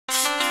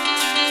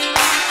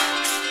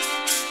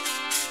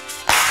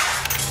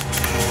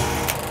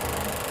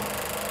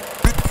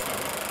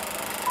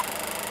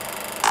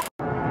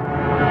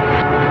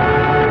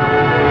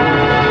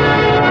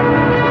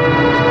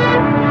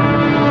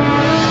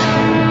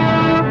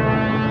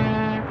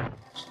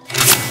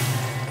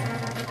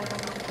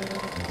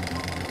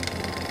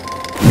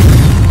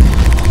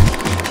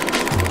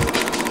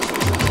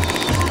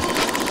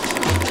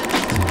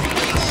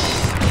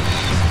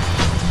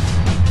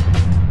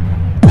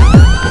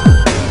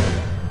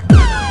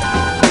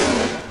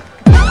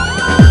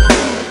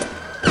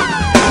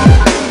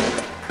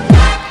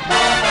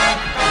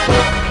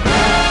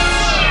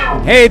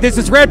Hey, this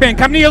is Redban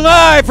coming to you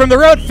live from the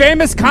Road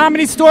Famous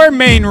Comedy Store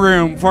main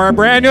room for a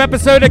brand new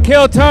episode of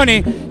Kill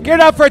Tony. Get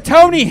up for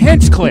Tony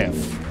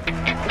Hinchcliffe.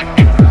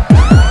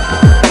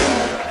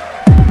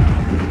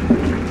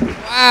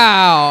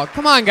 Wow.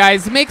 Come on,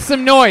 guys. Make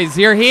some noise.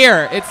 You're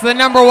here. It's the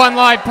 #1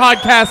 live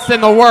podcast in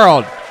the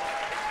world.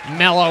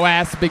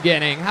 Mellow-ass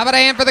beginning. How about a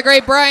hand for the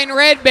great Brian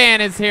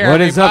Redban is here,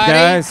 What is up,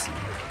 guys?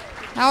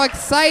 How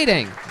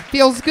exciting.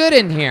 Feels good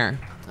in here.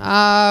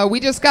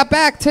 We just got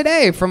back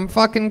today from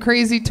fucking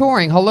crazy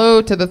touring.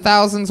 Hello to the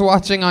thousands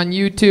watching on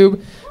YouTube.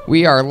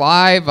 We are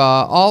live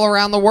all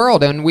around the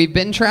world, and we've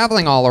been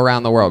traveling all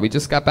around the world. We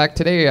just got back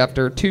today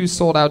after 2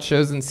 sold-out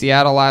shows in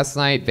Seattle last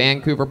night,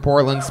 Vancouver,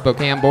 Portland,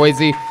 Spokane,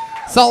 Boise,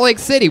 Salt Lake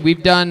City.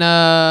 We've done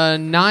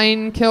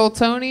 9 Kill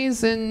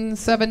Tonys in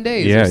 7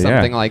 days or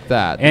something like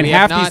that. And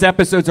half these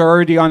episodes are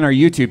already on our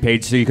YouTube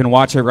page, so you can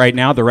watch it right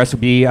now. The rest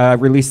will be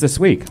released this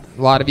week.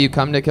 A lot of you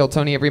come to Kill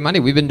Tony every Monday.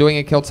 We've been doing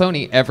a Kill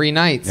Tony every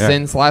night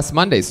since last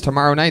Mondays.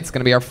 Tomorrow night's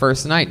going to be our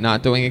first night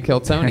not doing a Kill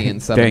Tony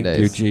in 7 days. Thank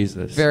you,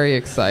 Jesus. Very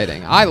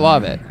exciting. I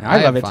love it.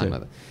 I love it fun too.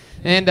 with it.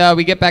 And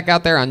we get back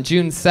out there on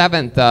June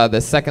 7th. The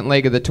second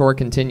leg of the tour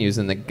continues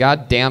in the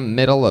goddamn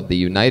middle of the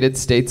United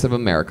States of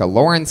America.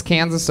 Lawrence,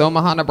 Kansas,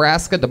 Omaha,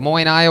 Nebraska, Des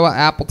Moines, Iowa,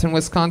 Appleton,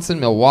 Wisconsin,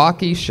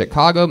 Milwaukee,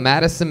 Chicago,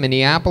 Madison,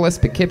 Minneapolis,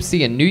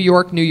 Poughkeepsie, and New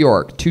York, New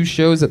York. 2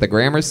 shows at the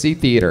Gramercy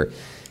Theater.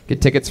 Get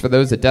tickets for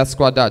those at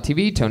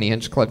deathsquad.tv,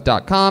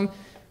 TonyHinchcliffe.com.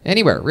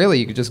 Anywhere, really.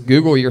 You could just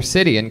Google your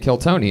city and Kill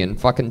Tony, and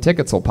fucking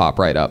tickets will pop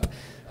right up.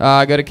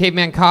 Go to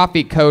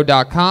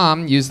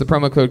cavemancoffeeco.com, use the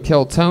promo code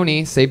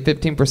KillTony, save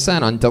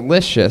 15% on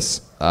delicious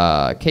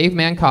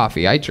caveman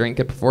coffee. I drink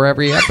it before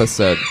every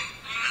episode.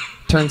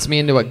 Turns me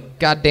into a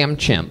goddamn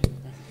chimp.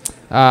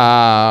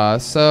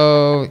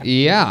 So,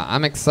 yeah,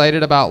 I'm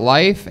excited about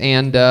life,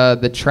 and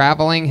the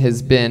traveling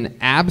has been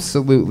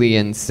absolutely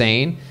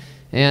insane.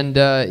 And,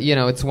 you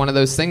know, it's one of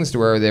those things to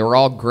where they were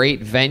all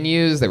great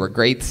venues. They were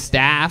great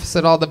staffs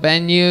at all the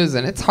venues,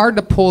 and it's hard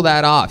to pull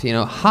that off. You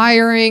know,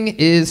 hiring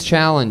is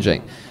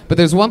challenging. But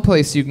there's one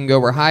place you can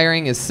go where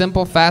hiring is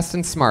simple, fast,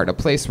 and smart. A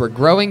place where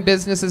growing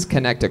businesses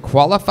connect to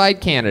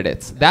qualified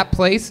candidates. That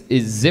place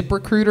is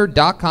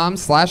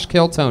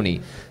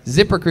ZipRecruiter.com/KillTony.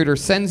 ZipRecruiter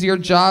sends your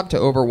job to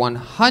over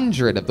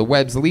 100 of the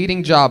web's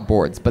leading job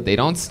boards. But they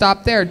don't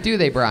stop there, do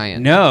they,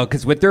 Brian? No,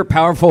 because with their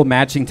powerful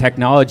matching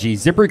technology,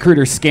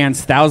 ZipRecruiter scans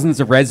thousands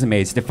of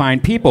resumes to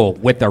find people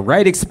with the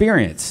right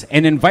experience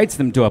and invites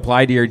them to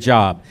apply to your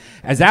job.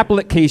 As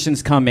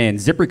applications come in,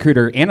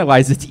 ZipRecruiter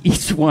analyzes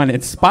each one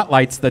and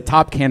spotlights the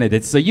top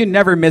candidates so you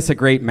never miss a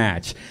great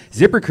match.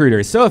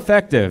 ZipRecruiter is so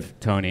effective,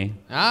 Tony,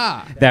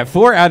 that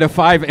 4 out of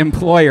 5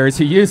 employers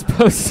who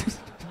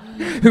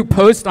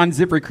post on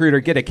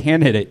ZipRecruiter get a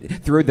candidate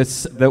through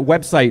the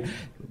website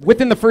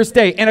within the first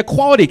day, and a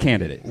quality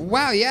candidate.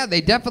 Wow, yeah,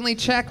 they definitely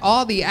check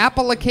all the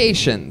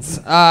applications.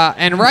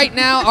 And right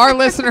now, our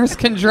listeners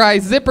can try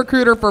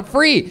ZipRecruiter for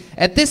free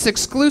at this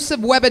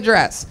exclusive web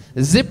address,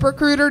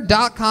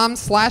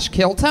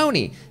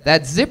 ZipRecruiter.com/KillTony.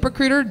 That's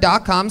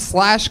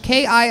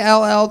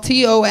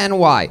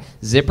ZipRecruiter.com/KillTony.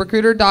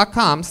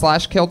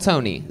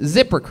 ZipRecruiter.com/KillTony.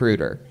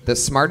 ZipRecruiter, the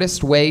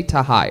smartest way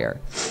to hire.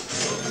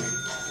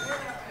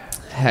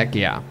 Heck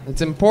yeah.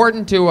 It's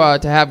important to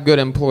have good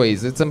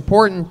employees. It's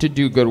important to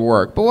do good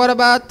work. But what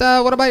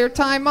about your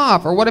time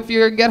off? Or what if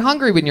you get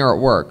hungry when you're at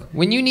work?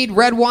 When you need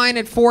red wine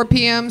at 4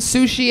 p.m.,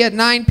 sushi at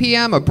 9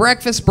 p.m., a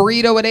breakfast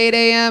burrito at 8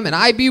 a.m., and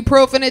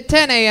ibuprofen at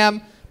 10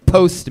 a.m.,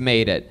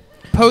 Postmate it.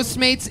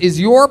 Postmates is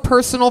your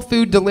personal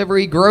food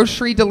delivery,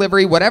 grocery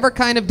delivery, whatever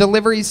kind of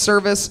delivery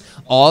service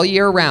all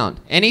year round.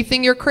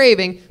 Anything you're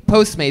craving,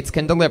 Postmates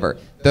can deliver.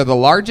 They're the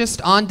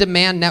largest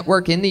on-demand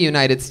network in the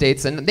United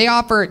States, and they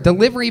offer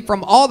delivery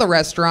from all the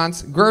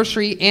restaurants,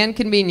 grocery, and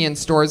convenience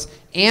stores,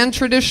 and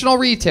traditional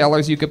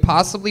retailers you could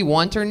possibly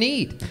want or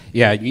need.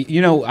 Yeah,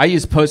 you know, I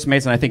use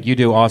Postmates, and I think you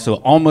do also,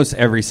 almost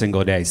every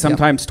single day,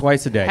 sometimes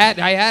twice a day.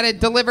 I had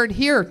it delivered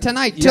here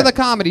tonight to the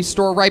Comedy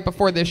Store right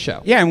before this show.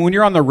 Yeah, and when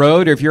you're on the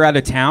road or if you're out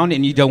of town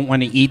and you don't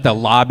want to eat the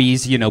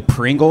lobbies, you know,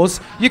 Pringles,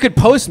 you could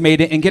Postmate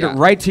it and get it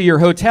right to your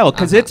hotel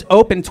because it's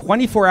open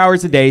 24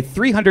 hours a day,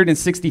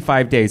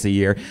 365 days a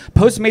year.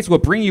 Postmates will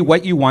bring you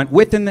what you want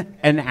within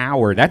an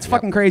hour. That's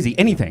fucking crazy.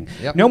 Anything.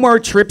 No more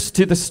trips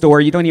to the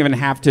store. You don't even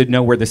have to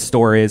know where the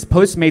store is.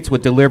 Postmates will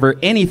deliver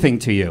anything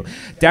to you.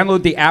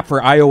 Download the app for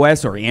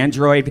iOS or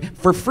Android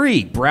for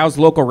free. Browse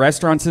local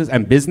restaurants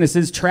and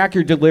businesses. Track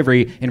your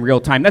delivery in real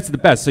time. That's the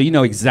best, so you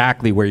know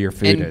exactly where your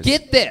food is. And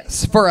get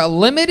this. For a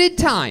limited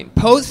time,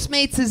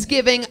 Postmates is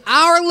giving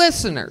our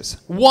listeners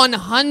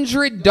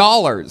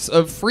 $100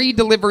 of free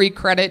delivery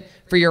credit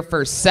for your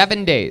first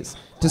 7 days.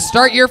 To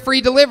start your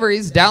free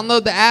deliveries,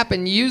 download the app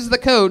and use the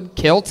code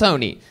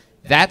KillTony.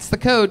 That's the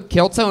code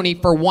KillTony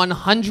for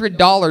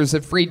 $100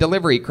 of free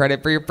delivery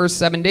credit for your first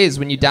 7 days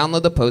when you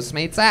download the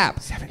Postmates app.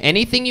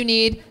 Anything you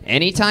need,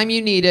 anytime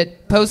you need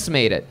it,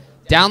 Postmate it.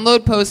 Download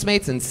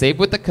Postmates and save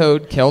with the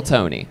code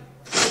KillTony.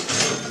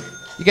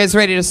 You guys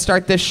ready to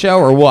start this show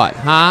or what,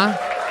 huh?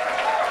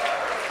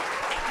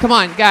 Come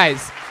on,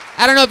 guys.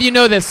 I don't know if you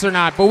know this or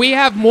not, but we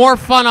have more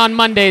fun on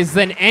Mondays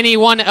than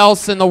anyone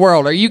else in the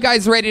world. Are you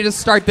guys ready to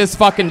start this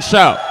fucking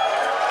show?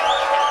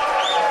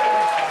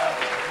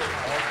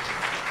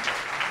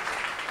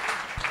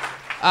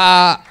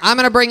 I'm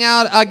going to bring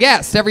out a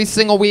guest. Every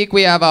single week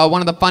we have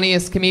one of the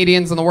funniest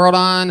comedians in the world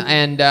on,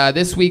 and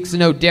this week's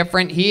no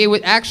different. He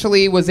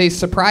actually was a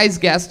surprise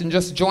guest and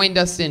just joined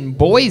us in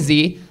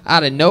Boise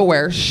out of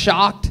nowhere.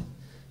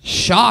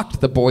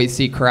 Shocked the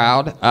Boise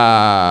crowd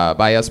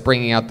by us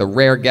bringing out the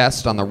rare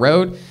guest on the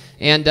road.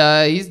 And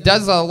he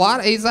does a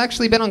lot. He's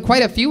actually been on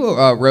quite a few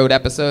road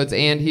episodes,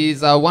 and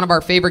he's one of our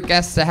favorite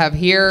guests to have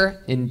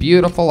here in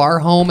beautiful, our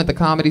home at the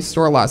Comedy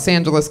Store, Los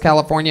Angeles,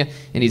 California,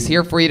 and he's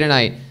here for you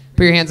tonight.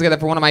 Put your hands together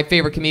for one of my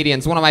favorite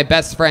comedians, one of my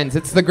best friends.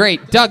 It's the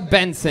great Doug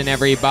Benson,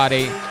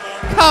 everybody.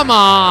 Come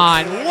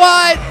on,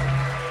 what?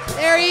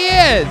 There he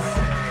is.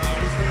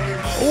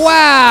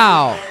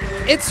 Wow,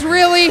 it's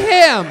really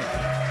him.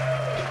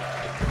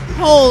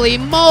 Holy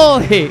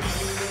moly.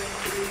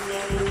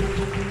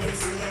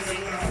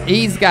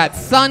 He's got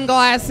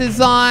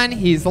sunglasses on.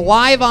 He's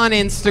live on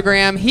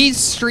Instagram. He's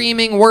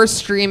streaming. We're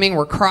streaming.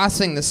 We're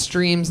crossing the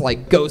streams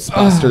like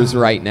Ghostbusters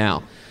right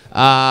now.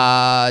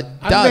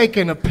 I'm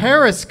making a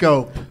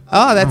periscope.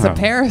 Oh, that's a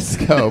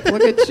periscope.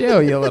 Look at you,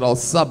 you little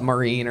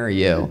submariner,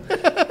 you.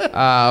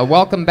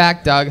 Welcome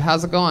back, Doug.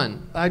 How's it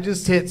going? I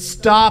just hit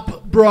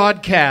stop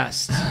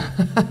broadcast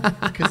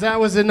because that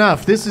was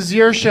enough. This is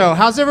your show.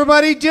 How's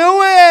everybody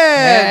doing?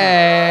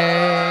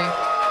 Hey.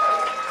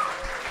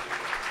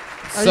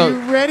 Are you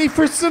ready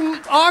for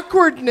some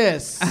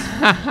awkwardness?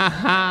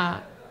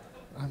 I'm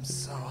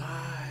so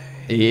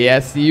high.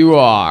 Yes, you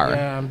are.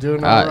 Yeah, I'm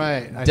doing all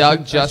right.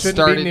 Doug just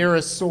started be near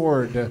a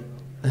sword.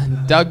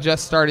 Doug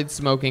just started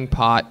smoking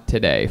pot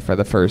today for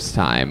the first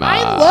time.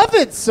 I love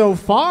it so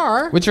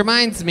far. Which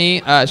reminds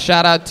me,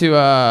 shout out to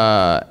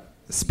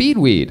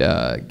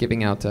Speedweed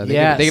giving out.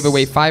 They gave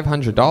away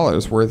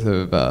 $500 worth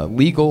of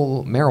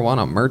legal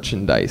marijuana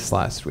merchandise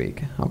last week.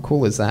 How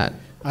cool is that?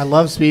 I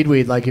love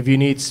Speedweed. Like if you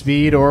need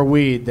speed or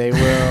weed, they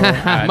will.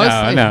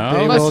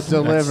 They will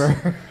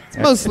deliver. It's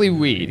mostly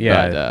weed.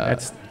 Yeah, but,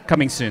 that's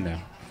coming soon though.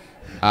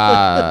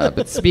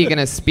 But speaking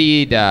of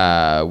speed,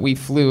 we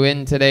flew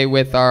in today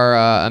with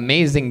our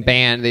amazing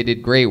band. They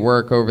did great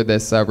work over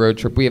this road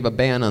trip. We have a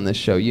band on this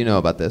show. You know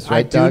about this,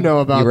 right, I Doug? do know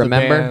about you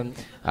remember? the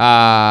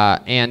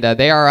band. And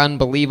they are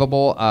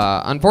unbelievable.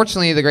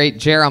 Unfortunately, the great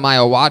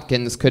Jeremiah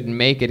Watkins couldn't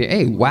make it.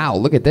 Hey, wow,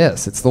 look at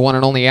this. It's the one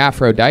and only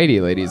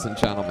Aphrodite, ladies and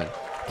gentlemen.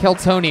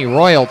 Kiltony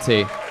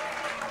royalty.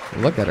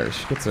 Look at her.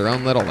 She gets her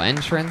own little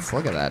entrance.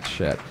 Look at that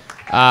shit.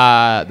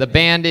 The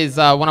band is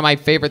one of my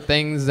favorite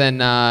things in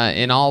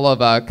all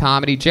of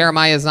comedy.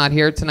 Jeremiah's not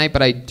here tonight,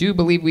 but I do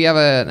believe we have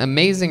an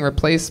amazing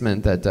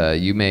replacement that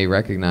you may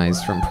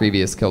recognize from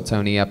previous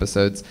Kiltony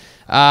episodes.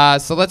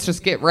 So let's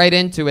just get right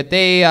into it.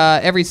 They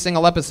every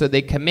single episode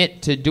they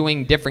commit to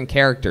doing different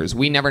characters.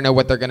 We never know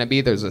what they're going to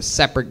be. There's a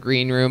separate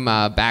green room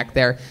back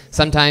there.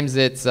 Sometimes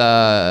it's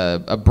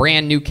a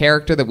brand new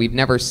character that we've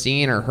never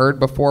seen or heard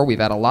before. We've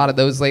had a lot of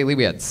those lately.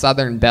 We had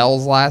Southern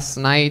Belles last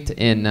night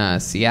in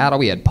Seattle.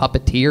 We had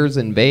Puppeteers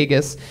in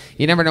Vegas.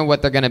 You never know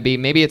what they're going to be.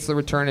 Maybe it's the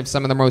return of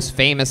some of the most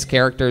famous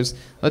characters.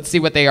 Let's see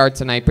what they are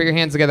tonight. Put your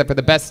hands together for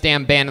the best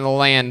damn band in the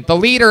land. The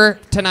leader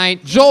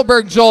tonight,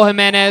 Joelberg Joel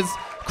Jimenez,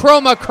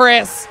 Chroma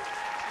Chris,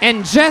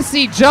 and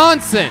Jesse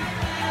Johnson.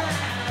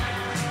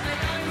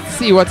 Let's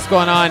see what's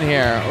going on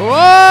here.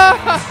 Whoa!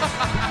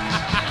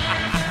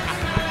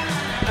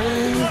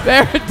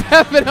 They're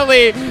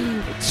definitely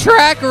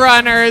track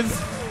runners.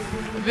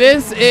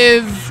 This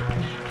is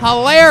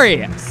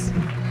hilarious.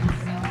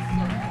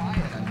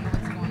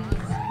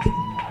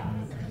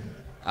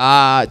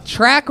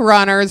 Track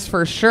runners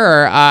for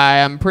sure. I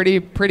am pretty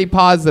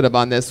positive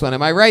on this one.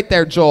 Am I right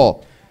there,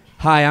 Joel?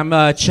 Hi, I'm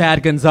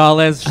Chad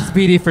Gonzalez,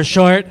 Speedy for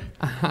short.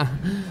 All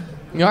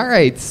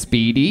right,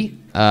 Speedy.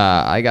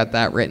 I got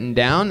that written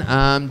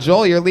down.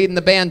 Joel, you're leading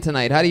the band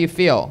tonight. How do you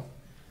feel?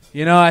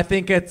 You know, I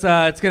think it's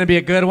gonna be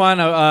a good one.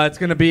 It's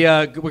gonna be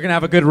we're gonna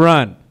have a good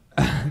run.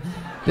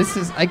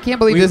 I can't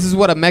believe this is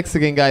what a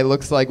Mexican guy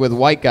looks like with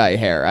white guy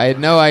hair. I had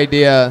no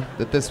idea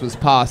that this was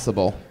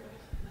possible.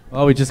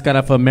 Well, we just got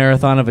off a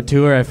marathon of a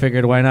tour. I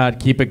figured why not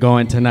keep it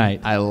going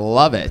tonight. I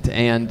love it.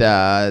 And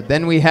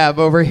then we have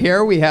over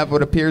here, we have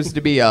what appears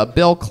to be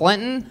Bill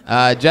Clinton,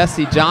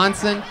 Jesse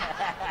Johnson.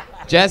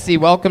 Jesse,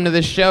 welcome to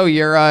the show.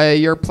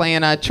 You're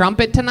playing a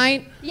trumpet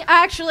tonight? Yeah,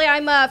 actually,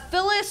 I'm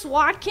Phyllis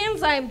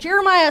Watkins. I'm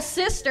Jeremiah's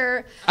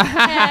sister.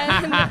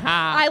 And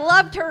I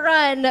love to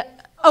run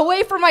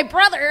away from my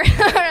brother.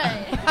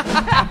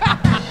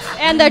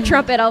 And the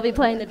trumpet. I'll be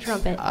playing the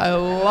trumpet. I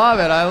love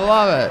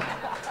it.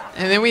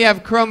 And then we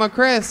have Chroma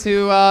Chris,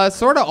 who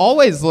sort of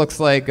always looks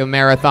like a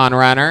marathon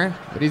runner,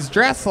 but he's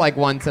dressed like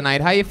one tonight.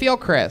 How you feel,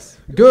 Chris?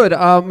 Good.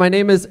 My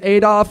name is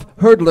Adolf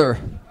Hurdler.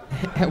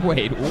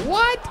 Wait,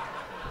 what?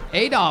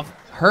 Adolf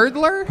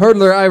Hurdler?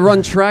 Hurdler. I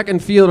run track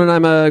and field, and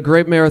I'm a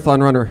great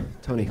marathon runner,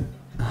 Tony.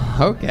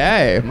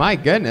 Okay, my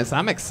goodness.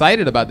 I'm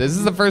excited about this. This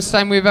is the first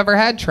time we've ever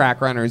had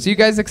track runners. You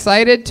guys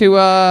excited to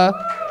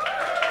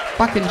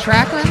fucking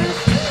track runners?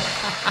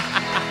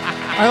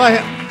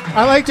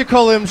 I like to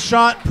call him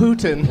Shot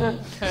Putin.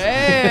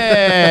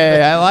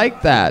 Hey, I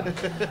like that.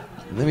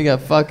 Then we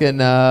got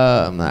fucking.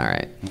 All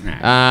right.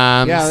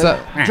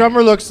 The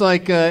drummer looks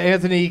like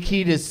Anthony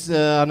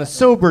Kiedis on a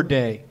sober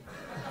day.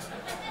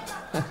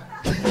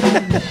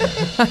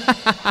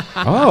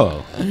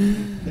 Oh.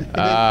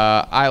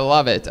 I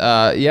love it.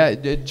 Yeah,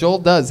 Joel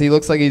does. He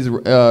looks like he's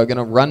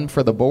gonna run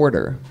for the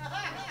border.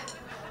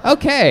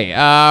 Okay,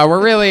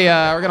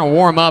 we're gonna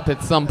warm up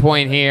at some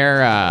point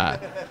here.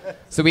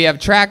 So we have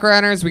track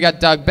runners. We got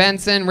Doug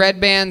Benson,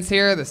 Redban's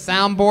here, the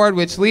soundboard,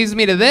 which leads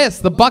me to this: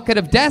 the bucket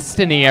of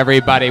destiny.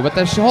 Everybody, what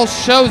the whole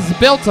show's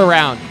built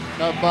around.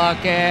 The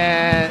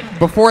bucket.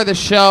 Before the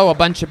show, a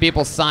bunch of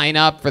people sign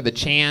up for the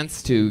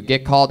chance to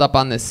get called up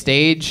on the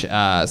stage.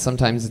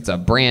 Sometimes it's a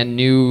brand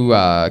new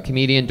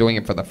comedian doing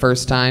it for the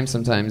first time.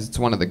 Sometimes it's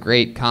one of the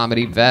great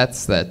comedy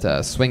vets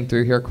that swing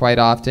through here quite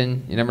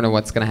often. You never know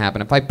what's going to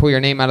happen. If I pull your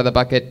name out of the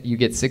bucket, you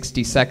get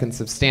 60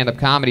 seconds of stand-up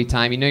comedy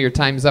time. You know your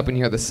time's up when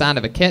you hear the sound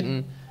of a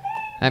kitten.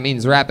 That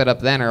means wrap it up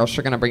then, or else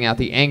you're going to bring out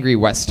the angry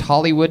West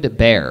Hollywood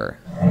bear.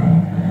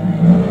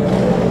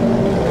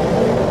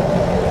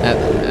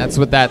 That's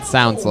what that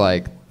sounds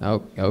like.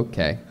 Oh,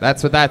 okay.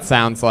 That's what that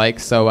sounds like.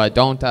 So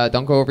don't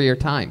go over your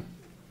time.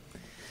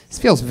 This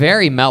feels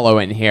very mellow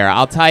in here.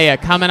 I'll tell you,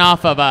 coming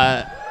off of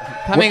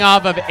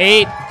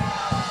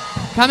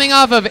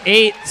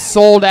 8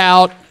 sold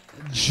out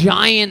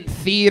giant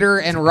theater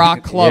and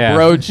rock club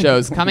road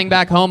shows, coming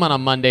back home on a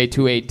Monday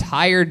to a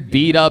tired,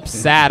 beat up,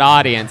 sad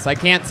audience. I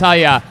can't tell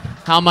you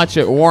how much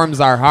it warms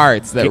our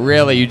hearts that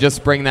really you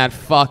just bring that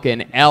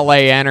fucking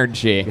LA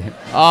energy.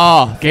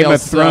 Oh, Game of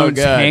feels Thrones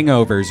so good.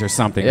 hangovers or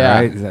something,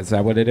 right? Is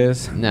that what it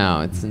is?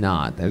 No, it's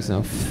not. There's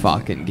no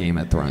fucking Game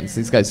of Thrones.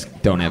 These guys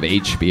don't have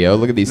HBO.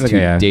 Look at these two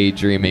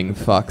daydreaming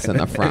fucks in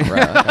the front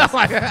row.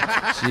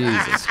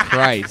 Jesus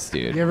Christ,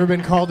 dude. You ever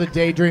been called a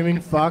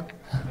daydreaming fuck?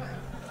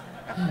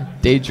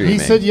 Daydreaming. He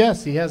said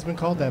yes. He has been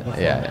called that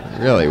before. Yeah,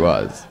 it really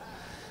was.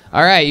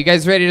 All right, you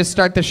guys ready to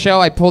start the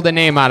show? I pulled a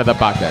name out of the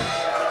bucket.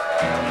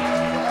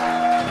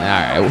 All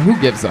right, who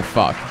gives a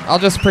fuck? I'll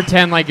just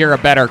pretend like you're a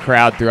better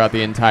crowd throughout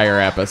the entire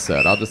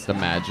episode. I'll just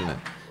imagine it.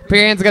 Put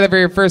your hands together for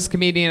your first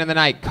comedian of the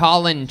night,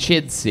 Colin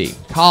Chidsey.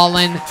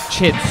 Colin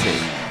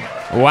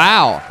Chidsey.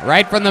 Wow,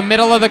 right from the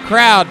middle of the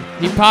crowd,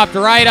 he popped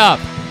right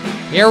up.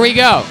 Here we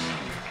go.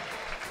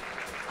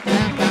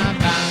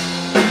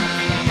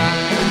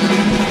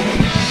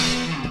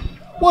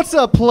 What's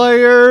up,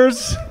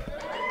 players?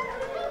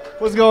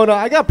 What's going on?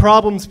 I got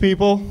problems,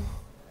 people.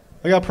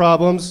 I got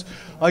problems.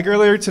 Like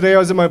earlier today, I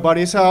was at my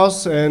buddy's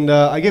house, and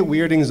I get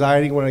weird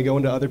anxiety when I go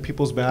into other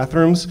people's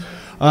bathrooms.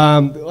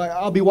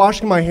 I'll be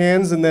washing my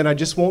hands, and then I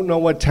just won't know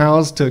what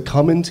towels to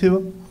come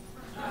into.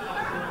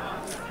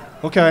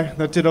 Okay,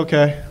 that did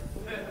okay.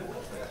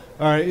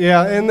 All right,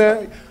 yeah,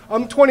 and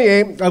I'm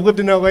 28. I've lived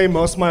in LA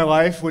most of my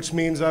life, which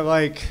means I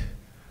like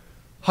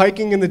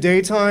hiking in the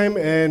daytime,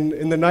 and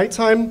in the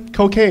nighttime,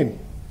 cocaine.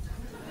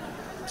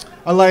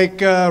 I like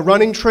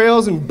running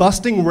trails and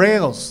busting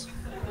rails.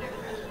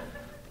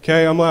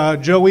 Okay,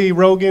 I'm Joey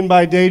Rogan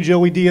by day,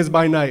 Joey Diaz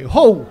by night.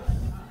 Ho!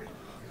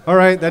 All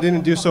right, that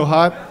didn't do so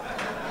hot.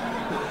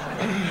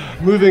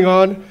 Moving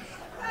on.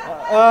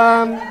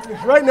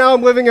 Right now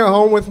I'm living at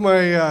home with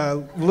my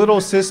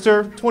little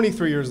sister,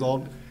 23 years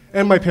old,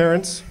 and my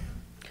parents.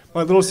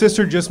 My little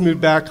sister just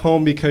moved back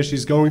home because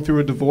she's going through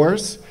a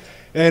divorce,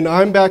 and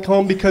I'm back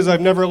home because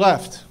I've never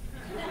left.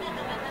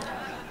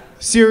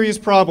 Serious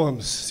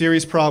problems,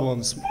 serious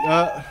problems.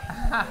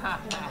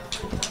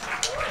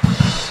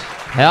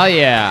 Hell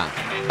yeah.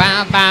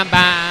 Bow, bow,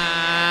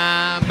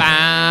 bow,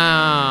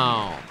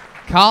 bow.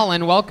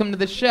 Colin, welcome to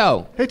the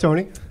show. Hey,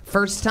 Tony.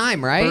 First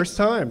time, right? First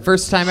time.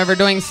 First time ever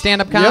doing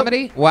stand-up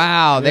comedy? Yep.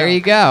 Wow, there you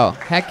go.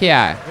 Heck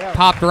yeah.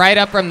 Popped right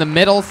up from the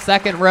middle,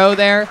 second row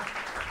there.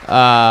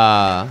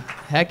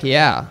 Heck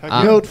yeah.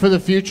 Note for the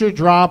future,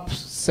 drop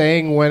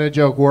saying when a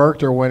joke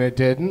worked or when it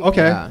didn't.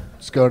 Okay. Yeah.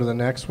 Let's go to the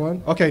next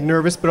one. Okay,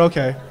 nervous, but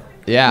okay.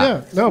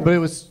 Yeah. No, but it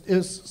was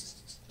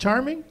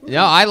charming.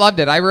 No, I loved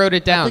it. I wrote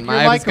it down.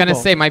 I was going to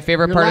say my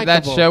favorite part of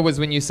that show was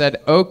when you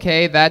said,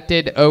 okay, that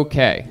did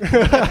okay.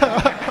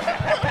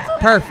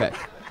 Perfect.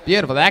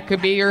 Beautiful. That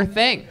could be your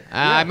thing.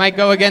 I might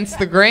go against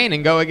the grain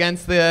and go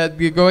against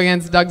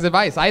Doug's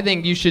advice. I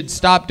think you should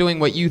stop doing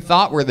what you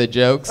thought were the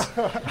jokes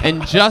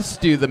and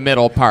just do the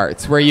middle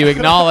parts where you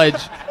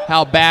acknowledge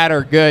how bad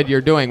or good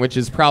you're doing, which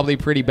is probably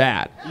pretty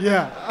bad.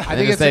 Yeah. I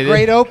think it's a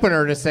great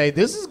opener to say,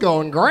 this is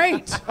going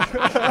great.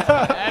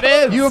 That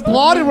is. You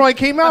applauded when I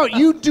came out.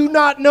 You do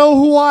not know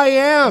who I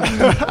am.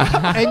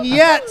 And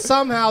yet,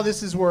 somehow,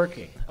 this is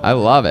working. I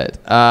love it.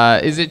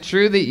 Is it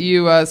true that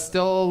you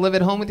still live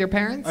at home with your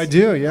parents? I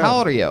do, yeah. How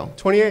old are you?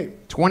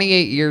 28.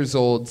 28 years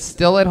old,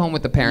 still at home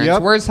with the parents.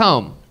 Yep. Where's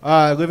home?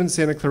 I live in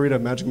Santa Clarita,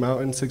 Magic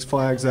Mountain, Six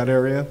Flags, that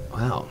area.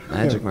 Wow,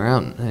 Magic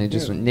Mountain. I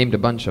just named a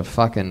bunch of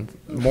fucking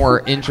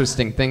more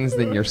interesting things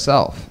than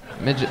yourself.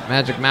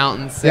 Magic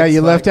Mountain, Six Flags.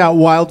 You left out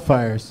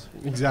wildfires.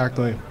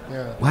 Exactly.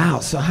 Yeah. Wow,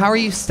 so how are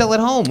you still at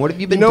home? What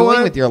have you been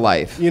doing with your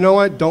life? You know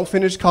what? Don't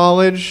finish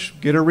college,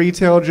 get a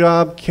retail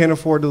job, can't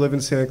afford to live in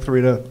Santa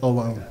Clarita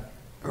alone.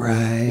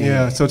 Right.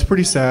 Yeah, so it's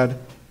pretty sad.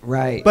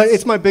 Right. But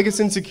it's my biggest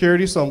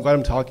insecurity, so I'm glad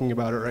I'm talking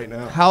about it right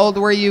now. How old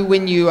were you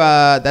when you?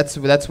 That's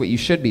what you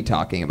should be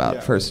talking about.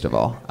 Yeah. First of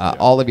all,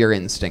 all of your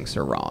instincts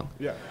are wrong.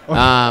 Yeah.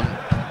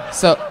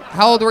 So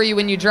how old were you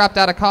when you dropped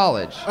out of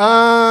college?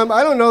 I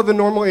don't know the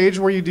normal age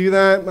where you do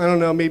that. I don't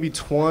know, maybe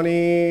 20.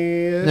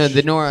 No,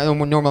 the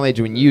normal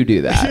age when you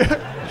do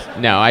that.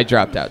 No, I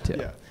dropped out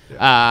too.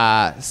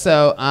 Yeah.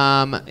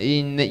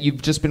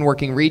 You've just been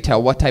working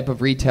retail. What type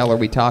of retail are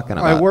we talking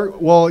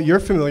about? Well, you're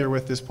familiar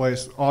with this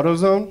place,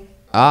 AutoZone.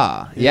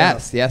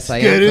 Yes, I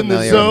am Get in the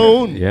familiar.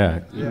 zone. Yeah.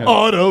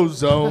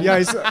 AutoZone.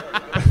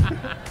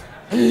 Yeah.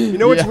 You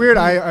know what's weird?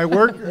 I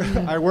work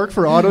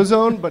for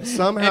AutoZone, but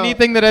somehow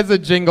Anything that has a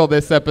jingle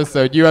this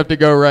episd, you have to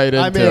go right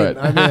into it.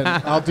 I'm in.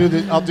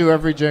 I'll do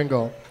every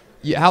jingle.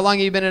 How long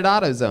have you been at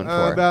AutoZone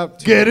for? about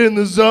Get in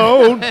the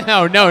zone.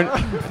 No,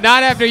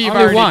 not after you've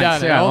Only already once,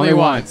 done it. yeah, Only only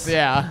once. once.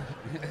 Yeah.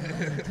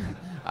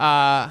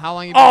 How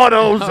long?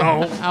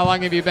 AutoZone. How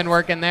long have you been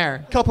working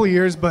there? a couple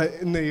years, but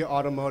in the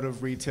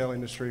automotive retail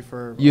industry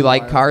for. You a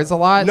like while. cars a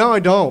lot? No, I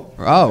don't.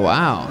 Oh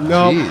wow.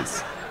 No.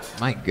 Jeez.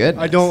 My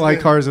goodness. I don't like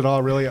cars at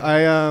all, really.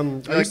 I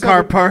used to car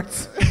have a-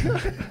 parts.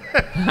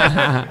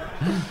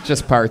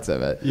 Just parts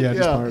of it. Yeah,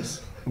 just Yeah.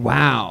 cars.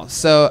 Wow.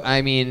 So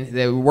I mean,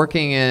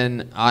 working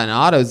in an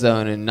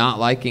AutoZone and not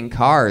liking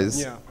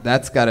cars. Yeah.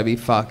 That's got to be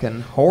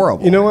fucking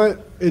horrible. You know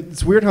what?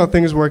 It's weird how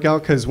things work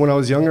out because when I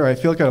was younger, I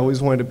feel like I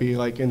always wanted to be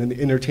like in the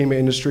entertainment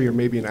industry or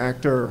maybe an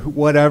actor or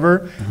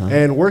whatever.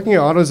 And working at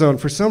AutoZone,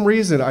 for some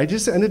reason, I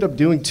just ended up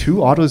doing 2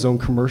 AutoZone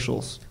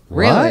commercials.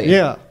 Really?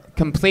 Yeah.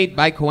 Complete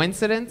by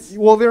coincidence?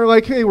 Well, they're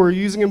like, hey, we're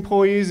using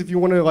employees. If you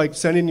want to like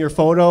send in your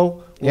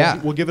photo,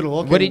 we'll give it a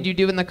look. What did you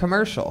do in the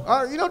commercial?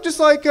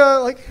 Just like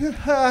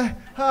hi.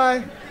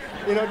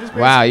 Just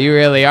Wow, you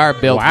really are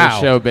built Wow.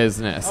 for show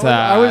business.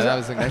 I was- that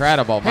was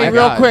incredible. Hey, My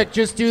real God. quick,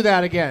 just do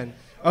that again.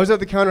 I was at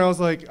the counter. I was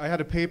like, I had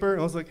a paper.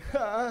 And I was like,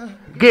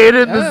 Get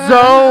in the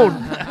zone.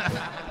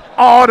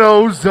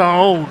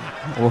 AutoZone.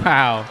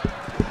 Wow.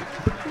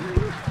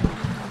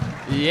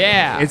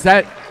 Yeah. Is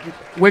that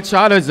which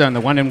AutoZone?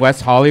 The one in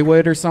West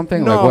Hollywood or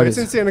something? no, like what it's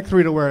in is? Santa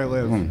Clarita where I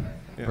live.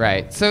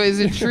 Right. So is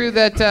it true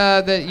that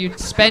that you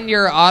spend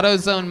your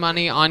AutoZone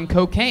money on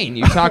cocaine?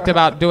 You talked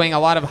about doing a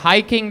lot of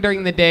hiking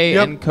during the day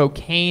Yep. and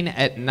cocaine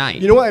at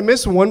night. You know what? I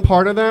missed one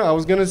part of that. I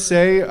was gonna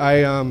say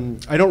I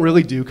don't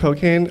really do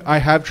cocaine. I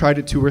have tried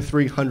it 200 or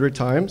 300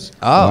 times.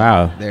 Oh,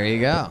 Wow. There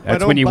you go. That's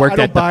don't when you bu- worked I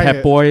don't at the buy Pep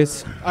it.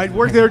 Boys. I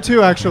worked there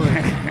too, actually.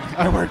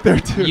 I worked there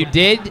too. You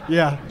did?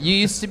 Yeah. You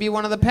used to be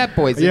one of the Pep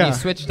Boys, and Yeah. you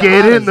switched to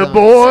Get in the AutoZone.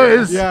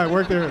 boys. Yeah, I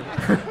worked there.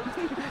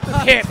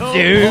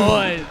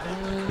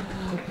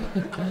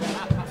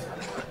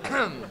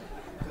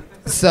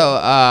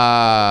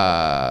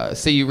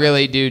 So you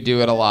really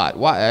do it a lot.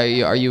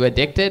 Why are you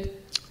addicted?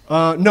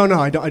 No,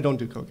 I don't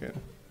do cocaine.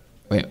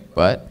 Wait,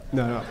 what?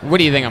 No. What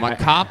do you think? I'm a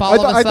cop all I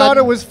of a sudden? thought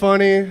it was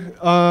funny.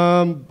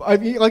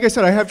 Like I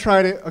said, I have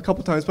tried it a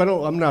couple times, but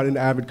I'm not an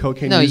avid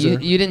cocaine No, user.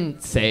 you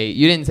didn't say.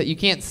 You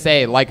can't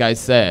say like I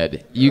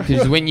said.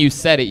 Because when you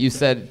said it, you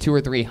said 200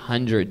 or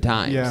 300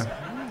 times. Yeah.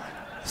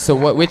 So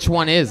which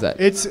one is it?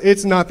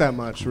 It's not that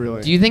much,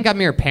 really. Do you think I'm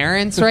your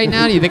parents right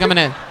now? Do you think I'm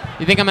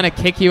gonna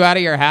kick you out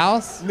of your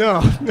house? No.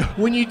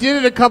 When you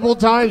did it a couple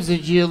times,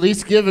 did you at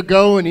least give a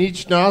go in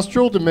each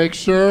nostril to make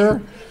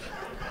sure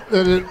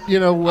that it,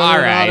 whether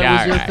or not it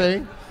was your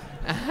thing?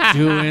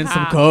 Doing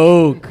some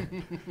coke.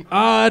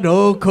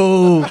 Auto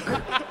coke.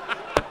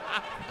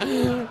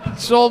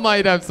 Joel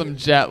might have some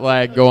jet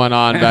lag going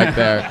on back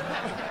there.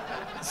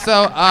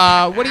 So,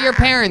 what do your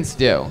parents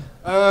do?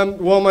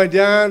 Well, my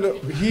dad,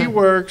 he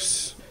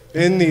works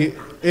in the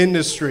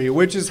industry,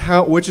 which is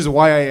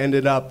why I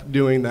ended up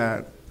doing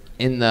that.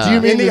 In the Do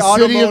you mean in the the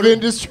city of automotive-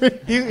 industry?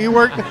 He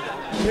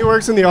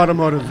works in the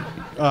automotive.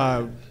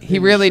 he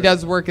really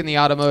does work in the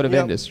automotive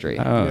Yep. industry.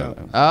 Oh.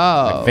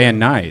 Oh. Van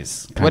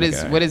Nuys. What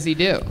kinda guy. does he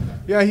do?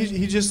 Yeah,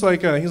 he's just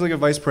like he's like a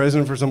vice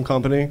president for some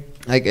company.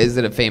 Like, is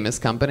it a famous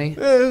company?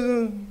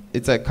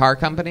 It's a car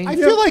company? I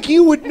feel like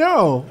you would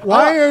know.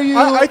 Why are you?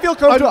 I feel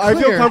comfortable. I feel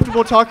unclear?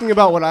 comfortable talking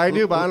about what I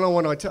do, but I don't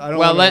want to.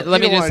 Well, let me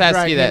don't just wanna ask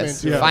drag you him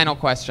this. into it. Final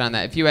question on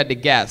that. If you had to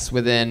guess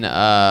within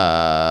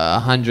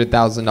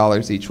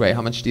 $100,000 each way,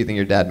 how much do you think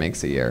your dad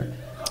makes a year?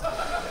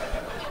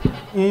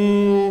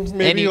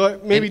 Maybe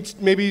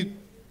maybe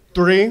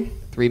 3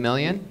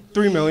 million?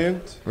 3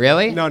 million.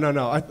 Really?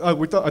 No. I thought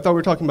we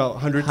were talking about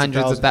hundreds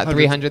Hundreds of of that, thousands.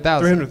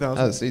 300,000.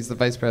 300,000. Oh, so he's the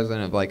vice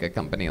president of like a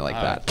company like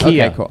that.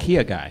 Kia, Okay, cool.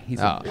 Kia guy. He's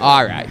Oh,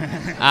 all right.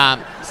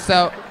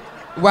 So,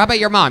 what about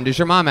your mom? Does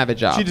your mom have a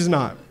job? She does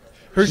not.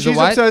 She's a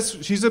what?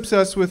 She's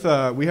obsessed with.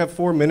 We have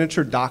 4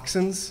 miniature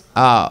dachshunds.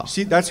 Oh,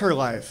 That's her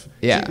life.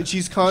 yeah. She's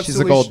She's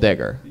constantly. a gold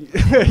digger.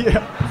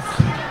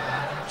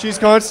 She's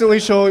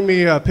constantly showing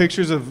me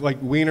pictures of like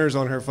wieners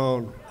on her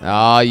phone.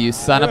 Oh, you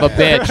son of a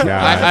bitch!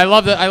 I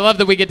love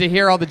that we get to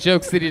hear all the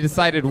jokes that he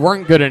decided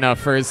weren't good enough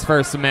for his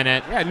first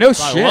minute. Yeah, no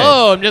shit.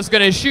 Whoa, I'm just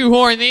gonna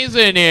shoehorn these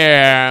in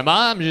here.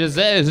 Mom just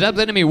stop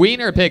sending me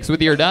wiener pics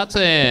with your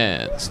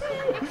Datsuns.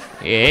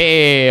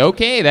 Hey,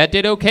 okay, that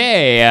did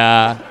okay.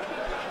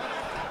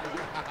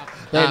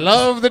 They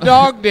love the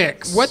dog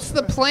dicks. What's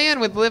the plan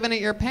with living at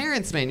your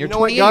parents', man? You're You know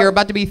what, 28. You're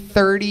about to be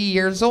 30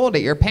 years old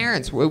at your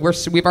parents'.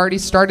 We've already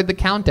started the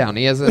countdown.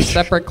 He has a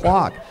separate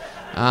clock.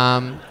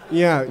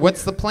 Yeah.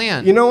 What's the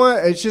plan? You know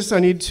what? It's just I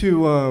need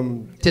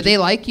to. Do they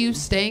like you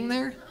staying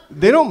there?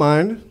 They don't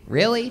mind.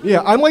 Really?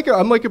 Yeah, I'm like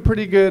a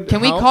pretty good.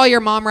 Can we call your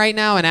mom right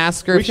now and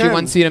ask her if she can.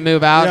 wants you to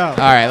move out? Yeah.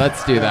 All right,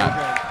 let's do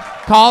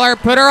that. Call her,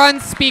 put her on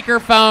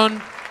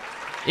speakerphone.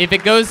 If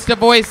it goes to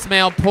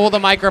voicemail, pull the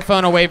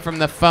microphone away from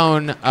the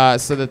phone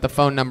so that the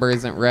phone number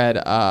isn't read.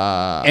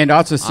 And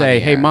also say,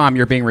 hey, Mom,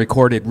 you're being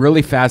recorded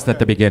really fast at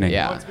the beginning.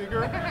 Yeah.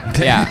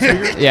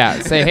 Yeah.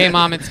 Say, hey,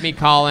 Mom, it's me,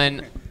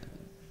 Colin.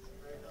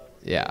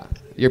 Yeah.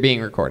 You're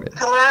being recorded.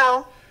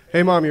 Hello?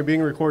 Hey, Mom, you're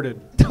being recorded.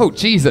 Oh,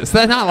 Jesus.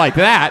 That's not like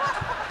that.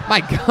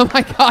 My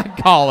God,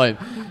 Colin.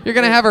 You're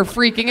going to have her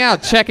freaking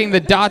out, checking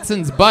the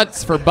Dachshund's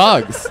butts for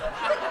bugs.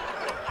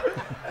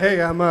 Hey,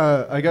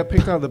 I got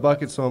picked out of the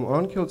bucket, so I'm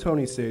on Kill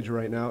Tony's stage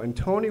right now, and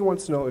Tony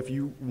wants to know if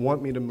you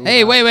want me to move.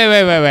 Hey, out. wait.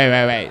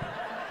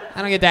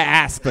 I don't get to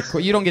ask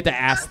you don't get to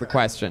ask the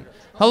question.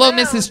 Hello,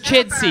 Mrs.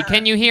 Chidsey.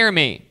 Can you hear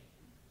me?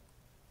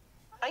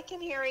 I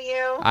can hear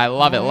you. I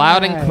love it.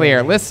 Loud and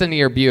clear. Listen to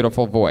your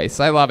beautiful voice.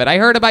 I love it. I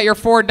heard about your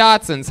 4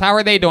 Dachshunds. How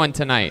are they doing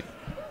tonight?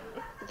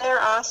 They're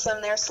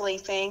awesome. They're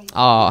sleeping.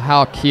 Oh,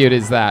 how cute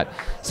is that?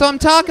 So I'm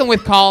talking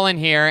with Colin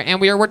here,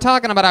 and we're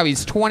talking about how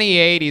he's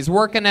 28. He's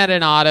working at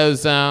an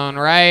AutoZone,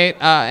 right?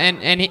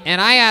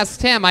 And I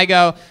asked him, I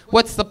go,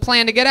 what's the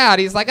plan to get out?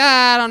 He's like,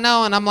 I don't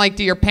know. And I'm like,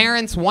 do your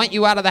parents want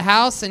you out of the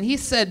house? And he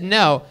said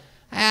no.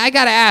 I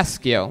got to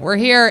ask you. We're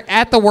here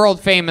at the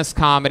world-famous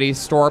Comedy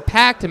Store,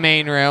 packed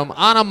main room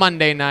on a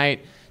Monday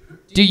night.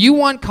 Do you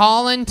want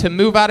Colin to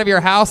move out of your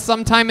house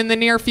sometime in the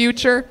near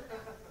future?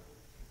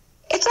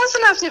 It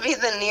doesn't have to be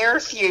the near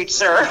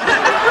future.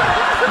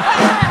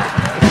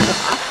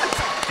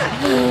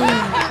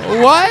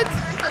 What?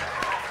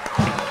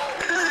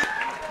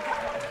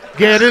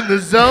 Get in the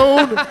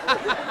zone.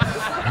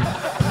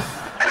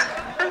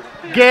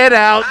 Get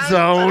out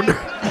zone.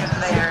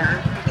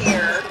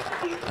 Here.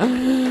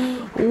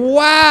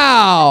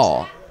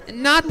 Wow.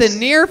 Not the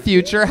near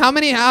future.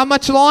 How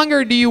much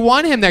longer do you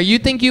want him there? You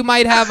think you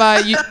might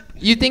have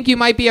you think you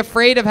might be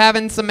afraid of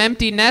having some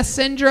empty nest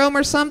syndrome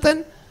or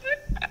something?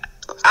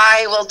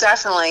 I will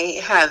definitely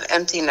have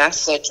empty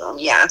nest syndrome,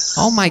 yes.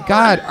 Oh my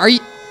God. Are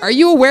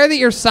you aware that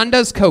your son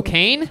does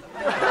cocaine?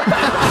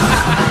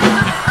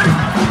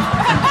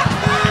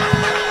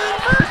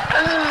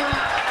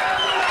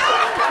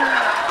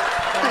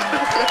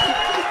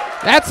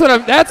 That's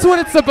what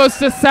it's supposed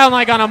to sound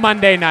like on a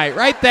Monday night,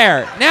 right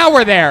there. Now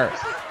we're there.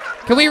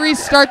 Can we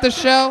restart the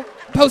show?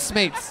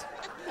 Postmates.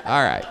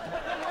 All right.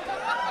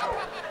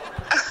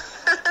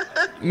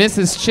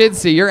 Mrs.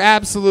 Chidsey, you're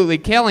absolutely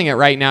killing it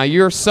right now.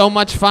 You're so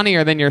much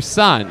funnier than your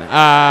son.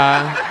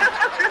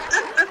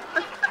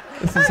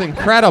 This is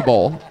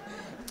incredible.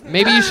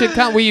 Maybe you should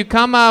come. Will you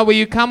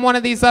come one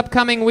of these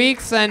upcoming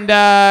weeks and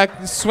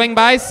swing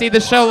by, see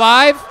the show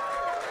live?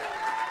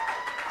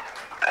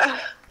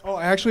 Oh,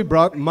 I actually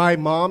brought my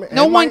mom.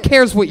 No one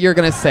cares what you're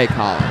gonna say,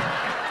 Colin.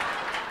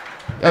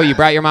 Oh, you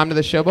brought your mom to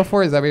the show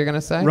before? Is that what you're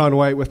gonna say? Ron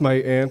White with my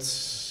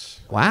aunts.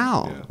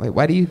 Wow. Yeah. Wait,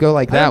 why do you go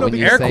like that when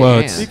you air say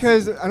quotes. aunts?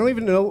 Because I don't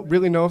even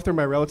really know if they're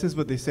my relatives,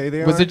 but they say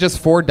they are. Was it just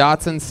 4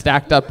 Dachshunds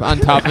stacked up on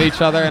top of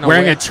each other?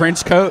 Wearing a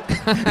trench coat?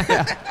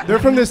 They're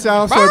from the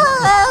south. So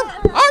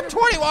I'm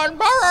 21.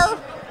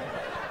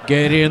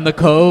 Get in the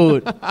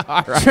coat.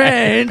 Right.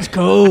 Trench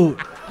coat.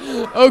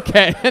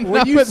 Okay.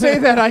 When you say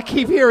that, I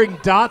keep hearing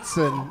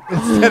Dotson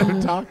instead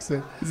of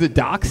Dachshund. Is it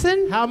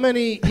Dachshund? How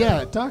many?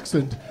 Yeah,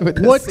 Dachshund. With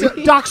the What? C?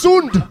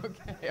 Dachshund.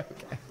 Okay.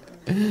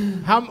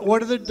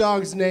 What are the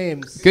dogs'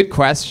 names? Good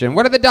question.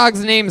 What are the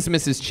dogs' names,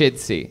 Mrs.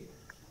 Chidsey?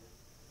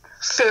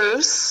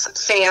 Foose,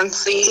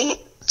 Fancy,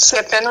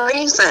 Chip, and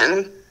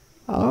Reason.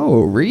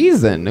 Oh,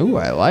 Reason. Ooh,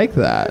 I like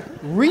that.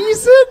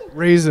 Reason?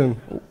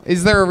 Raisin.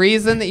 Is there a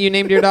reason that you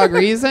named your dog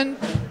Reason?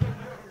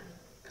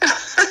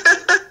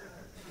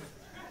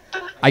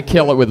 I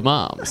kill it with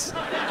moms.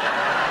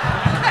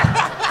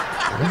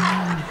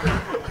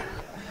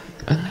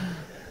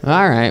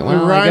 All right. It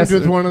Well, I rhymed guess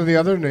with one of the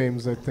other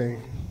names, I think.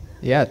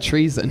 Yeah,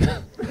 treason. All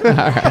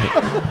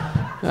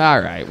right.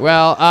 All right.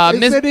 Well,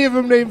 Is any of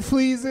them named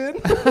Fleas in?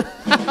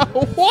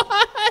 what?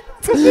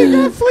 They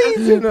got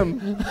fleas in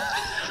them.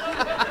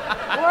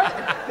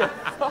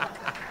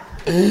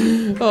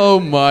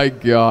 Oh my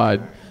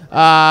God.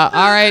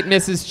 All right,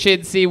 Mrs.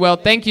 Chidsey. Well,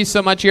 thank you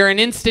so much. You're an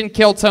instant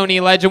Kill Tony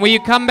legend. Will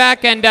you come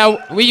back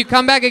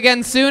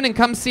again soon and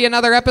come see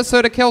another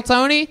episode of Kill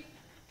Tony?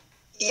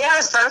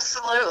 Yes,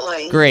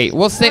 absolutely. Great.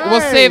 We'll save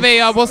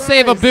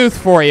a booth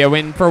for you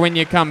when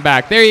you come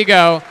back. There you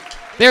go.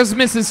 There's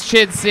Mrs.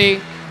 Chidsey.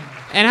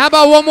 And how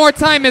about one more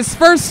time? His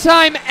first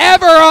time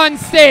ever on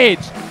stage,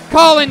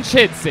 Colin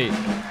Chidsey.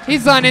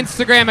 He's on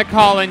Instagram at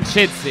Colin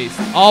Chidsey.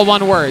 All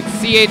one word,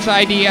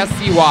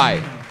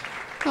 CHIDSCY.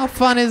 How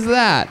fun is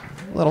that?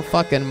 Little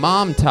fucking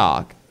mom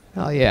talk.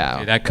 Hell yeah.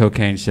 Dude, that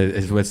cocaine shit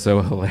is what's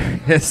so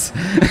hilarious.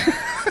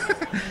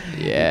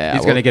 Yeah.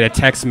 He's going to get a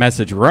text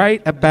message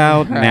right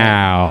about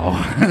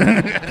now.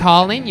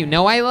 Colin, you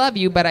know I love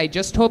you, but I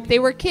just hope they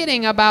were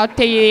kidding about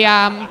the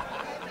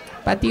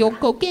old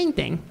cocaine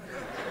thing.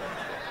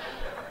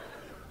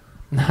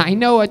 I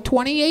know a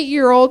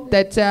 28-year-old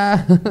that's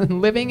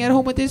living at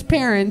home with his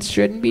parents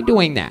shouldn't be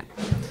doing that.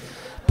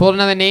 Pulled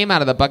another name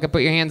out of the bucket.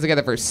 Put your hands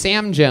together for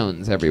Sam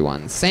Jones,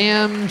 everyone.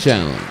 Sam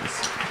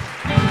Jones.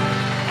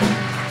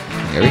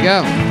 Here we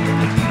go.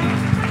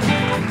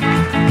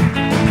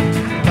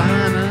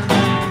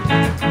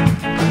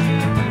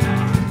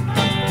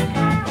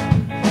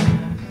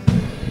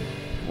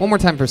 One more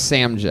time for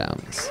Sam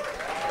Jones.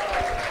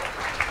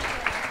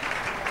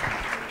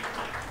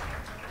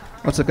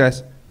 What's up,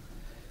 guys?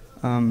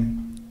 I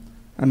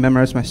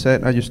memorized my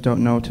set. I just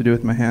don't know what to do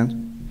with my hands.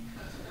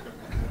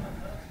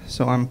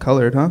 So I'm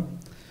colored, huh?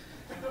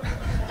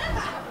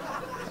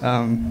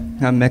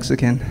 I'm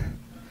Mexican,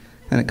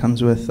 and it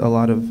comes with a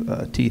lot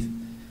of teeth.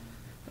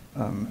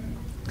 I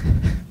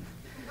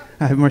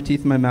have more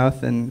teeth in my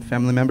mouth than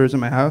family members in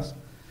my house.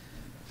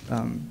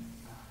 In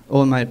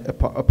my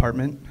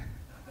apartment.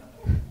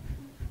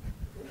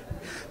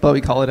 But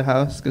we call it a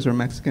house because we're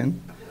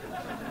Mexican.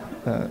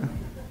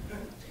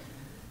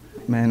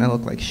 Man, I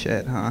look like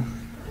shit, huh?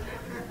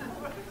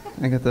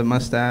 I got the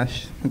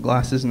mustache, the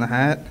glasses, and the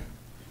hat.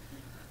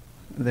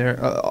 They're,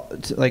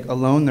 like,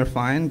 alone, they're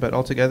fine, but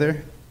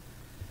altogether,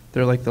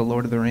 they're like the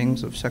Lord of the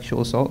Rings of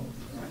sexual assault.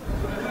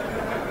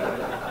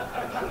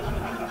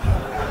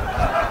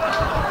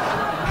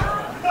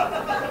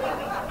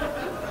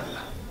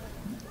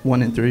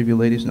 One in three of you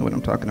ladies know what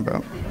I'm talking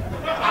about.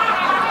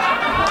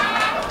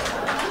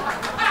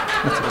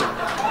 That's it.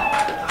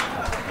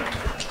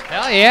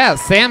 Hell yeah,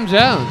 Sam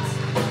Jones.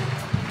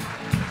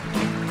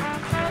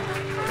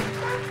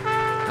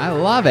 I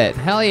love it.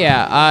 Hell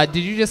yeah.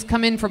 Did you just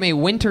come in from a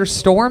winter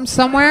storm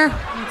somewhere?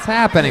 What's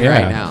happening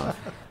right now?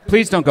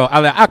 Please don't go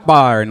Allah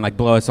Akbar and like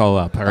blow us all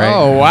up, all right?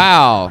 Oh,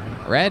 wow.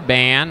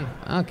 Redban.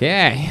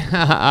 Okay.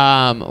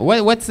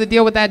 What's the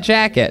deal with that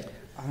jacket?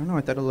 I don't know,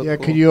 I thought it looked Yeah,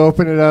 cool. could you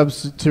open it up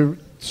to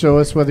show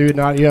us whether or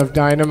not you have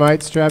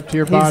dynamite strapped to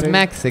your body? He's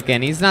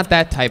Mexican. He's not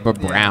that type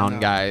of brown,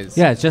 guys.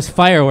 Yeah, it's just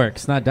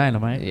fireworks, not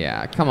dynamite.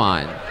 Yeah, come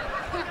on.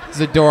 It's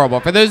adorable.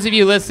 For those of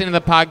you listening to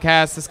the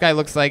podcast, this guy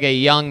looks like a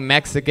young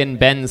Mexican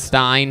Ben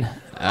Stein.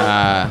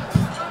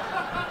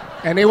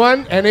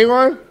 Anyone?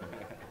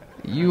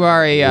 You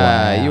are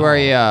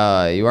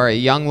a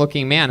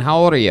young-looking man. How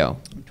old are you?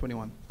 I'm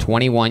 21.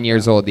 21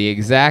 years old. The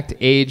exact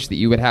age that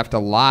you would have to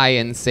lie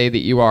and say that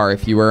you are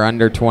if you were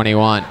under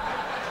 21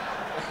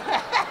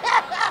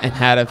 and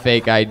had a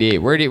fake ID.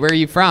 Where are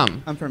you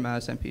from? I'm from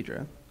San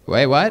Pedro.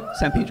 Wait, what?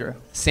 San Pedro.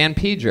 San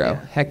Pedro.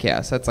 Yeah. Heck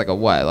yes. That's like a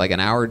what? Like an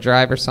hour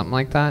drive or something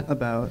like that?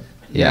 About.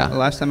 Yeah. The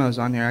last time I was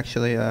on here,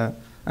 actually, I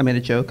made a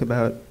joke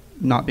about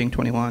not being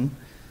 21,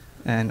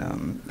 and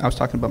I was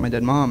talking about my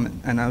dead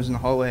mom, and I was in the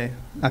hallway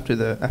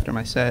after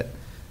my set,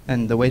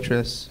 and the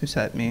waitress who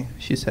sat me,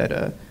 she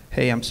said,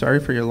 "Hey, I'm sorry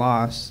for your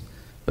loss,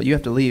 but you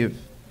have to leave."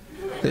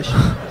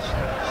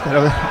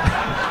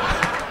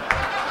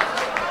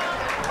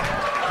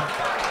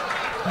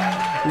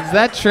 Is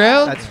that true?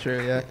 That's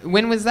true, yeah.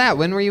 When was that?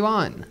 When were you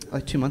on?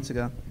 Like 2 months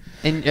ago.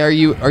 And are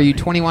you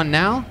 21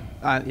 now?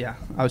 Yeah,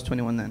 I was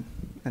 21 then.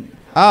 And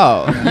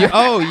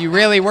You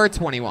really were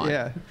 21.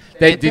 yeah.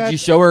 Did you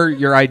show her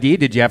your ID?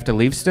 Did you have to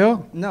leave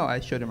still? No,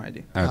 I showed her my ID.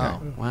 Okay.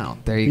 Oh, wow.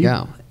 There you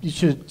go. You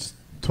should have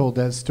told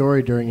that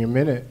story during your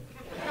minute.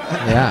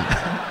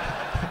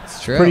 Yeah.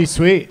 It's true. Pretty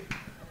sweet.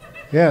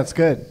 Yeah, it's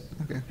good.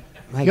 Okay.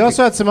 You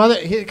also had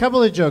a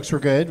couple of jokes were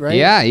good, right?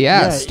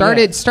 Yeah.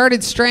 Started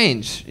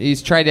strange.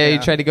 He's tried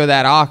to go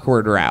that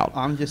awkward route.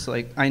 I'm just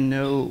like, I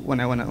know when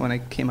I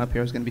came up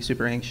here I was going to be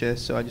super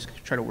anxious, so I just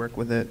try to work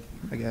with it,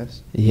 I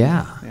guess.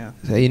 Yeah. Yeah.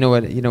 So you know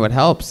what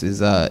helps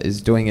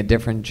is doing a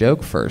different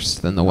joke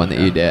first than the one that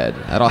you did.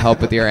 That'll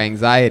help with your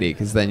anxiety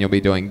because then you'll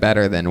be doing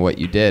better than what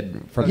you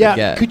did from the get.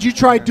 Yeah. Could you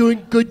try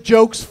doing good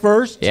jokes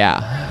first? Yeah.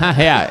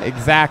 Yeah.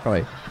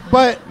 Exactly.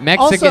 But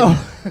Mexican. also,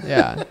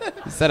 Yeah.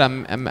 He said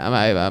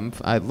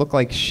I look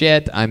like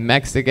shit. I'm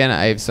Mexican.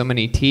 I have so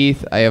many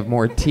teeth. I have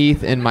more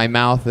teeth in my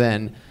mouth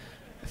than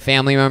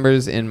family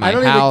members in my house.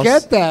 I don't even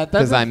get that.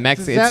 Because I'm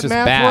Mexican. Does It's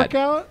that just math bad. work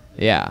out?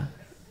 Yeah.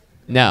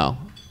 No.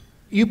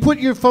 You put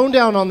your phone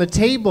down on the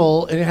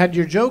table and it had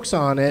your jokes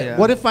on it. Yeah.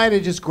 What if I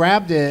had just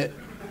grabbed it?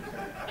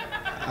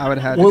 I would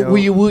have had to go.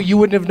 You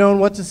wouldn't have known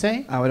what to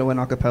say? I would have went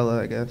a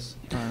cappella, I guess.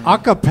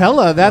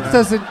 Acapella?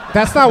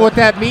 That's not what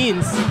that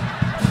means.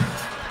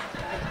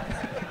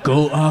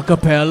 Go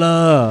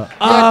acapella.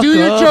 Yeah, do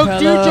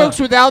your jokes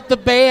without the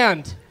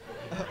band.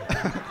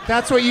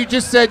 That's what you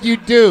just said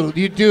you'd do.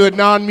 You'd do a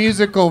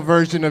non-musical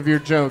version of your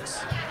jokes.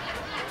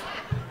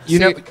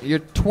 You're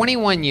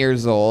 21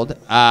 years old.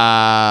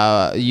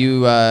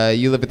 You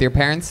live with your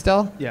parents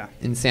still? Yeah.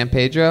 In San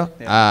Pedro?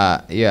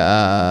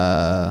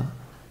 Yeah.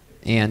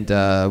 And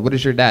what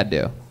does your dad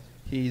do?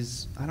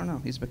 I don't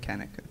know, he's a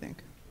mechanic, I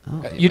think.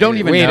 Oh. You don't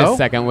even wait know?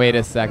 Wait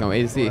a second.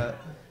 Wait to see.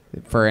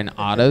 For an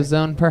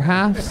AutoZone,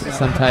 perhaps?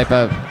 Some type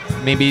of...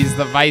 Maybe he's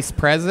the vice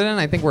president?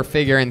 I think we're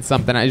figuring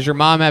something out. Does your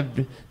mom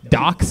have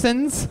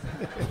dachshunds?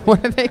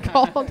 What are they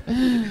called?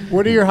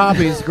 What are your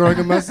hobbies? Growing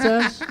a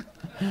mustache?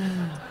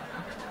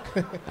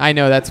 I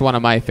know that's one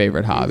of my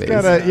favorite hobbies.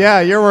 Yeah,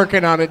 you're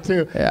working on it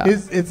too. Yeah.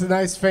 It's a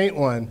nice faint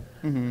one.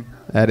 Mm-hmm.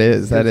 That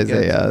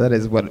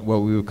is what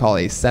we would call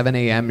a 7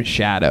 a.m.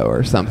 shadow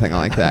or something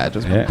like that.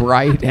 Just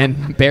bright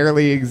and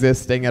barely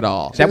existing at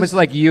all. That was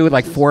like you,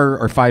 like 4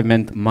 or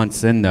 5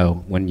 months in,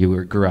 though, when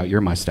you grew out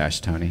your mustache,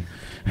 Tony.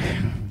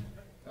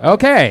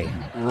 Okay.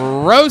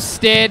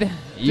 Roasted.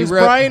 Does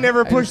Brian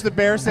ever push the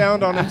bear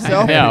sound on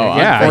himself? No,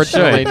 Yeah,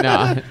 unfortunately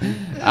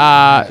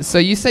not. So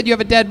you said you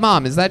have a dead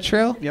mom. Is that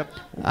true?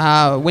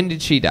 Yep. When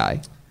did she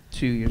die?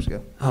 2 years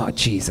ago. Oh,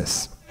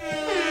 Jesus.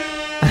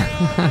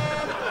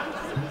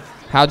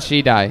 How'd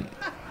she die?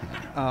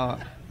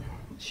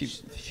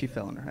 She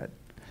fell on her head.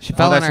 She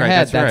fell on her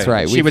head. That's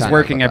right. She was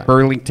working at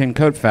Burlington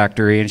Coat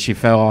Factory, and she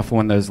fell off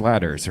one of those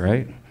ladders,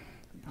 right?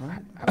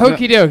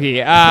 Okie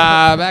dokie.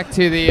 Back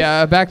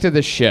to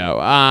the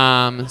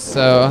show.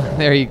 So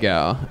there you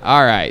go.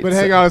 All right. But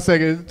hang on a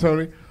second,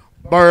 Tony.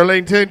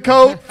 Burlington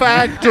Coat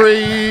Factory.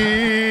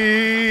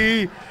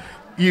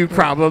 You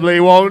probably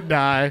won't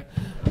die.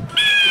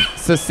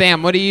 So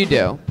Sam, what do you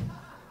do?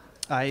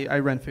 I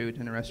run food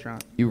in a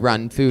restaurant. You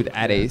run food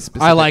at a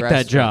specific I like that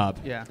restaurant.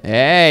 job. Yeah.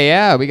 Hey,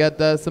 yeah, we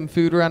got some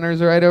food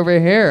runners right over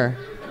here.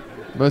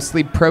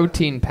 Mostly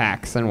protein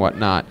packs and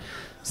whatnot.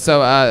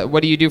 So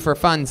what do you do for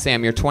fun,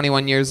 Sam? You're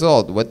 21 years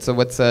old. What's a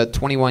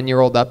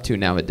 21-year-old up to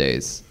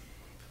nowadays?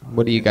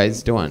 What are you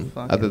guys doing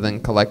other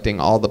than collecting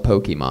all the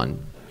Pokemon?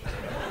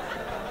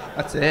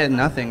 That's it.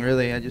 Nothing,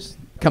 really. I just...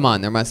 Come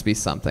on, there must be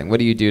something. What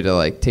do you do to,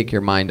 like, take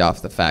your mind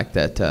off the fact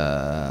that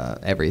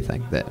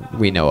everything that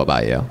we know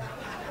about you?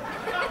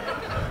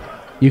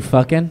 You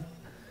fucking?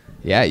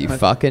 Yeah, you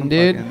fucking,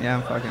 dude? Fucking. Yeah,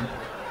 I'm fucking.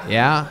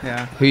 Yeah?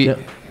 Yeah.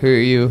 Who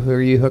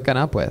are you hooking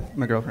up with?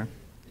 My girlfriend.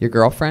 Your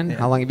girlfriend? Yeah.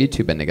 How long have you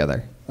two been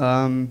together?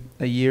 A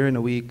year and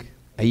a week.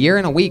 A year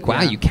and a week.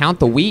 Wow, Yeah. you count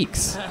the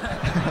weeks.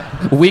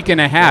 A week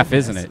and a half,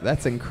 isn't it?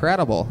 That's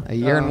incredible. A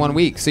year and 1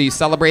 week. So you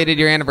celebrated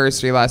your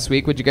anniversary last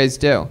week. What'd you guys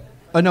do?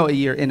 Oh, no, a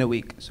year in a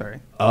week. Sorry.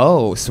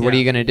 Oh, so what are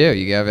you going to do?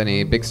 You have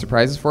any big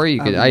surprises for her?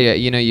 You could,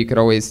 you could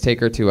always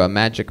take her to a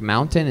Magic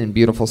Mountain in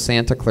beautiful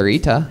Santa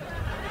Clarita.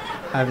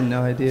 I have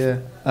no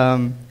idea.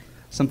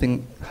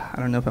 Something, I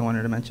don't know if I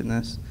wanted to mention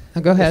this.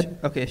 Oh, go ahead.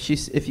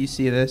 If you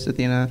see this,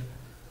 Athena,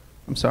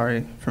 I'm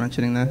sorry for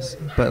mentioning this,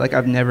 but like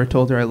I've never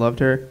told her I loved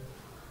her,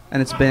 and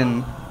it's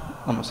been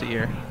almost a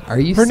year. Are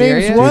you Her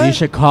serious? name's what? Dude, you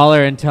should call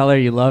her and tell her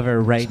you love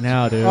her right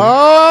now, dude.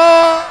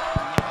 Oh!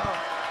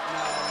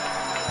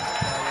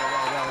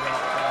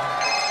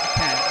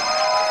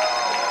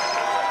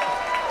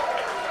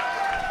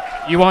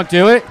 You won't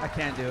do it? I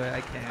can't do it.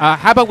 I can't.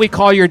 How about we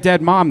call your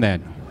dead mom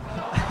then?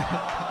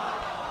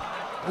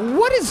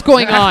 What is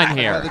going on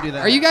here? rather do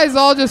that. Are you guys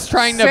all just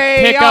trying to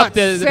pick up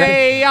the...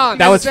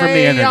 That was from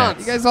the internet.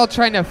 You guys all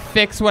trying to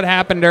fix what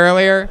happened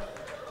earlier?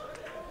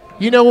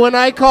 You know, when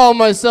I call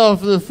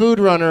myself the food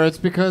runner, it's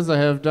because I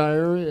have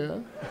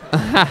diarrhea.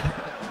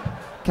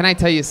 Can I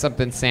tell you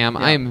something, Sam?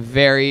 Yeah. I am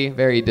very,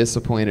 very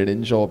disappointed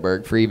in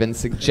Joelberg for even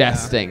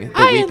suggesting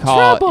that we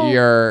call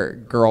your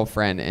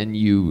girlfriend and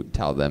you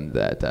tell them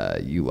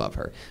that you love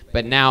her.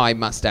 But now I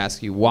must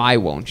ask you, why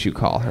won't you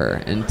call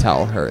her and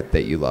tell her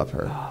that you love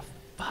her? Oh,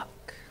 fuck.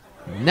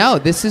 No,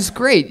 this is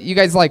great. You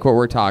guys like what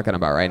we're talking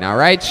about right now,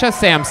 right? Show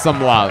Sam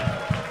some love.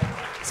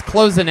 It's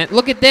closing it.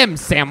 Look at them,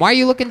 Sam. Why are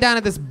you looking down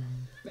at this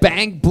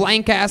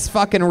blank-ass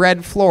fucking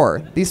red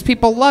floor? These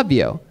people love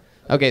you.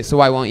 Okay, so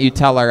why won't you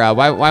tell her?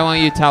 Why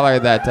won't you tell her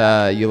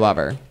that you love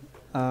her?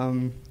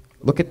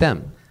 Look at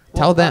them.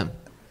 Tell them.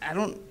 I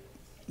don't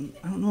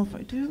know if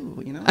I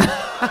do. You know.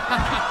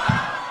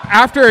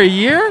 After a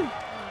year?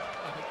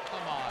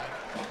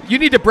 You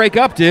need to break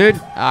up, dude.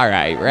 All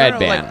right,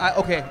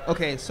 Redban.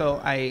 Okay. So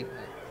I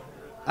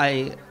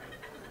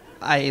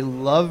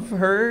love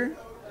her.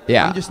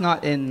 Yeah. I'm just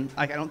not in.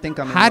 Like, I don't think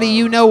I'm. How do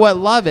you know what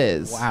love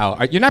is? Wow,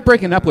 you're not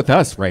breaking up with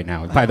us right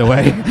now, by the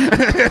way.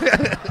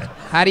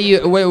 How do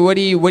you? What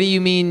do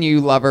you mean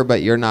you love her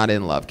but you're not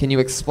in love? Can you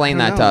explain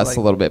that to us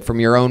a little bit from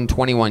your own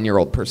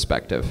 21-year-old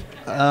perspective?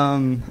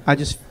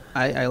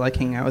 I like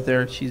hanging out with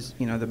her. She's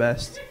the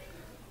best.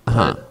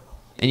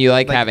 And you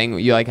like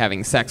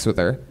having sex with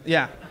her.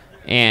 Yeah.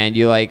 And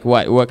you like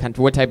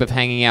what type of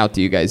hanging out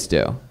do you guys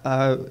do?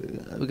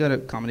 We go to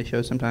comedy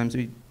shows sometimes.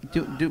 We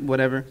do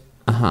whatever.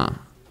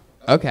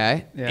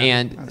 Okay. Yeah.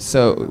 And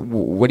so,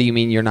 what do you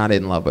mean you're not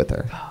in love with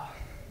her?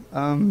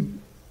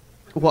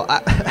 Well,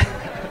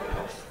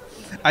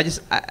 I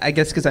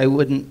guess because I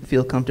wouldn't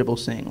feel comfortable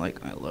saying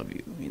like I love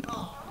you.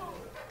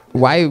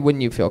 Why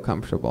wouldn't you feel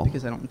comfortable?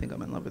 Because I don't think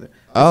I'm in love with her.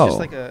 It's just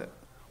like a.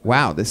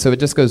 Wow. So it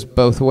just goes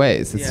both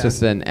ways. It's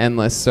just an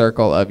endless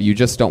circle of you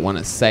just don't want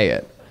to say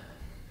it.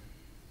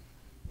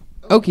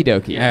 Okie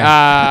dokie.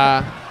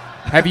 Yeah.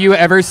 Have you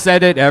ever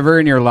said it ever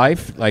in your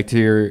life, like to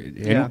your?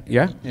 Yeah.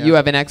 You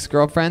have an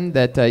ex-girlfriend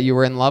that you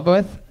were in love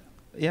with?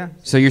 Yeah.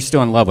 So you're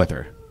still in love with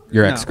her?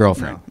 Your No,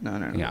 ex-girlfriend?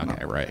 No. Yeah,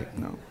 okay, right.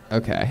 No.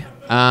 Okay.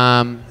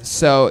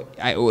 So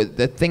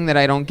the thing that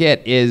I don't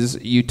get is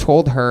you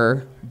told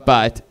her,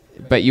 but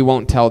you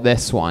won't tell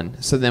this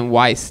one. So then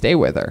why stay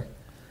with her?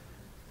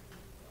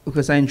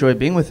 Because I enjoy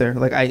being with her.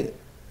 Like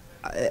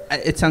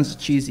it sounds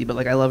cheesy, but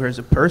like I love her as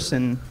a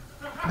person.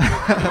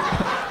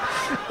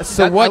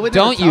 So what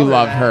don't you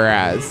love her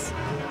as?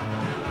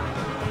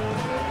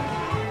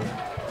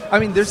 I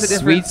mean, there's a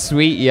difference.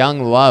 Sweet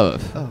young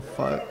love. Oh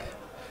fuck.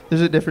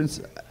 There's a difference,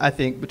 I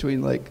think,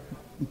 between like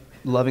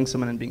loving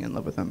someone and being in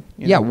love with them.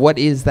 Yeah. Know? What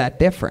is that I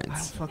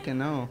difference? don't fucking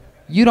know.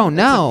 You don't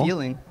know. It's a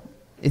feeling.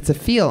 It's a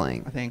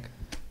feeling. I think.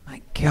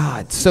 My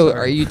God. So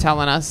are you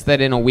telling us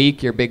that in a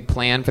week your big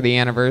plan for the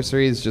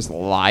anniversary is just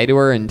lie to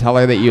her and tell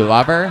her that you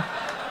love her?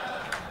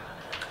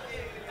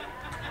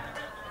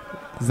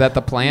 Is that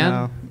the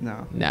plan?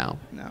 No.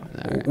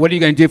 Right. What are you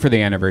going to do for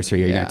the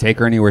anniversary? Are you going to take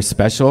her anywhere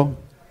special?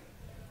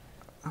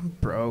 I'm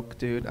broke,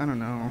 dude. I don't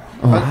know.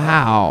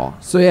 Wow.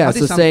 So yeah, I'll do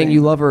so saying something.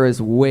 you love her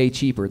is way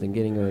cheaper than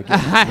getting her a gift.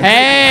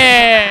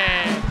 Hey!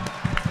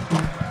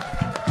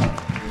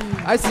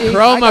 I see.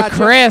 Chroma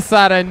Chris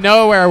out of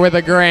nowhere with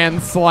a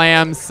grand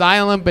slam.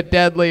 Silent but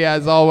deadly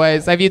as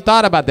always. Have you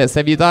thought about this?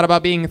 Have you thought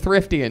about being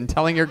thrifty and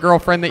telling your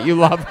girlfriend that you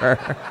love her?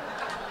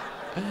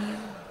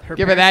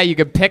 Give her that. You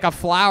could pick a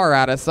flower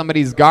out of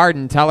somebody's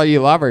garden, tell her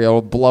you love her.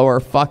 It'll blow her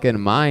fucking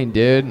mind,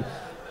 dude.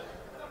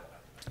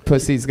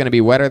 Pussy's gonna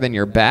be wetter than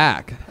your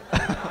back.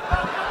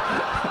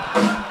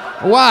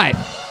 Why?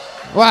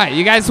 Why?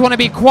 You guys want to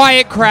be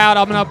quiet, crowd?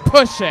 I'm gonna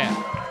push it.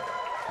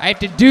 I have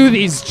to do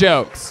these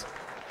jokes.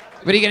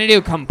 What are you gonna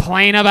do?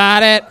 Complain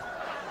about it?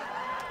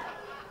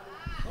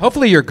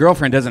 Hopefully your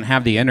girlfriend doesn't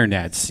have the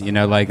internets. You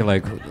know, like.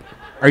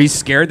 Are you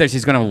scared that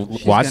she's gonna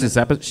watch this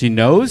episode? She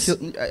knows.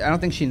 I don't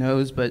think she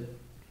knows, but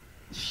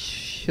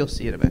she'll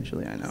see it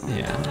eventually. I know.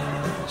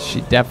 Yeah,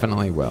 she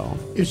definitely will.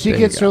 If she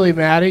gets really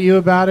mad at you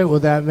about it, will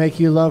that make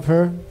you love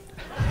her?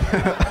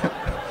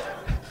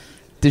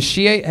 Has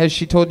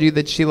she told you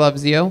that she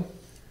loves you?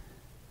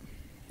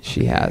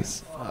 She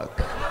has.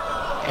 Fuck.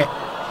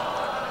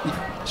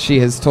 She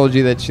has told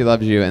you that she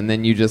loves you, and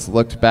then you just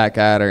looked back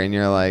at her, and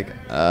you're like,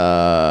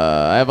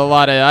 I have a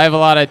lot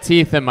of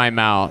teeth in my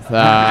mouth.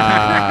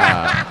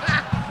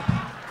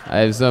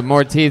 I have some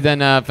more teeth than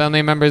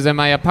family members in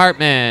my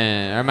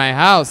apartment, or my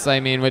house, I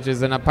mean, which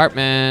is an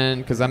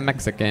apartment, because I'm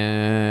Mexican.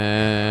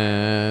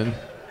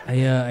 I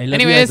love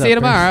anyway, see you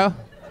tomorrow.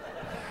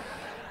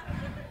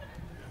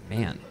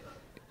 Man.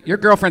 Your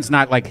girlfriend's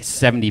not like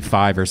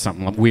 75 or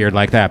something weird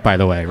like that, by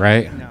the way,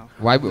 right? No.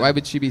 Why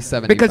would she be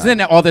 75? Because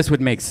then all this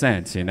would make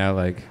sense, you know,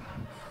 like.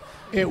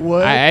 It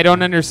would. I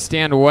don't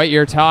understand what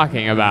you're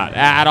talking about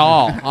at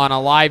all on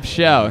a live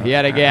show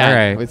yet again All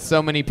right. with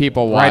so many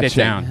people watching. Write it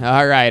down.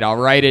 All right, I'll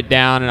write it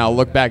down and I'll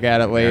look back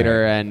at it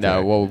later and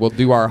we'll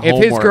do our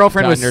homework. If his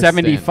girlfriend to was understand.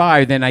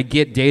 75, then I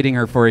get dating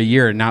her for a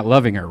year and not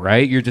loving her,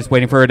 right? You're just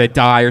waiting for her to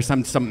die or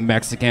some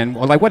Mexican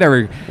or like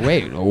whatever.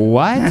 Wait,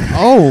 what?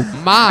 Oh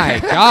my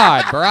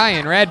God,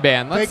 Brian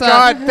Redban.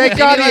 Thank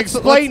God he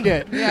explained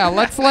it. Yeah,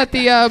 let's let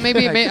the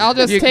maybe I'll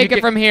just take it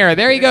from here.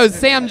 There he goes,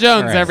 Sam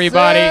Jones, right.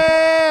 everybody.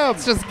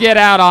 Let's just get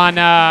out on.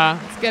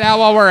 Let's get out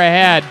while we're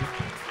ahead.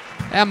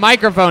 That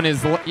microphone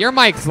is. Your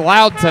mic's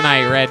loud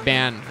tonight,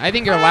 Redban. I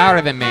think you're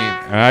louder than me.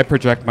 I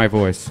project my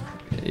voice.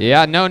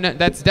 Yeah, no,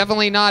 that's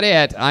definitely not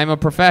it. I'm a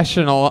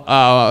professional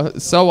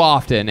so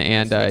often,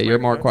 and you're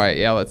more quiet.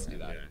 Yeah, let's do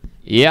that.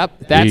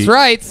 Yep, that's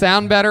right.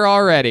 Sound better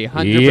already.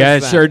 100%. Yeah,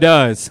 it sure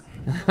does.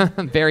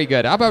 Very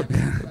good. How about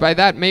by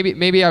that?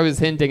 Maybe I was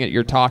hinting at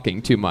you're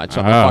talking too much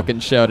on the fucking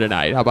show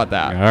tonight. How about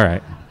that? All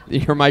right.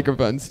 Your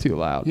microphone's too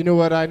loud. You know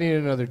what? I need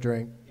another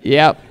drink.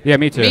 Yep. Yeah,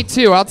 me too. Me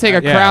too. I'll take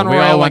a Crown we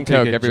all Royal want and to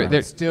Coke. get drunk.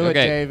 Let's do it,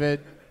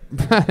 David.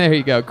 There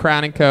you go.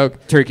 Crown and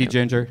Coke. Turkey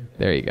ginger.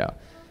 There you go.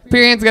 Put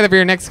your hands together for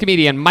your next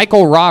comedian,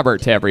 Michael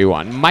Robert,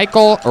 everyone.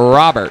 Michael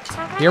Robert.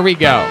 Here we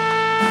go.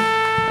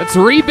 Let's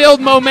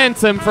rebuild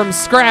momentum from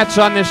scratch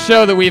on this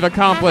show that we've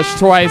accomplished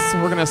twice.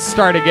 We're going to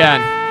start again.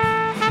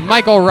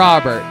 Michael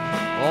Robert,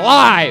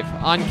 live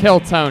on Kill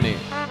Tony.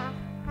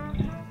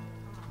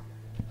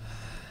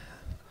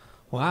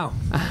 Wow.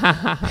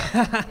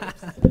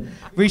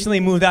 Recently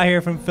moved out here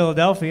from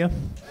Philadelphia.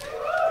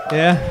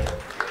 Yeah.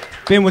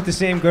 Been with the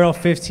same girl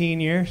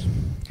 15 years.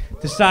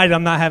 Decided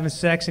I'm not having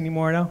sex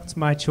anymore, though. It's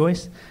my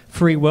choice.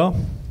 Free will.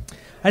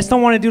 I just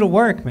don't want to do the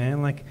work,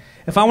 man. Like,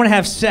 if I want to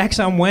have sex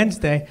on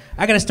Wednesday,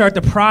 I got to start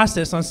the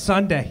process on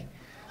Sunday.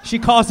 She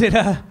calls it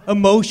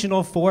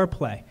emotional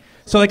foreplay.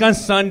 So, like, on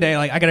Sunday,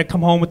 like, I got to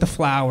come home with the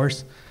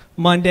flowers.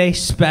 Monday,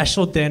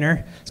 special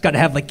dinner. It's got to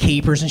have, like,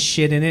 capers and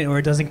shit in it, or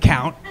it doesn't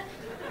count.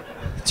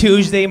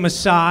 Tuesday,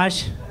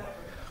 massage.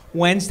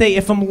 Wednesday,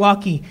 if I'm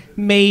lucky,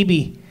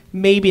 maybe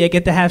I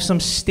get to have some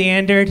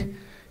standard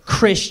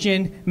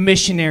Christian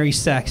missionary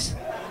sex.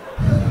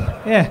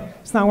 Yeah,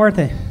 it's not worth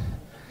it.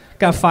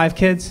 Got 5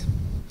 kids.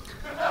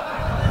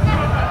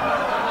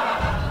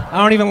 I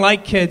don't even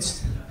like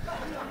kids.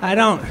 I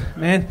don't,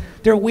 man.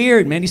 They're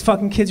weird, man. These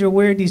fucking kids are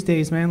weird these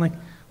days, man. Like,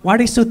 why are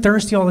they so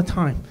thirsty all the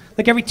time?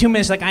 Like, every 2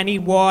 minutes, like, I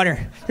need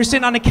water. They're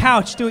sitting on the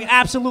couch doing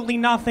absolutely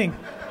nothing.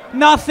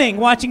 Nothing.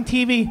 Watching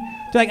TV.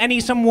 They're like, I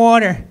need some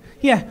water.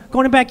 Yeah, go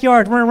in the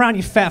backyard, run around,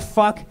 you fat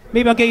fuck.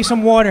 Maybe I'll get you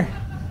some water.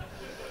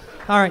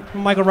 All right,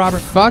 Michael Robert.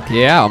 Fuck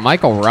yeah,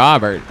 Michael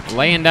Robert,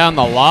 laying down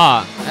the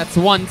law. That's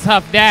one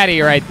tough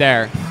daddy right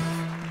there.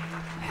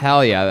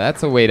 Hell yeah,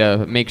 that's a way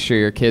to make sure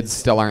your kids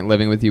still aren't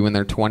living with you when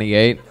they're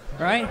 28.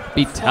 Right?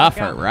 Be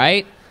tougher,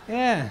 right?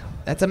 Yeah.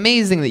 That's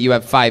amazing that you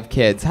have 5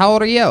 kids. How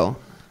old are you?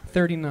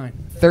 39.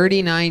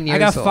 39 years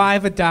old. I got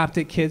 5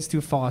 adopted kids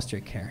through foster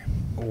care.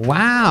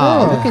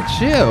 Wow, Oh. look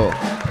at you.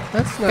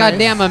 That's nice.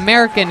 Goddamn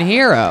American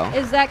hero.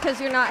 Is that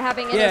because you're not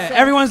having innocent? Yeah,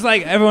 everyone's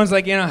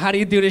like, how do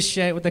you do this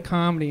shit with the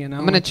comedy, you know?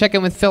 I'm going to check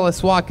in with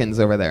Phyllis Watkins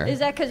over there. Is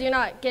that because you're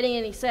not getting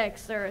any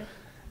sex or?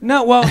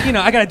 No, well,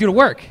 I got to do the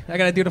work. I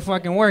got to do the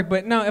fucking work.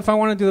 But no, if I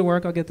want to do the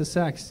work, I'll get the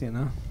sex,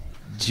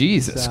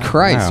 Jesus So-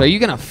 Christ. Wow. Are you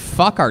going to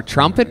fuck our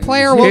trumpet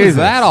player? What was Jesus.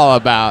 that all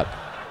about?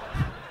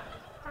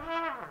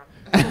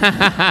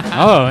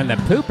 Oh, and the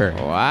pooper.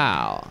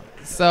 Wow.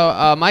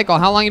 So, Michael,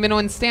 how long you been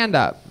doing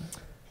stand-up?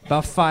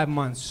 About 5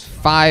 months.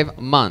 5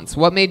 months.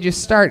 What made you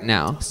start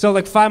now? So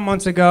like 5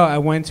 months ago, I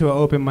went to an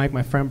open mic.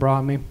 My friend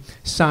brought me,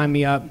 signed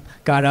me up,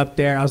 got up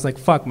there. I was like,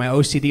 fuck, my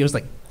OCD was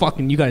like,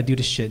 fucking, you got to do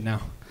this shit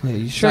now. Are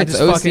you So sure I it's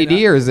just fucking-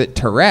 OCD or is it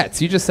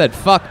Tourette's? You just said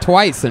fuck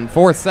twice in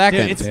 4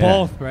 seconds. Dude, it's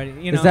both, right?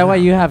 Is that why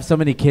you have so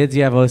many kids?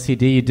 You have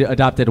OCD. You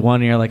adopted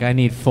one, and you're like, I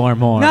need 4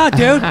 more. No, dude.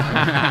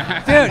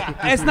 Dude,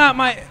 it's not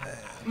my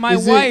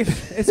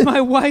wife. It's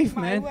my wife,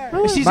 man.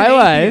 She's My an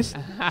wife?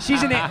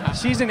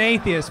 atheist. She's an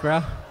atheist,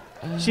 bro.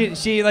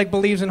 She like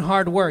believes in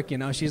hard work,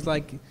 She's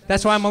like,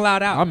 that's why I'm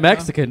allowed out. I'm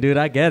Mexican, dude.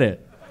 I get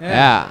it.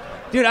 Yeah.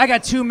 Dude, I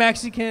got 2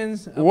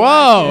 Mexicans.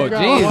 Whoa,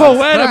 Jesus Oh,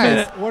 wait a Christ.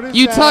 minute. What is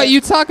You that? talk. You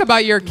talk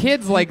about your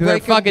kids like they're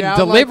break 'em fucking down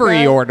delivery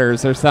like that?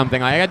 orders or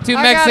something. Like, I got 2 I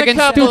got a Mexicans, 2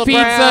 couple of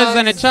pizzas, and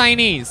a browns.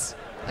 Chinese.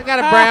 I got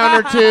a brown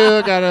or 2.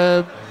 I got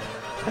a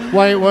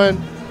white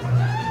one.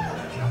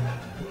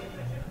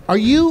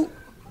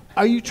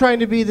 Are you trying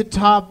to be the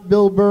top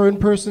Bill Burr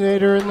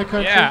impersonator in the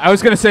country? Yeah, I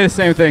was going to say the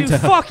same thing. Dude,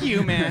 fuck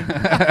you, man.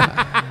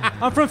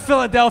 I'm from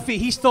Philadelphia.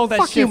 He stole that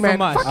Fuck shit you, man.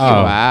 from us. Fuck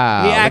Oh.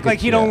 Wow. He look act at like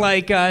he you. don't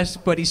like us,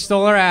 but he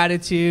stole our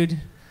attitude.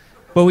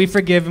 But we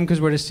forgive him because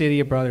we're the city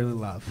of brotherly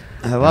love.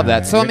 I love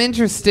that. So I'm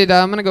interested.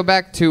 I'm gonna go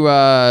back to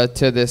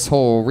this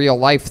whole real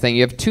life thing.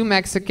 You have 2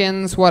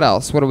 Mexicans. What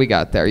else? What do we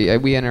got there?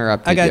 We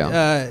interrupted I you.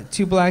 got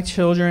 2 black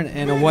children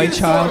and a white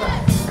child.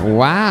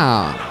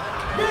 Wow.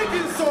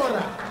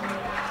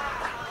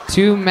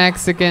 2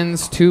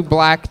 Mexicans, 2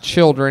 black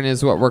children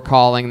is what we're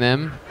calling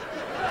them.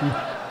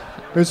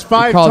 There's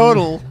 5 called-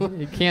 total.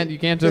 You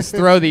can't just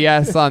throw the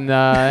S on the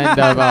end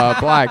of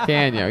black,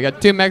 can you? You got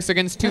 2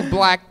 Mexicans, 2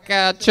 black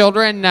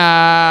children.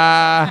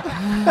 There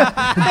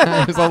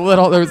was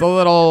a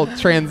little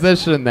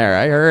transition there.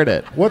 I heard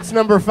it. What's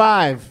number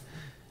 5?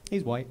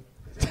 He's white.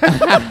 Come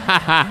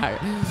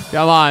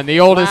on,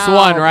 the oldest Wow,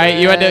 one, right?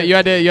 You man.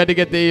 had to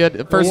get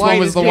the first one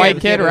was the white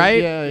kid,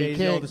 right? Yeah, Yeah, you he's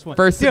the can't. oldest one.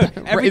 First, Dude, is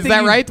everything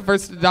that you- right? The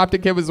first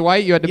adopted kid was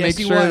white. You had to Yes, make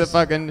he sure the was.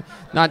 fucking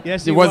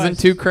Yes, it he wasn't was.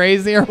 too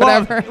crazy or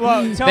Well, whatever.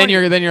 well, then Tony-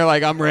 you're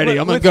like, I'm ready. I'm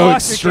gonna with go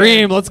foster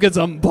extreme. care- Let's get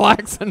some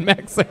blacks and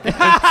Mexicans.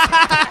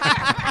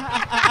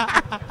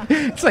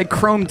 It's like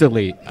Chrome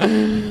delete. Go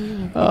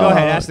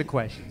ahead, ask the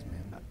questions.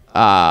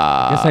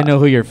 Guess I know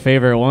who your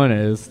favorite one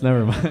is.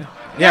 Never mind.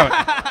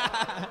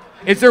 Yeah.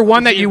 Is there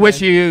one that you wish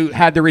you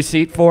had the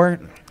receipt for?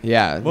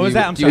 Yeah. What was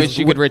that? I'm do you sorry. wish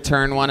you could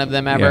return one of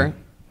them ever?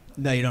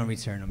 No, you don't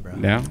return them, bro.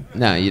 No.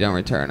 No, you don't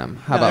return them.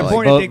 How No, about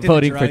born like, addicted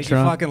voting to for drugs,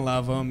 Trump? You fucking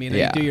love them.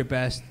 Yeah. You do your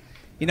best.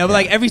 But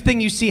like everything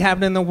you see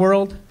happening in the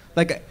world,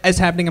 like is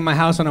happening in my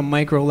house on a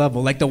micro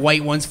level. Like the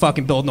white one's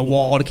fucking building a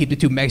wall to keep the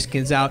 2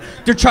 Mexicans out.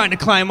 They're trying to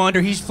climb under.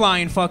 He's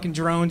flying fucking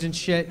drones and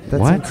shit. that's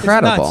What?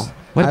 incredible. It's nuts.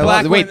 I love-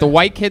 Black wait, one- the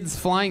white kids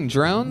flying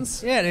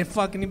drones? Yeah, they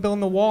fucking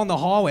building the wall in the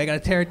hallway. I gotta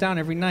tear it down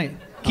every night.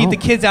 Keep the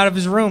kids out of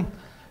his room.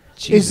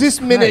 Is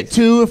this minute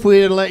 2 if we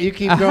had let you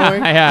keep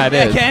going? Yeah, it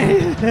is.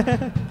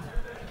 Okay.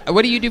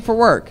 What do you do for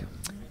work?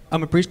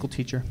 I'm a preschool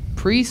teacher.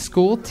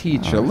 Preschool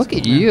teacher. Look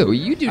at you.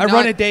 You do I not.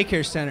 run a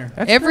daycare center.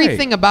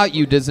 Everything about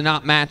you does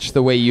not match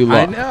the way you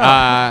look.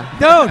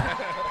 Dude,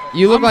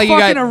 You look I'm like you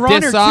fucking a got runner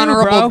too,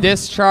 dishonorable bro.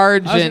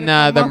 discharge I was in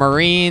gonna the come up-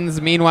 Marines.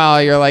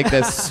 Meanwhile, you're like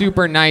this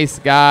super nice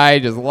guy,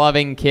 just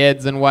loving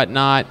kids and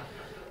whatnot.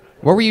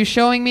 What were you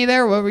showing me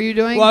there? What were you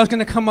doing? well, I was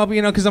gonna come up,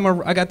 because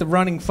I got the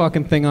running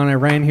fucking thing on. I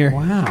ran here.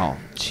 Wow.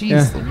 Jeez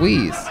Yeah.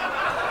 Louise.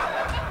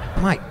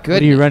 My goodness.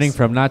 What are you running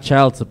from? Not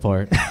child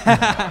support.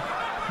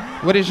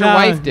 What does your No,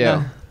 wife do?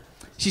 no.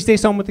 She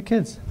stays home with the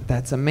kids.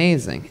 That's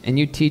amazing. And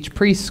you teach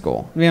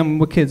preschool. Yeah, I'm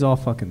with kids all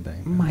fucking day.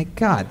 My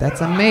God,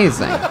 that's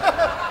amazing.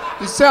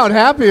 You sound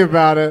happy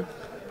about it.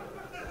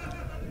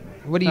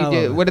 What do you I love do?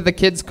 it. What do the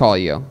kids call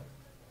you?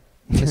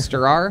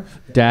 Mr. R?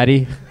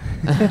 Daddy.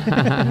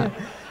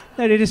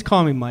 No, they just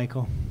call me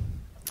Michael.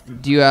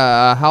 Do you?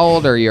 How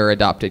old are your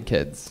adopted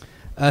kids?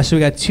 So we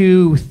got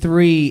 2,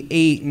 3,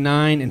 8,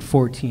 9, and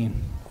 14.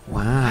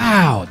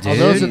 Wow, Oh,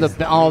 those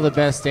are all the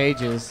best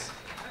ages.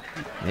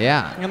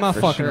 Yeah. I'm not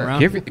for fucking sure. around.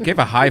 Give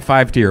a high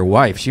five to your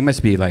wife. She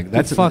must be like,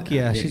 that's Fuck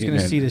yeah, she's gonna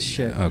see this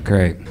shit. Oh,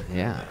 great.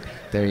 Yeah.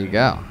 There you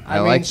go. I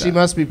mean, like she that.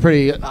 must be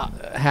pretty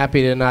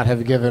happy to not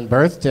have given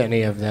birth to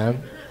any of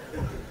them.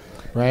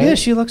 Right? Yeah,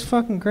 she looks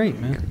fucking great,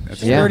 man.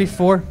 She's Yeah.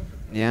 34.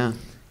 Yeah.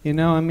 You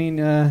know, I mean,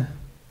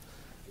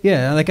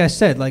 yeah, like I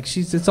said, like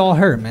it's all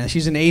her, man.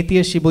 She's an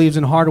atheist. She believes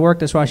in hard work.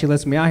 That's why she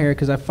lets me out here,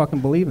 because I fucking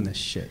believe in this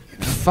shit.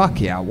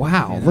 Fuck yeah!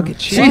 Wow, look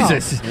at you.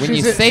 Jesus. When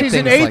you say she's things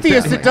an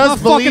atheist like that does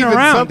believe in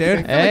around, something.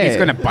 dude. Hey, He's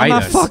gonna I'm bite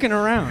not us. fucking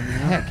around. You know?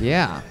 heck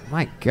yeah!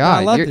 My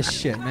God, I love you're- this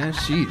shit, man.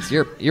 Jeez,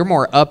 you're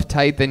more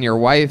uptight than your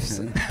wife's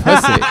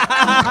pussy.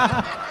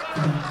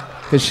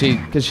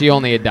 Because she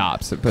only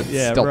adopts, but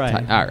Yeah, still right.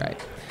 tight. All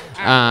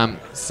right.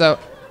 So,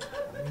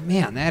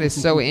 man, that is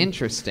so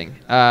interesting.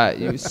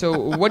 So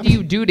what do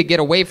you do to get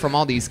away from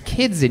all these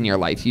kids in your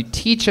life? You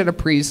teach at a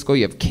preschool.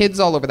 You have kids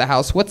all over the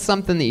house. What's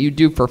something that you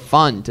do for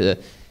fun to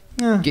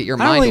get your I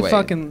don't mind really away?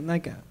 fucking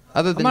like.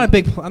 Other than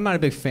I'm not a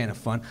big fan of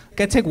fun.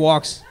 Like, I take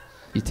walks.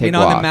 you take in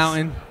walks. the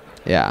mountain.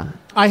 Yeah.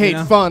 I hate You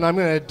know? fun. I'm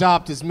going to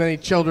adopt as many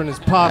children as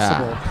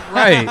possible.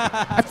 Right.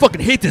 I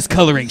fucking hate this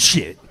coloring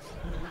shit.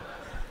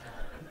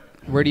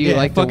 Where do you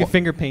like to fucking wa-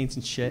 finger paints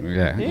and shit.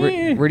 Yeah.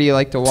 where do you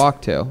like to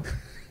walk to?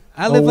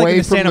 I live like Away in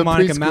the from Santa the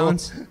Monica preschool.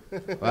 Mountains.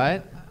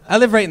 What? I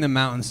live right in the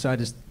mountains, so I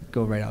just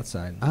go right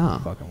outside. And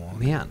Oh, fucking walk.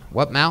 man.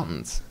 What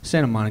mountains?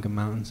 Santa Monica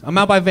Mountains. I'm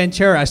out by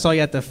Ventura. I saw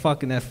you at the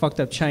fucking that fucked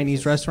up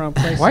Chinese restaurant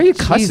place. Why are you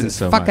cussing Jesus,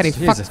 so much? fuckity,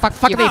 fuck, Jesus. fuck,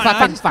 fuckity, Come on, I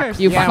fuck, just fuck, cursed.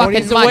 you Yeah, when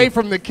fucking he's money. away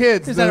from the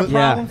kids, Is that a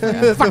problem?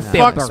 the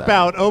fuck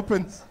spout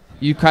opens.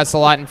 You cuss a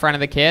lot in front of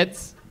the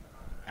kids?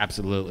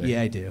 Absolutely.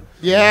 Yeah, I do.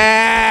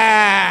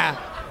 Yeah.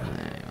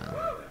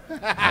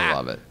 I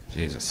love it.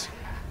 Jesus.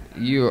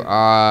 You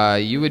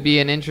would be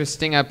an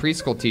interesting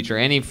preschool teacher.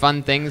 Any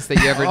fun things that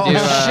you ever do?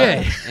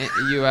 shit.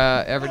 You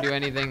ever do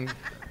anything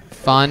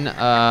fun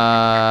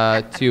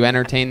to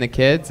entertain the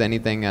kids?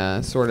 Anything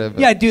sort of?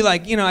 Yeah, I do.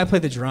 Like, you know, I play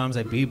the drums.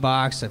 I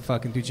beatbox. I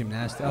fucking do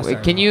gymnastics. Oh, Wait,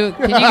 sorry, can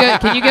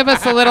Mom. you give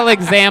us a little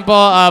example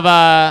of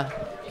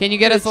Can you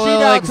get us a cheat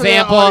little out to the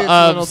example audience a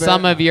of little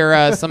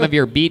bit. some of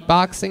your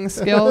beatboxing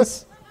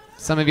skills?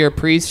 Some of your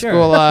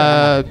preschool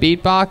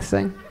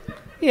beatboxing?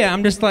 Yeah,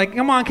 I'm just like,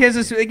 come on, kids.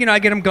 Let's, you know, I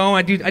get them going.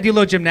 I do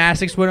little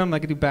gymnastics with them.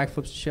 Like, I do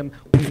backflips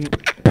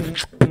and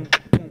shit.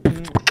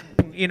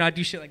 You know, I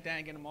do shit like that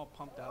and get them all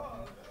pumped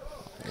up.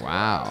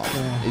 Wow.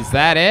 Is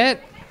that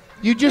it?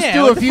 You just Yeah,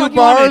 do what a the few fuck you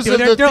want me to bars do? of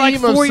the They're like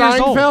theme of 4 years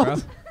old, bro.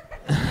 Seinfeld.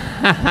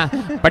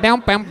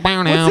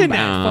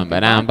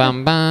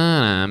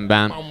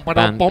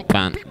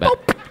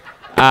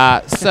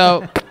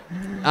 So,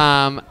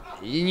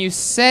 you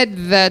said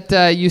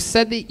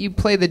that you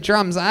play the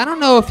drums. I don't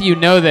know if you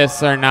know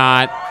this or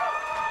not.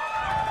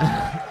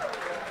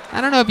 I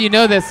don't know if you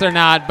know this or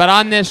not, but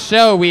on this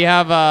show we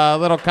have a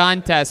little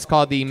contest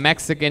called the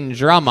Mexican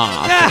Drum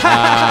Off.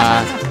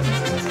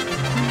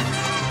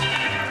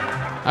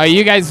 Oh,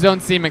 you guys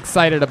don't seem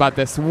excited about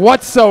this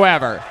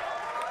whatsoever.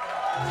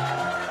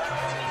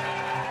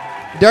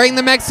 During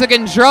the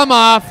Mexican Drum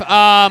Off,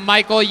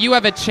 Michael, you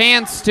have a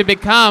chance to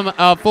become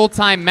a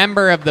full-time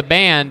member of the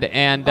band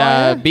and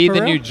be For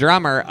the real? new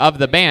drummer of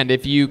the band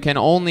if you can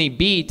only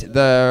beat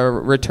the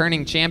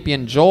returning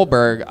champion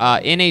Joelberg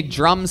in a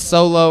drum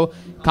solo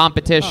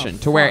competition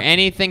to where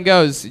anything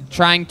goes,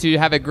 trying to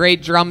have a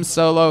great drum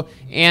solo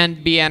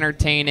and be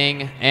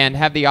entertaining and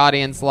have the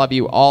audience love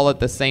you all at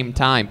the same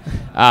time.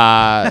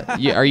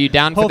 Are you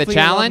down for the Hopefully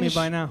you love challenge? me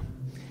by now.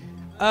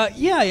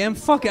 Yeah, I am.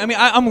 Fuck it. I mean,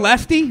 I'm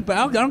lefty, but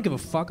I don't give a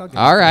fuck.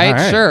 All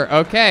right, sure,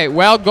 okay.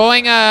 Well,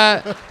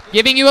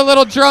 giving you a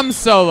little drum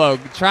solo,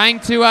 trying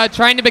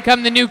to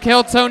become the new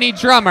Kill Tony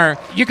drummer.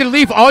 You can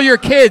leave all your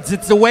kids.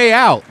 It's the way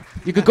out.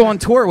 You could go on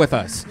tour with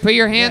us. Put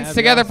your hands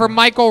together for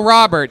Michael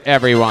Robert,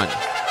 everyone.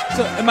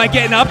 So, am I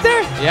getting up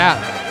there?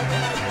 Yeah.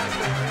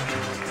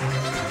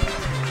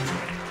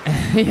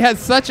 He has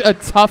such a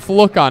tough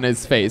look on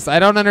his face. I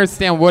don't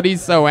understand what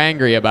he's so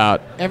angry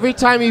about. Every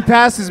time he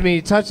passes me,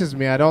 he touches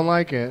me. I don't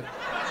like it.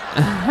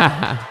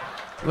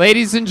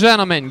 Ladies and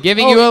gentlemen,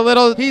 giving you a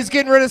little... He's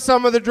getting rid of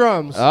some of the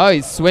drums. Oh,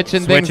 he's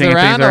switching things Switching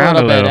around things around a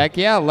little a bit. little. Heck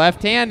yeah,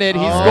 left-handed.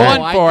 He's Oh,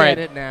 going I for get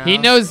it. it now. He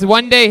knows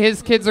one day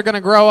his kids are going to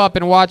grow up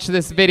and watch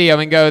this video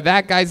and go,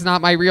 that guy's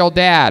not my real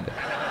dad.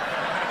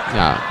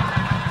 No.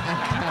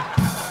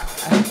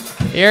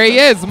 Here he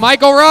is,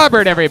 Michael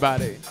Robert,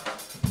 everybody.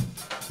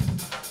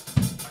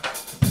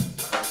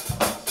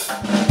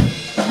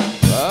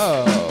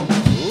 Oh,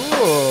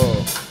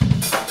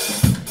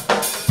 ooh.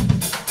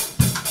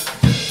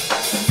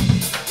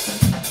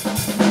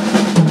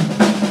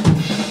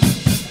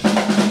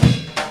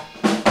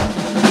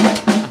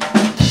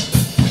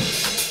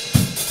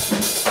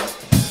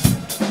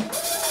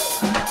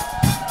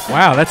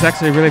 Wow, that's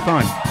actually really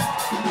fun.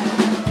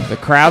 The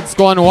crowd's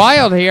going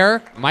wild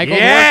here. Michael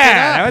worked it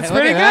Yeah, up. that's Look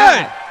pretty at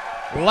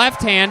that.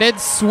 Left-handed,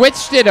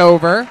 switched it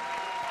over.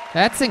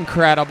 That's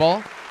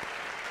incredible.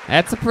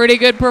 That's a pretty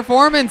good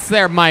performance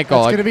there, Michael.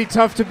 It's going to be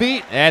tough to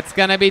beat. It's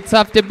going to be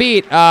tough to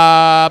beat.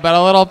 But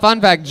a little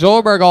fun fact,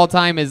 Joelberg all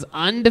time is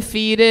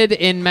undefeated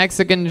in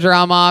Mexican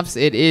drum-offs.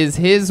 It is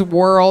his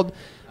world.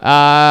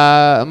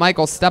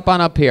 Michael, step on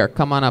up here.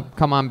 Come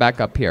on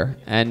back up here.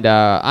 And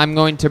I'm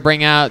going to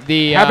bring out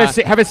the...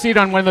 have a seat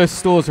on one of those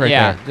stools right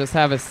there. Yeah, just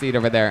have a seat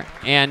over there.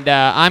 And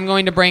I'm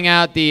going to bring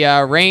out the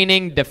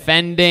reigning,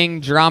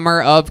 defending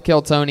drummer of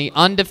Kill Tony,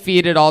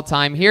 undefeated all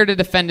time, here to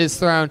defend his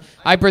throne.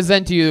 I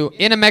present to you,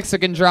 in a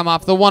Mexican drum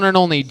off, the one and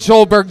only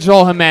Joel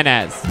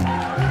Jimenez.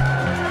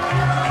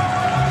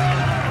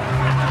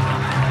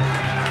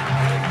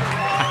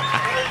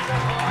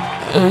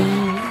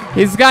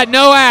 He's got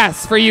no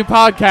ass for you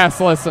podcast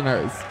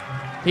listeners.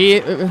 He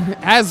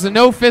has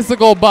no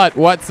physical butt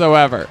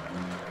whatsoever.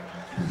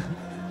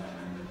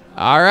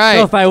 All right.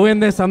 So if I win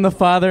this, I'm the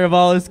father of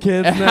all his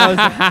kids now.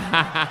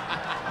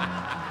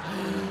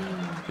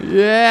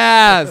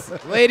 Yes.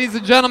 Ladies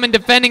and gentlemen,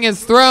 defending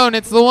his throne,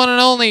 it's the one and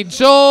only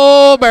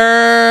Joel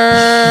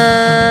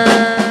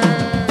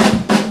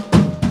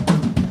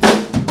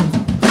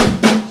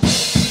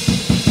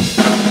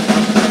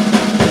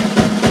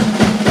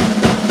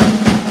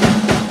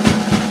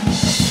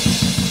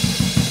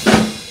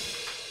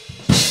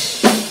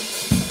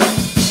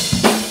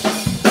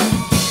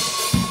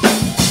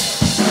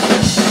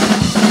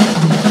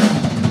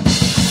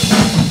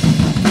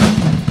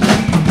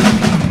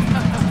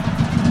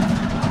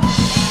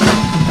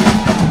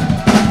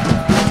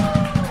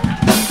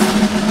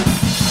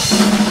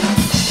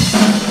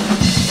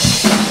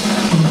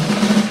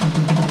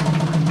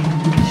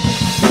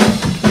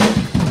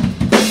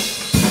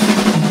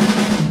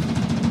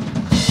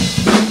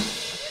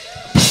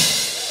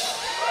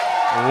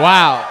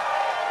Wow.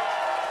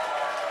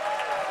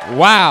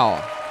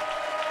 Wow.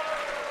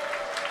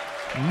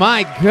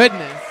 My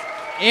goodness.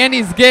 And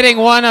he's getting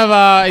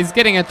he's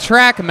getting a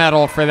track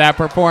medal for that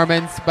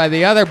performance by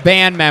the other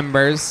band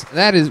members.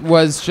 That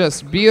was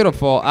just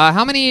beautiful.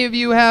 How many of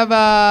you have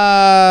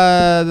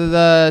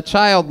the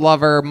child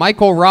lover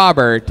Michael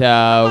Robert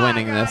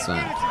winning this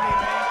one?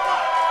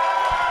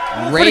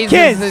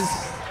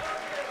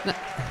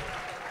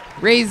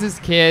 Raises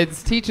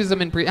kids, teaches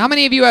them in How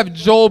many of you have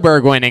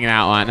Joelberg winning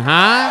that one,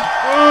 huh?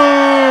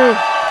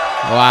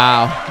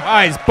 Wow. Oh,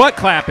 he's butt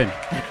clapping.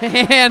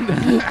 And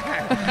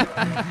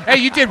hey,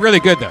 you did really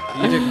good though.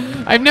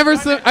 I've never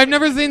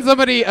seen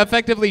somebody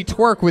effectively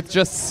twerk with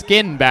just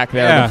skin back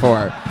there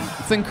before.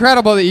 It's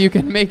incredible that you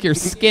can make your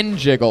skin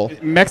jiggle.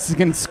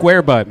 Mexican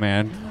square butt,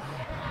 man.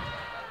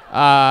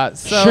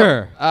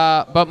 Sure.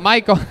 But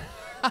Michael,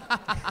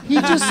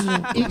 he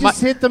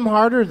just hit them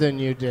harder than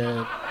you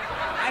did.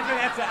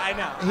 I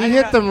know. He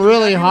hit them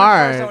really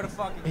hard.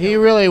 He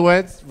really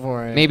went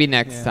for it. Maybe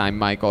next time,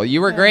 Michael.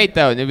 You were great,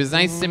 though. It was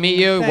nice to meet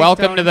you. Thanks,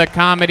 welcome Tony. To the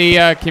comedy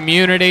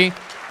community.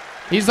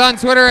 He's on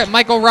Twitter at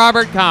Michael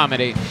Robert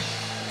Comedy.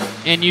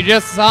 And you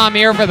just saw him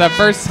here for the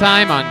first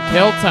time on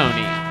Kill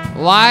Tony.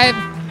 Live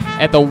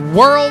at the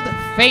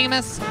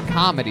world-famous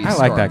comedy store.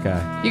 I like that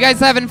guy. You guys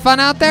having fun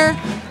out there?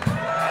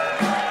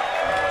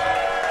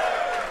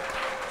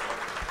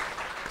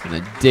 I'm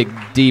going to dig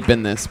deep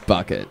in this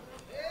bucket.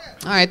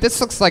 All right, this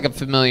looks like a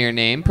familiar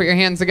name. Put your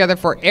hands together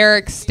for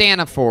Eric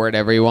Staniford,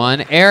 everyone.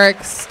 Eric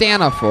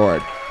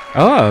Staniford.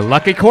 Oh,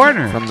 lucky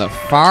corner. From the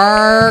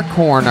far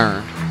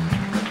corner.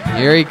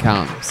 Here he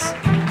comes.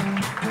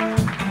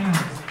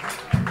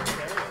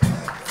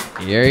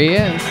 Here he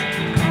is.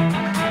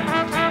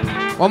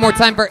 One more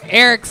time for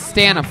Eric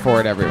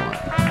Staniford, everyone.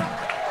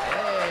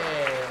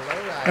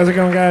 How's it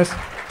going, guys?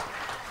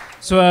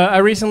 So I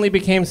recently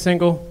became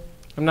single.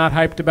 I'm not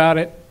hyped about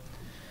it.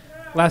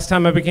 Last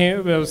time I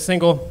was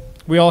single,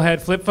 we all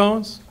had flip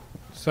phones,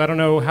 so I don't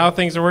know how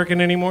things are working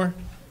anymore.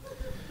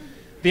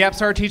 The app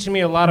started teaching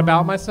me a lot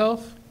about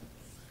myself.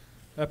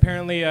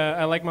 Apparently,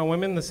 I like my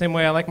women the same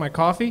way I like my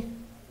coffee.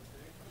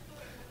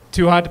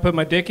 Too hot to put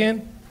my dick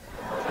in.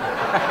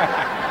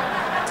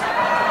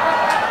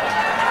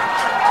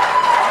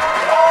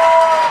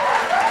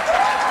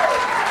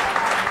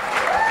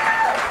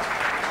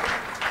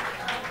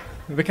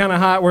 The kind of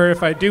hot where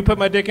if I do put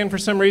my dick in for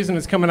some reason,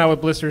 it's coming out with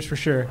blisters for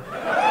sure.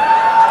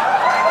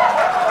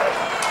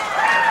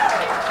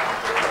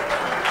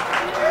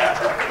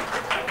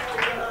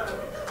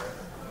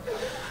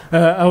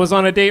 I was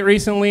on a date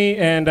recently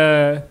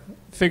and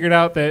figured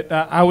out that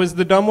I was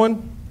the dumb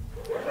one.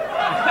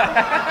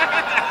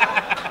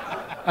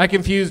 I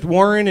confused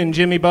Warren and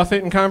Jimmy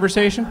Buffett in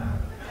conversation.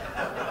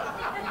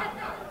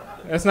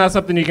 That's not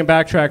something you can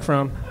backtrack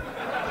from.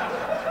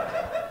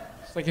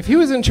 It's like, if he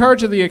was in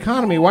charge of the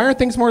economy, why aren't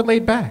things more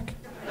laid back?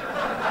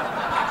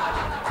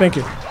 Thank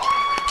you.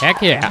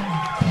 Heck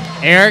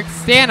yeah. Eric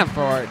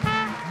Staniford.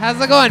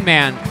 How's it going,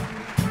 man?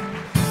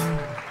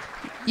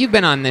 You've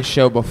been on this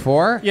show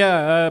before.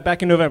 Yeah,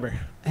 back in November.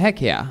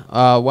 Heck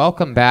yeah.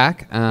 Welcome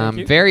back.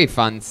 Very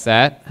fun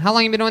set. How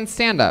long have you been doing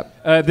stand-up?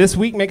 This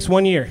week makes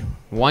 1 year.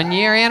 1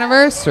 year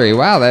anniversary.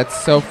 Wow,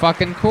 that's so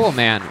fucking cool,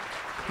 man.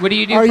 What do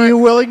you do? Are you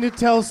willing to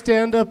tell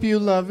stand-up you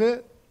love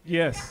it?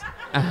 Yes.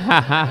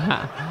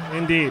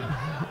 Indeed.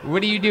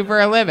 What do you do for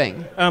a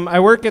living? I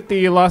work at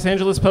the Los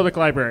Angeles Public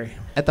Library.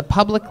 At the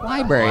public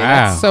library?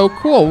 Wow. That's so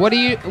cool. What do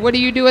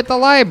you do at the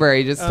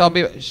library? Just tell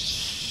people.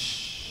 Shh.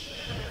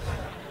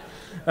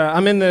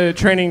 I'm in the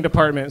training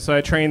department, so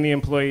I train the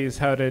employees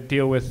how to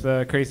deal with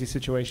crazy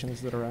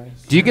situations that arise.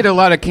 Do you get a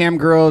lot of cam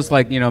girls,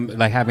 like,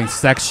 like having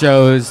sex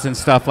shows and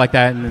stuff like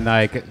that? And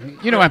like,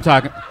 you know what I'm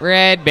talking?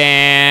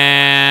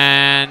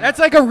 Redban. That's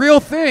like a real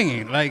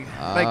thing. Like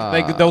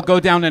they'll go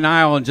down an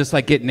aisle and just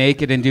like get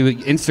naked and do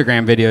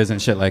Instagram videos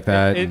and shit like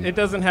that. It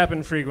doesn't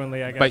happen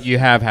frequently, I guess. But you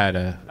have had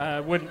a...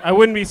 I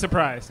wouldn't be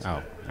surprised.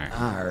 Oh,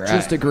 all right.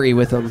 Just agree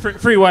with them.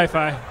 Free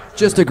Wi-Fi.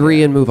 Just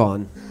agree and move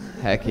on.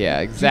 Heck yeah,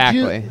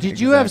 exactly. Did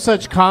you have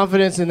such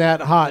confidence in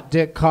that hot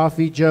dick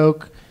coffee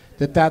joke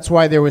that's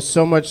why there was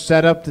so much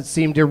setup that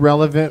seemed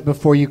irrelevant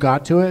before you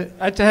got to it?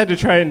 I had to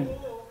try and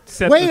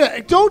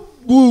set.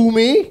 Don't woo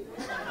me.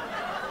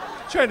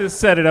 Try to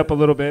set it up a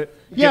little bit.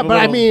 Yeah,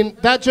 but I mean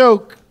that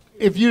joke.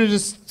 If you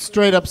just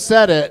straight up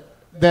said it,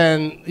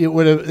 then it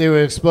would have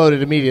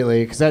exploded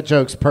immediately because that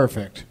joke's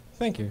perfect.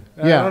 Thank you.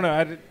 Yeah. I don't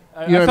know.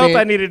 I felt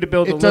I needed to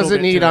build a little bit. It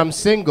doesn't need I'm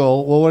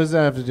single. Well, what does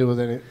that have to do with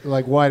it?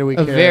 Like, why do we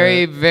care? A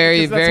very,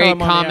 very, very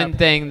common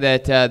thing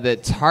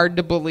that's hard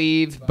to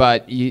believe,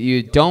 but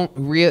you don't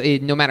really,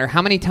 no matter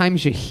how many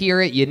times you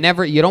hear it, you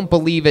don't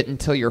believe it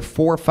until you're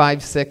 4,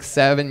 5, 6,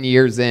 7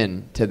 years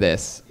in to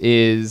this,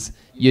 is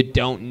you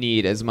don't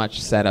need as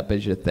much setup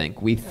as you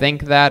think. We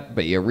think that,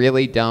 but you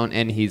really don't,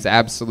 and he's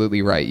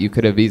absolutely right. You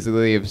could have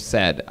easily have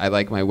said, I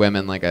like my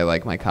women like I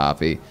like my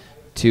coffee.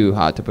 Too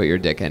hot to put your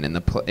dick in, and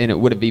it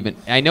would have even.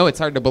 I know it's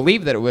hard to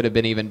believe that it would have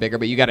been even bigger,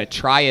 but you got to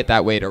try it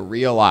that way to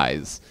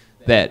realize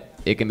that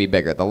it can be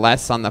bigger. The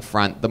less on the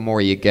front, the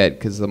more you get,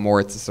 because the more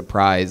it's a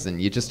surprise, and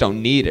you just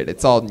don't need it.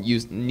 It's all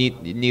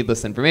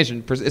needless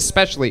information,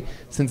 especially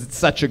since it's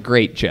such a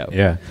great joke.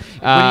 Yeah.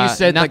 When you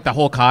said like the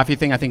whole coffee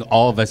thing, I think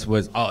all of us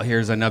was, oh,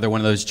 here's another one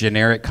of those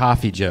generic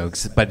coffee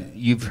jokes. But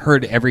you've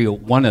heard every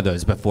one of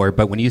those before.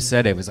 But when you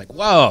said it was like,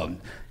 whoa,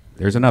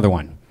 there's another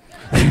one.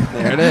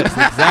 There it is,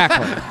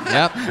 exactly.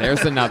 Yep,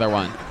 there's another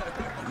one.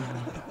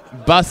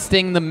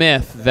 Busting the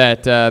myth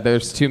that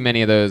there's too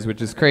many of those, which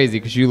is crazy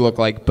because you look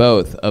like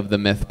both of the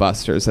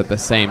Mythbusters at the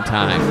same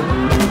time.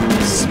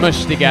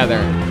 Smushed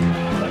together.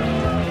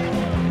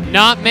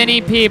 Not many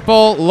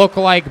people look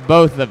like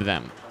both of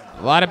them.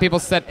 A lot of people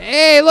said,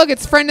 hey, look,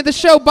 it's friend of the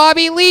show,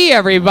 Bobby Lee,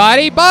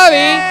 everybody. Bobby!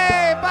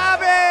 Hey,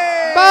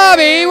 Bobby!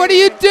 Bobby, what are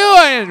you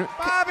doing?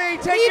 Bobby,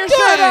 take your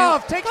shirt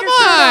off! Take your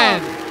shirt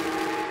off!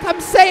 Come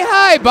say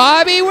hi,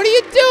 Bobby. What are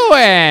you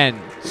doing?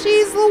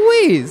 Jeez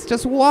Louise,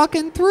 just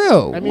walking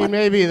through. I mean,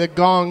 maybe the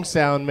gong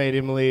sound made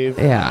him leave.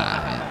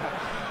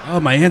 Yeah. Oh,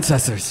 my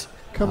ancestors.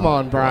 Come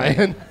on,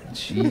 Brian.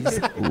 Jeez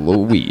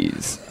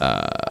Louise.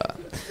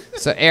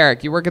 So,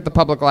 Eric, you work at the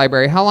public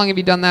library. How long have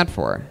you done that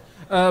for?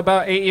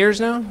 About 8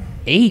 years now.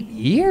 8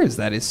 years?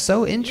 That is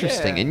so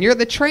interesting. Yeah. And you're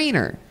the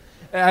trainer.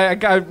 I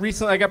got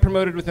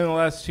promoted within the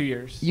last 2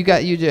 years.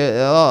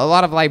 A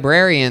lot of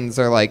librarians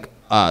are like,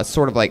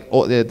 sort of like,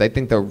 I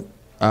think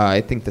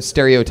the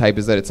stereotype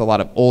is that it's a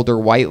lot of older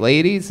white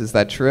ladies. Is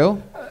that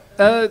true?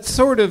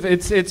 Sort of.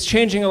 It's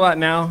changing a lot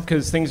now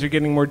because things are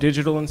getting more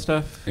digital and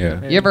stuff.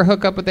 Yeah. You ever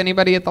hook up with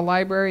anybody at the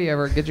library? You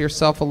ever get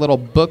yourself a little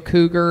book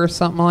cougar or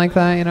something like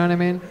that? You know what I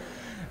mean?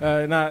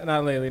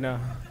 Not lately,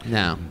 no.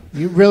 No.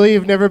 You really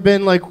have never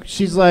been like,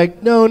 she's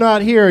like, no,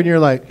 not here, and you're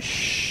like,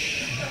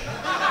 shh.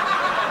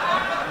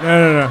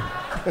 No.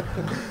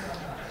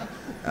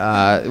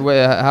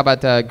 How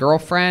about a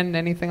girlfriend?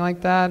 Anything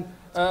like that?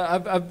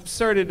 I've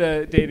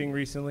started dating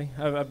recently.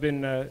 I've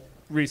been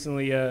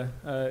recently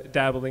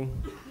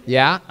dabbling.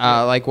 Yeah?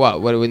 Like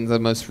what? What was the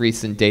most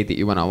recent date that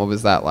you went on? What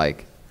was that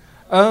like?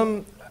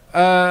 I'm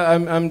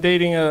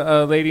dating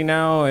a lady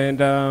now,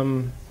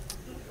 and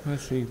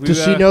let's see.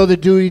 Does she know the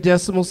Dewey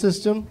Decimal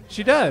System?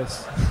 She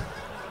does.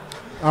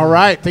 All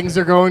right, things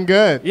are going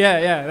good.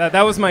 Yeah.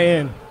 That was my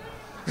in.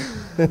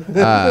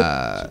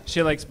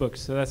 She likes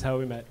books, so that's how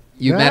we met.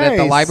 You met at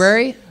the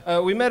library?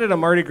 We met at a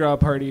Mardi Gras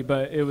party,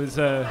 but it was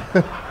a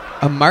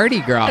Mardi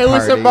Gras party? It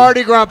was a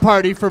Mardi Gras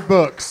party for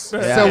books.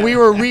 Yeah. So we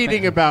were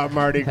reading about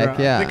Mardi Gras. Heck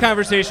yeah. The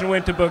conversation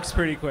went to books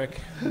pretty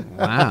quick.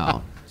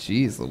 Wow.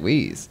 Jeez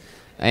Louise.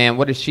 And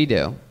what does she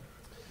do?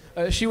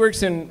 She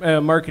works in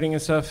marketing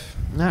and stuff.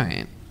 All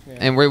right. Yeah.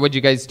 And what'd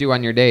you guys do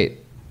on your date?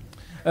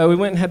 We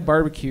went and had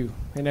barbecue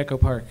in Echo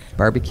Park.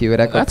 Barbecue at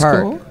Echo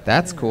Park. Cool.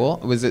 That's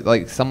cool. Was it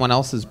like someone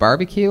else's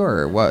barbecue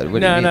or what?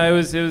 No, it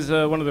was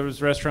one of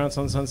those restaurants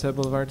on Sunset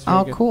Boulevard.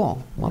 Oh,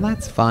 cool. Well,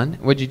 that's fun.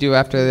 What'd you do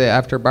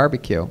after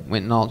barbecue?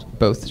 Went and all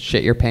both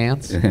shit your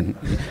pants?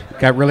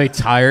 Got really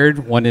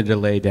tired, wanted to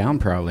lay down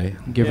probably.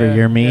 Give her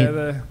your meat.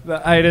 Yeah,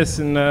 the itis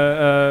and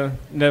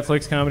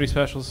Netflix comedy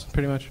specials,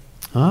 pretty much.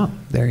 Oh,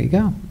 there you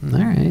go. All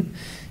right.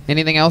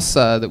 Anything else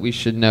that we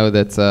should know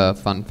that's a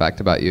fun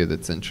fact about you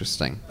that's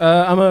interesting?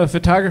 I'm a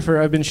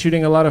photographer. I've been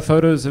shooting a lot of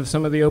photos of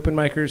some of the open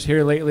micers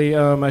here lately.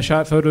 I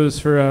shot photos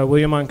for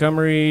William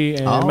Montgomery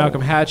and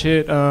Malcolm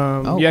Hatchett.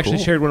 You actually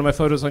shared one of my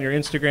photos on your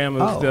Instagram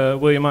of the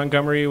William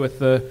Montgomery with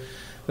the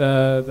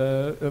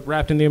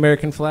wrapped in the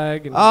American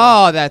flag. And,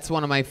 oh, that's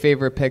one of my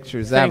favorite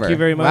pictures ever. Thank you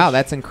very much. Wow,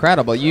 that's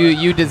incredible.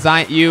 You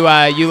designed you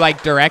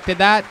like directed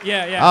that?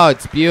 Yeah. Oh,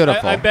 it's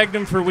beautiful. I begged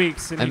him for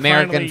weeks. And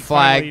American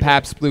flag,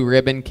 Pabst Blue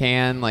Ribbon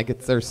can, like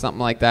there's something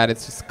like that.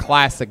 It's just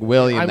classic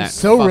William. I'm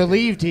so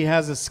relieved he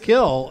has a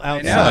skill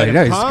outside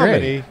of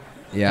comedy. Great.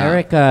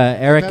 Yeah.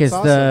 Eric is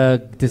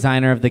the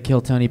designer of the Kill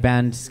Tony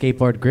band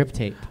skateboard grip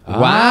tape.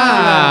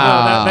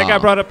 Wow. That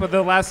got brought up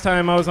the last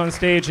time I was on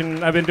stage,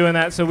 and I've been doing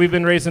that. So we've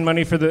been raising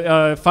money for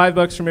the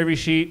 $5 from every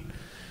sheet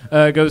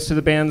goes to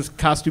the band's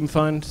costume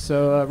fund.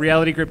 So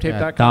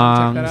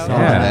realitygriptape.com. Check that out.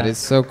 Yeah. That is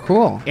so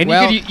cool. And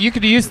you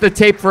could use the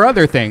tape for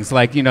other things,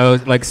 like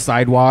like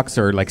sidewalks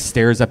or like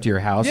stairs up to your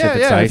house. Yeah, if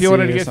it's icy if you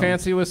wanted to or get something.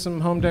 fancy with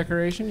some home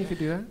decoration, you could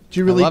do that. Did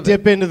you really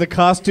dip into the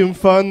costume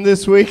fund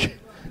this week?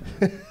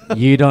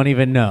 You don't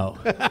even know.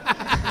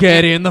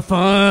 Get in the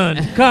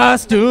fun.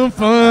 Costume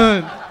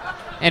fun.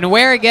 And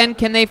where again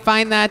can they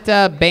find that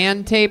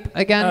band tape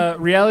again?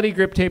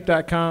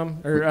 Realitygriptape.com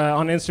or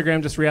on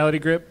Instagram, just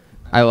realitygrip.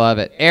 I love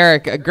it.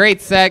 Eric, a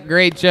great set,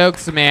 great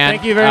jokes, man.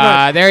 Thank you very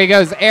much. There he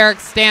goes, Eric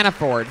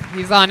Staniford.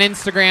 He's on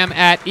Instagram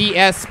at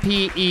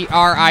ESPERIC.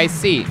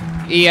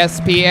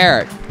 ESP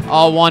Eric,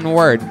 all one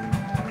word.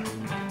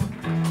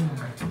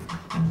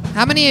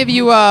 How many of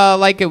you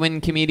like it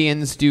when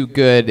comedians do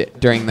good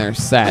during their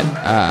set?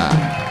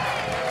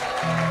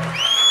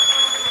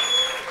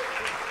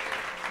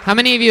 How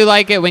many of you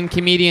like it when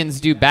comedians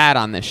do bad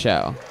on the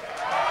show?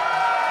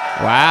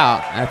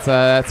 Wow,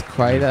 that's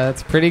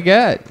pretty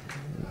good.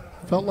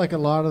 Felt like a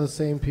lot of the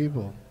same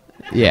people.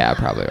 Yeah,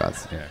 probably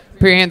was. Yeah.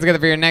 Put your hands together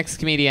for your next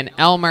comedian,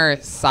 Elmer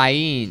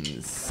Sainz.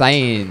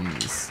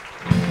 It's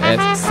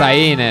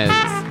Sainz.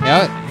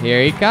 Yep,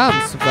 here he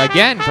comes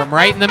again from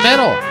right in the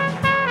middle.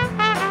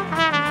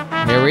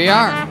 Here we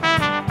are.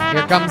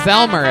 Here comes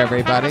Elmer,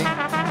 everybody.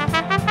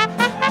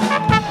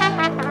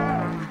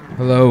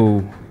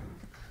 Hello.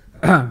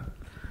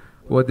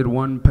 What did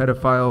one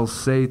pedophile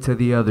say to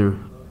the other?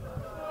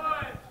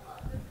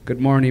 Good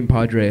morning,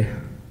 Padre.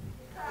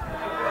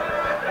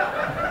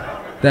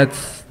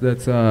 That's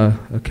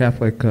a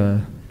Catholic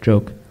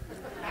joke.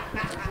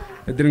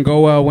 It didn't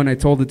go well when I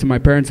told it to my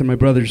parents and my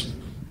brothers.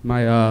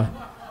 My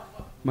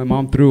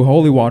mom threw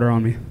holy water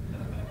on me.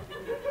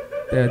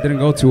 Yeah, it didn't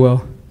go too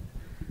well.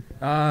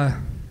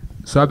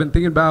 So I've been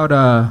thinking about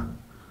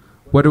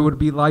what it would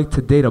be like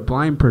to date a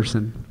blind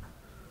person.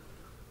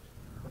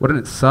 Wouldn't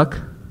it suck?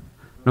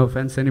 No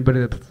offense to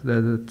anybody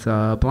that's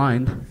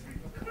blind.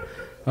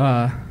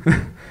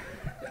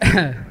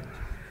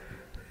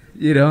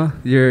 You know,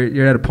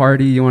 you're at a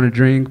party, you want to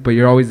drink, but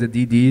you're always the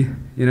DD,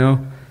 you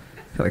know?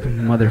 You're like,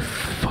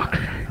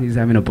 motherfucker, he's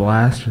having a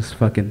blast, just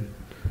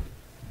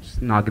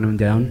knocking him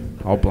down,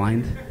 all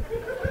blind.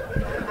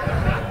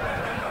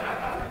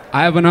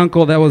 I have an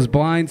uncle that was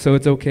blind, so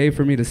it's okay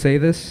for me to say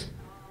this.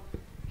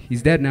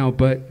 He's dead now,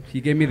 but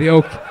he gave me the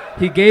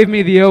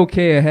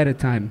okay ahead of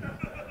time.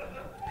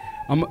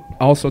 I'm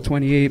also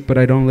 28, but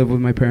I don't live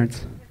with my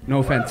parents. No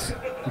offense.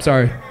 I'm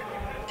sorry.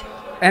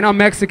 And I'm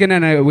Mexican,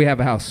 and we have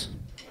a house.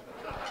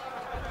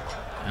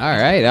 All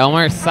right,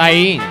 Elmer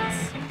Sainz.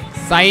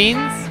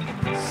 Signs?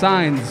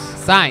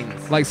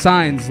 Signs. Like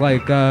signs,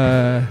 like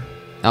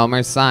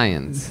Elmer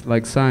Signs.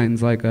 Like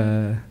signs, like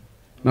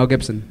Mel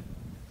Gibson.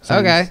 Signs.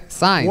 Okay,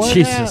 signs.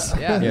 Jesus.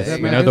 Yes,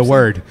 we know the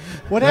word.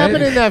 What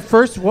happened in that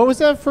first? What was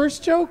that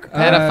first joke?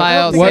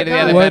 Pedophile. Say to the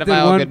other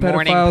pedophile, good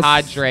morning,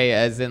 Padre,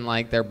 as in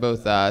like they're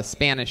both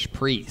Spanish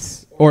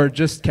priests. Or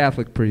just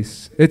Catholic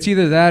priests. It's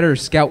either that or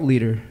scout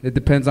leader. It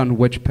depends on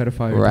which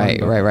pedophile you're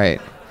talking about.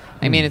 Right.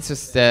 I mean, it's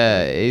just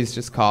he's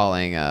just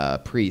calling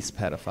priests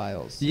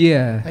pedophiles.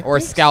 Yeah. Or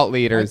scout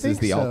leaders is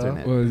the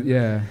alternate. Well,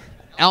 yeah.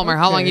 Elmer,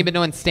 how long you been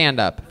doing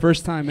stand-up?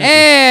 First time ever.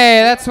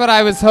 Hey, that's what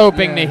I was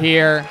hoping to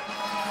hear.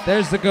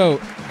 There's the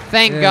goat.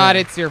 Thank God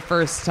it's your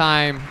first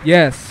time.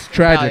 Yes,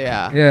 tragic.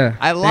 Yeah.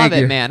 I love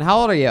it, man. How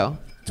old are you?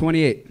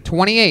 28.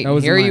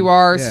 28. Here you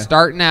are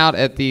starting out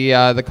at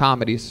the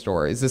Comedy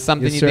Store. Is this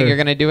something you think you're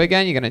going to do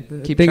again? You're going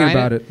to keep thinking trying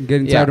about it? I'm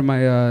getting tired of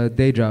my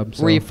day job.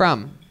 So. Where are you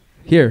from?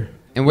 Here.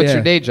 And what's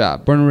your day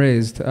job? Born and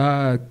raised.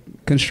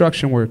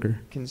 Construction worker.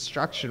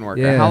 Construction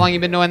worker. Yeah. How long you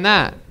been doing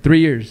that? 3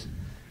 years.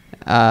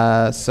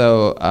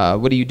 So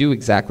what do you do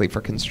exactly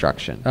for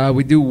construction?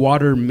 We do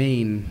water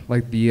main,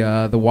 like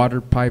the water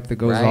pipe that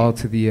goes all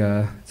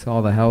to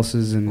all the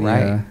houses and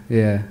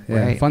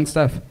fun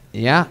stuff.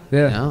 Yeah.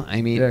 No,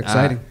 I mean,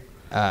 exciting.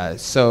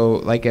 So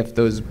like if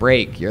those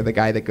break, you're the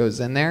guy that goes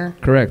in there?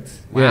 Correct.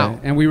 Wow. Yeah,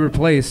 and we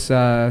replace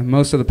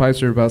most of the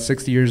pipes are about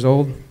 60 years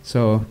old,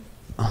 so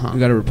we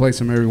got to replace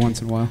them every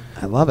once in a while.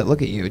 I love it.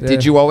 Look at you. Yeah.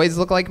 Did you always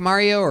look like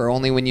Mario, or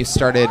only when you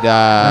started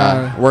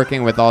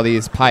working with all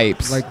these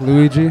pipes? Like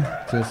Luigi.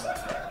 Just.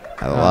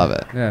 I love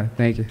it. Yeah.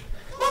 Thank you.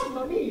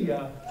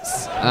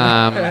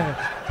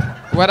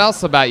 What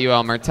else about you,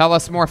 Elmer? Tell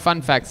us more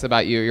fun facts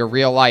about you, your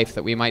real life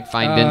that we might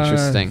find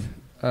interesting.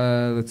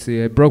 Let's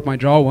see. I broke my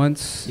jaw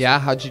once. Yeah.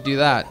 How'd you do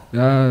that?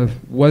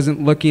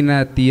 Wasn't looking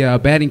at the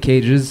batting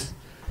cages,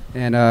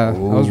 and I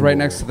was right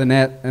next to the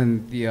net,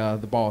 and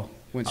the ball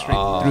went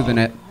straight through the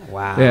net.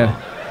 Wow. Yeah.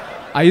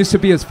 I used to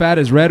be as fat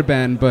as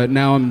Redban, but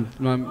now I'm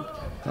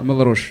a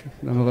little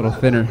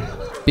thinner.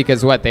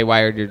 Because what? They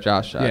wired your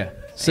jaw shut. Yeah.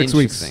 6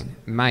 weeks. Interesting.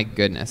 My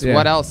goodness. Yeah.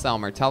 What else,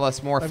 Elmer? Tell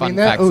us more fun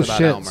that- facts oh, about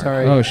shit, Elmer.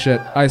 sorry. Oh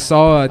shit! I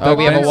saw. Doug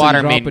we have a Benson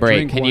water drop main a break.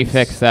 drink Can you once.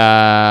 fix?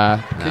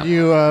 Could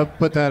you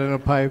put that in a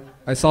pipe?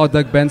 I saw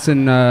Doug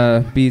Benson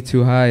be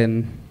too high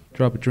and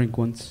drop a drink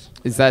once.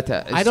 Is that?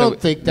 I don't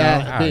think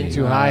that being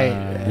too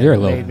high You're a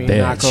little made me bitch.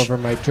 knock over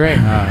my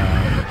drink.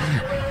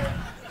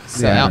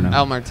 So Yeah, I don't know.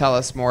 Elmer, tell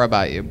us more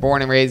about you.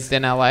 Born and raised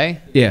in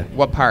L.A. Yeah.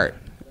 What part?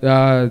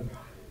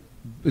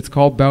 It's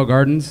called Bell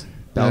Gardens.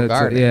 Bell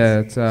Gardens. Yeah,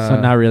 it's So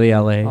not really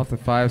LA. off the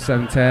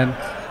 5710.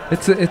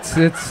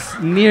 It's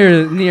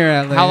near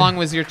LA. How long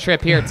was your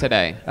trip here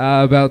today?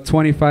 About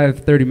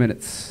 25-30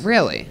 minutes.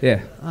 Really?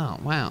 Yeah. Oh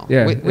wow.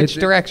 Yeah. Which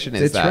direction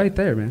is it's that? It's right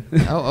there, man.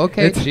 Oh,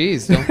 okay.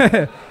 Jeez.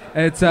 Don't-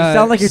 It's You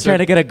sound like you're trying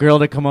to get a girl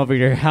to come over to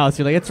your house.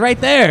 You're like, it's right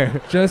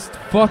there. Just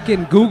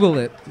fucking Google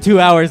it. 2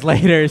 hours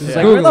later, she's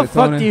like, Google where the it,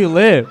 fuck Tony. do you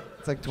live?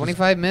 It's like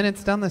 25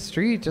 minutes down the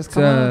street. Just It's,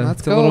 come on,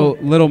 let's it's go.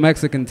 a little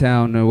Mexican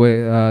town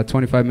away,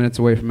 25 minutes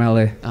away from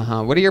LA.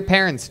 What do your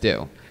parents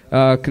do?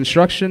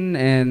 Construction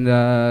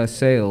and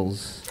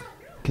sales.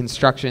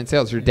 Construction and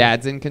sales. Your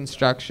dad's in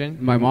construction.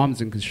 My mom's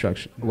in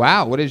construction.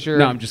 Wow. What is your?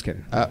 No, I'm just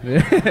kidding. Oh, you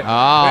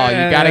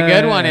got a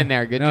good one in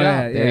there. Good job.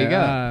 Yeah, there you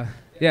go.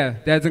 Yeah,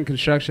 dad's in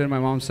construction. My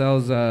mom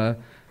sells.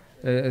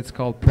 It's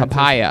called Princess,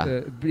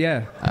 Papaya.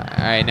 Yeah. All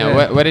right.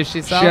 Now, what does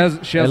she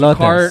sell? She has a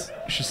cart.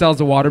 She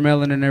sells a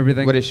watermelon and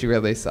everything. What does she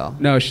really sell?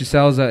 No, she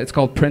sells. It's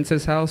called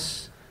Princess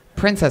House.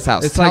 Princess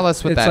House. It's Tell like-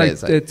 us what it's that like-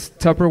 is. It's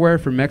Tupperware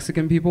for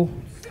Mexican people.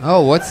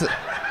 Oh, what's?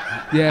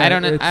 Yeah, I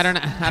don't know. it's- I don't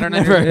know. I don't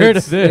Never know. heard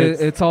of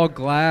this. It's all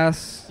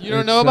glass. You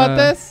don't know about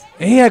this?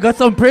 Hey, I got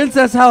some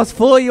Princess House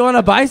full. You want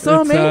to buy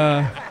some, It's,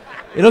 mate?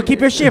 It'll keep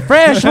your shit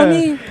fresh,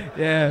 homie.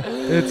 Yeah,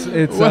 it's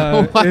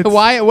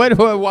Why?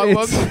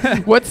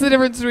 it's- What's the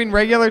difference between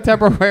regular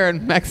Tupperware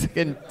and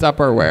Mexican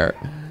Tupperware?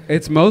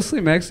 It's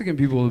mostly Mexican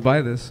people who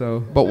buy this. So,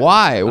 But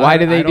why? Why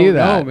do they do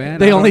that? Know, man.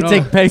 They I don't only know.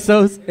 take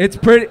pesos. It's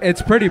pretty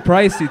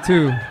pricey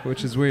too,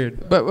 which is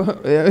weird.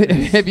 But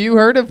have you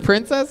heard of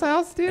Princess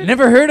House, dude?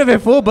 Never heard of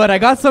it, fool, but I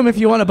got some if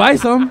you want to buy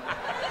some.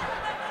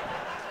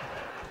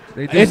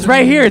 They do It's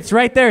right here. It's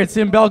right there. It's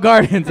in Bell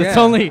Gardens. It's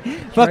Yeah, only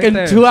fucking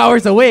there. 2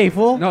 hours away,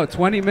 fool. No,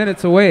 20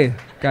 minutes away.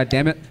 God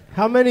damn it.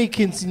 How many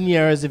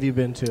quinceañeras have you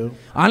been to?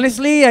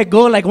 Honestly, I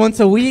go like once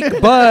a week,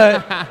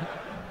 but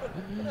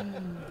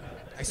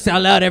I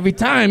sell out every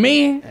time,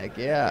 man. Heck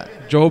yeah.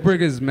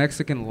 Joburg is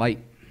Mexican light.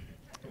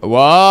 Whoa.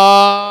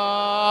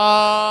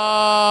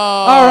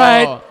 All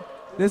right.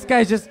 This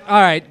guy's just,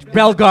 all right,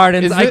 Bell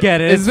Gardens, I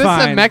get it. Is it's this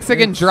fine. a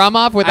Mexican drum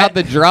off without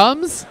the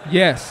drums?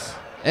 Yes.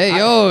 Hey, I'm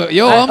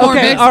more,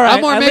 okay, all right,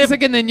 I'm more I live-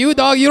 Mexican than you,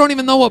 dog. You don't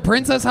even know what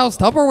Princess House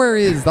Tupperware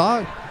is,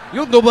 dog. You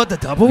don't know about the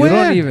Tupperware? You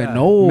don't even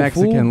know,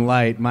 Mexican fool.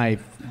 light, my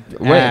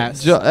Wait,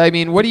 ass. I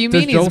mean, what do you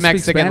Does mean Joe he's speak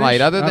Mexican Spanish?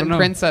 light other I than don't know.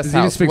 Princess Does he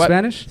House? speak What-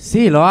 Spanish?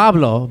 Sí, lo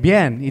hablo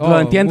bien y lo Oh,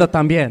 entiendo wh-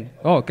 también.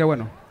 Oh, qué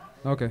bueno.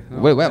 Okay.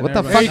 Wait, what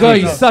the There fuck? you go,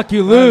 you suck,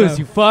 you lose,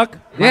 you fuck.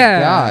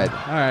 Yeah. God.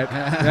 All right.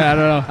 Yeah, I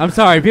don't know. I'm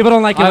sorry, people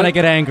don't like it when I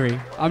get angry.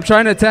 I'm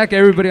trying to attack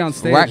everybody on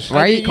stage.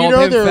 Why You called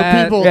know him there are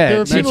fat? people. Yeah,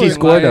 there are people Chichi's that-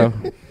 gordo.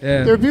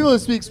 Yeah. There are people that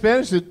speak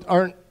Spanish that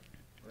aren't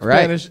Right.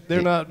 Spanish.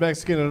 They're not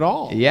Mexican at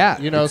all. Yeah,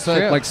 you know, it's so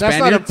true. Like that's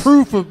not a Spaniards?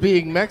 proof of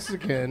being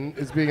Mexican.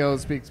 Is being able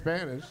to speak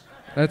Spanish.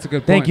 That's a good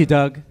point. Thank you,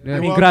 Doug. Yeah. I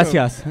mean, You're welcome.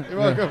 gracias. You're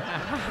welcome.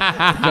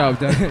 Good job,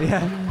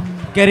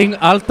 Doug. Getting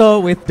alto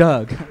with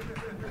Doug.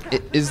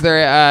 Is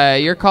there?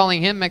 You're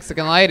calling him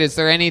Mexican light. Is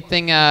there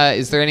anything?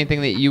 Is there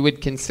anything that you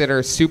would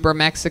consider super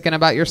Mexican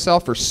about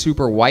yourself or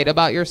super white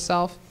about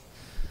yourself?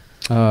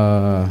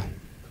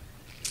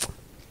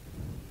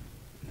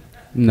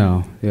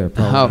 No. Yeah,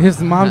 probably. Oh.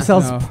 His mom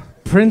sells No.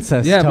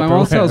 Princess Yeah, my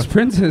mom Tupperware. sells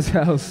Princess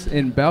House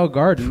in Bell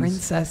Gardens.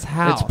 Princess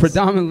House. It's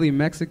predominantly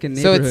Mexican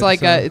So neighborhood. it's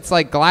like it's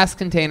like glass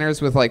containers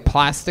with like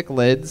plastic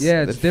lids.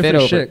 yeah, that it's fit different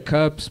over. shit.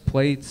 Cups,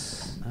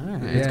 plates.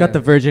 It's got the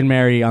Virgin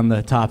Mary on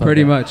the top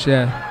Pretty of it. much,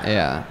 yeah.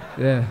 Yeah.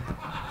 Yeah.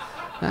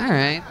 All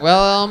right.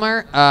 Well,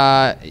 Elmer,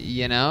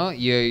 you know,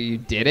 you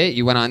did it.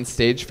 You went on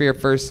stage for your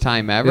first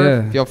time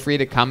ever. Yeah. Feel free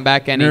to come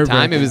back anytime.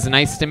 Nerve-wracking. It was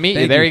nice to meet you.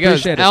 Thank There you. he goes.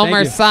 Appreciate it. Elmer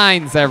Thank you.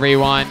 Signs,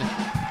 everyone.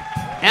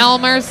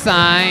 Elmer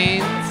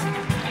Signs.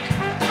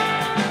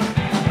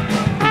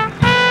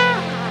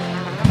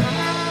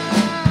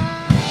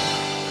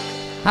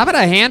 How about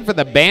a hand for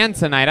the band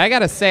tonight? I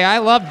gotta say, I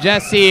love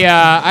Jesse.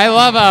 I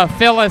love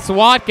Phyllis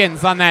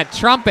Watkins on that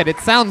trumpet. It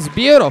sounds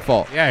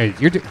beautiful. Yeah,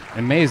 you're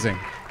amazing.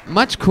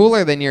 Much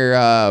cooler than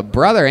your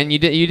brother, and you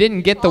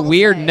didn't get the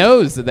weird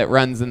nose that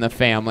runs in the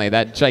family.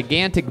 That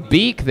gigantic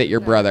beak that your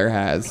brother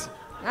has.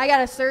 I got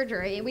a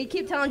surgery. We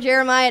keep telling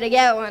Jeremiah to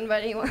get one,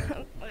 but he won't.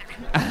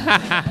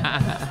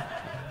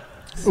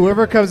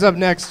 Whoever comes up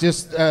next,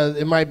 just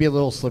it might be a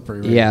little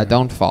slippery. Right Yeah, now.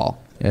 don't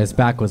fall. Yeah, his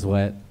back was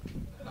wet.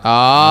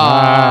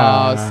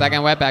 Oh,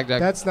 second wetback joke.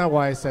 That's not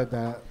why I said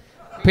that.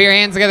 Put your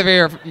hands together for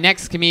your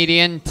next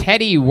comedian,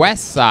 Teddy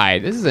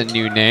Westside. This is a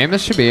new name.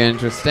 This should be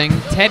interesting.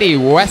 Teddy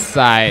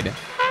Westside.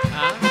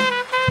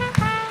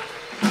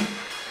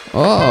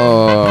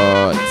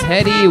 Oh,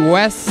 Teddy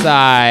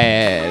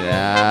Westside.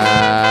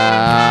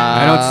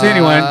 I don't see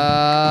anyone.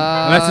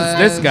 Unless it's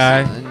this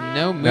guy.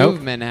 No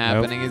movement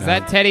happening. Is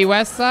that Teddy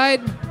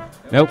Westside?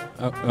 Nope.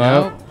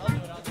 Nope.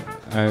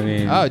 I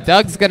mean. Oh,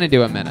 Doug's going to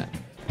do a minute.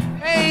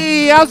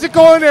 Hey, how's it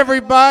going,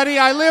 everybody?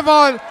 I live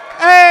on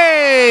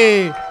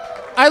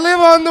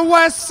the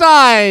west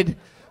side.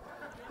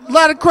 A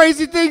lot of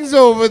crazy things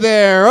over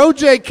there.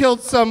 OJ killed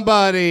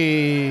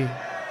somebody.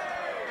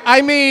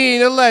 I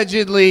mean,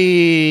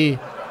 allegedly.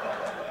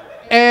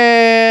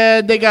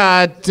 And they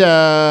got,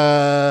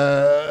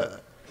 I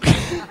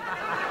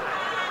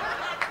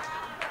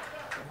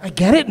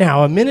get it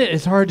now. A minute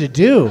is hard to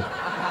do.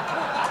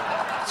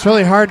 It's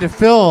really hard to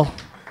fill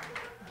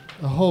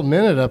a whole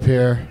minute up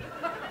here.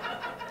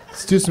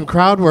 Let's do some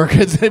crowd work.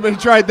 Has anybody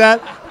tried that?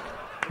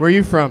 Where are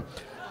you from?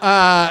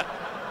 But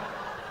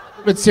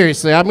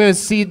seriously, I'm going to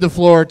cede the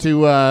floor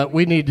to,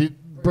 we need to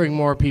bring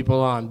more people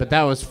on, but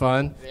that was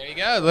fun. There you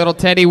go, little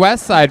Teddy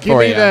Westside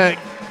for you.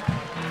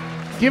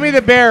 Give me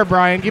the bear,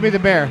 Brian. Give me the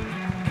bear.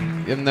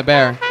 Give him the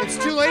bear.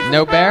 It's too late.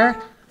 No bear?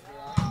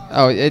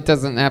 Oh, it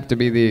doesn't have to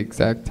be the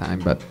exact time,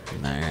 but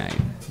all right.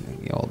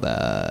 The old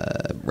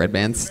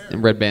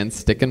Redban's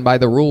sticking by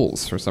the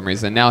rules for some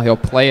reason. Now he'll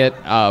play it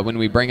when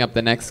we bring up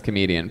the next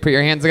comedian. Put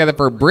your hands together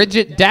for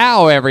Bridget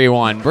Dow,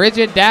 everyone.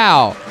 Bridget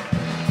Dow.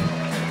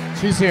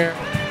 She's here.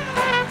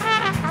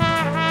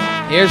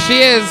 Here she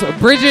is,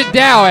 Bridget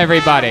Dow,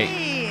 everybody.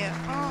 Hey.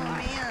 Oh,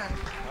 man.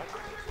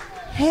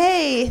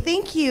 Hey,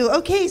 thank you.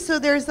 Okay, so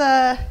there's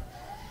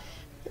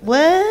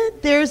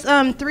what? There's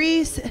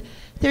three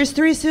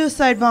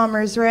suicide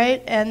bombers,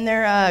 right? And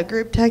they're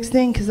group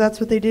texting because that's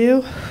what they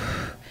do.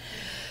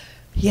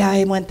 Yeah,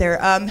 I went there.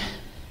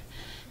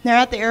 They're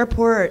at the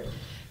airport,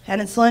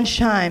 and it's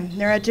lunchtime.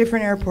 They're at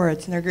different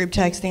airports, and they're group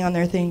texting on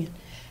their thing.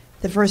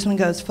 The first one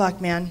goes,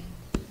 "Fuck, man.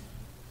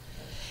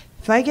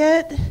 If I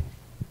get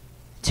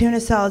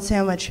tuna salad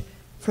sandwich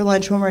for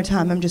lunch one more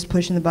time, I'm just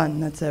pushing the button.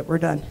 That's it. We're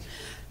done."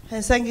 And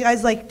the second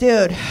guy's like,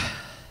 "Dude,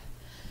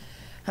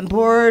 I'm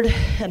bored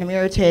and I'm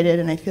irritated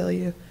and I feel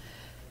you.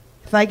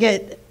 If I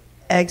get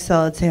egg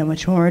salad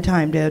sandwich one more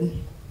time, dude,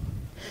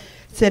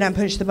 that's it. I'm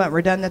pushing the button.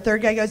 We're done." The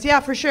third guy goes, "Yeah,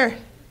 for sure.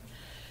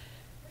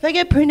 If I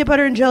get peanut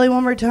butter and jelly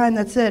one more time,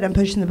 that's it. I'm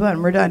pushing the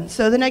button. We're done."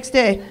 So the next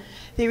day,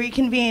 they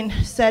reconvene,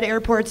 said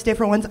airports,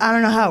 different ones. I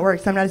don't know how it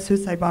works. I'm not a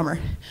suicide bomber.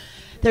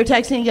 They're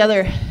texting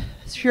together.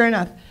 Sure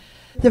enough,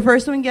 the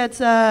first one gets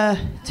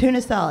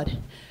tuna salad.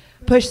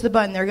 Push the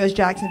button. There goes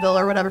Jacksonville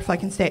or whatever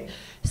fucking state.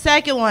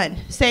 Second one,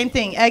 same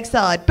thing. Egg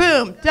salad.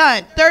 Boom,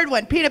 done. Third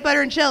one, peanut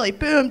butter and jelly.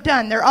 Boom,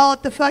 done. They're all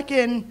at the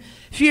fucking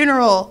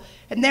funeral.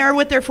 And they're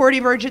with their 40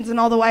 virgins and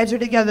all the wives are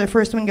together. The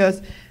first one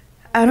goes,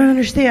 "I don't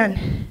understand.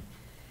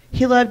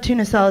 He loved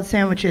tuna salad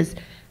sandwiches."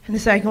 And the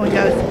second one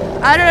goes,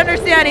 "I don't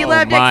understand. He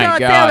loved egg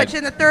salad sandwich."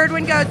 And the third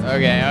one goes,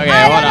 Okay,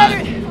 hold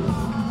on.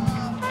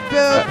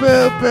 Boop,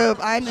 boop, boop.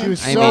 I'm She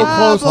was in so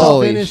close to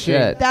holy finishing.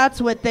 shit.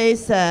 That's what they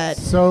said.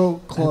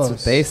 So close.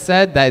 That's what they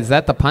said? Is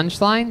that the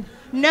punchline?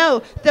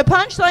 No, the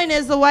punchline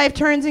is the wife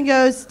turns and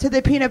goes to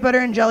the peanut butter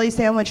and jelly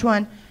sandwich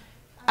one.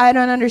 "I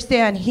don't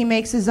understand. He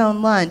makes his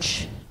own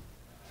lunch."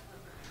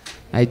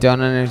 I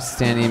don't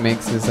understand. He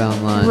makes his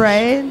own lunch.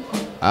 Right?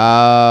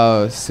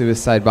 Oh,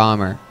 suicide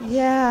bomber.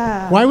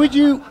 Yeah. Why would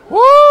you?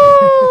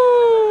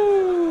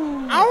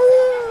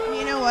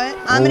 You know what?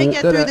 I'm going to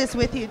get through this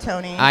with you,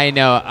 Tony. I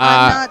know.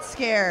 I'm not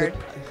scared.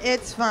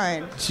 It's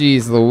fine.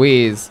 Jeez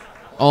Louise.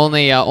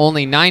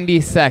 Only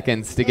 90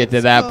 seconds to get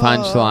to that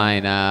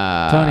punchline.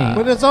 Tony.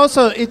 But it's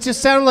also, it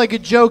just sounded like a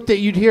joke that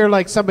you'd hear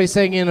like somebody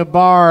saying in a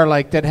bar,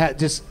 like that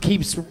just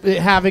keeps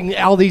having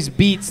all these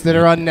beats that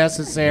are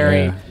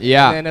unnecessary.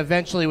 Yeah. And then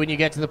eventually when you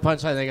get to the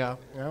punchline, they go,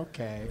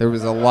 okay. There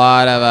was a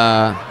lot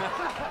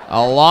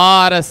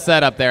of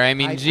setup there. I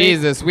mean,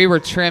 Jesus, we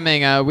were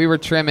trimming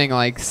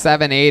like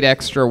 7-8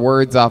 extra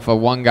words off of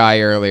one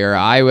guy earlier.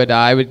 I would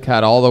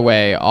cut all the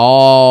way,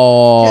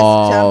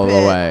 all the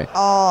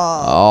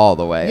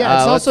way.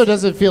 Yeah, it also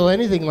doesn't feel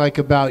anything like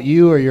about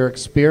you or your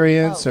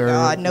experience or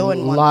God, no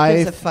one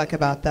life. gives a fuck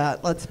about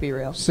that. Let's be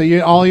real. So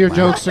all your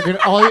jokes are gonna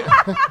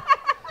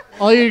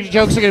all your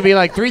jokes are gonna be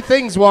like 3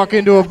 things walk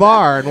into a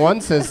bar and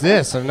one says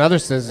this and another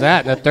says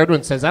that and the third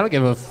one says I don't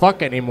give a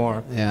fuck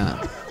anymore.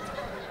 Yeah.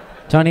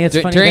 Tony, it's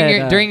funny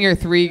during your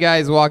 3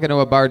 guys walk into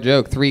a bar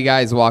joke, 3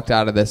 guys walked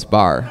out of this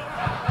bar.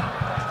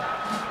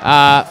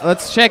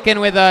 Let's check in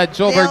with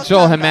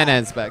Joel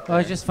Jimenez back there. Well,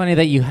 it's just funny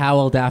that you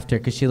howled after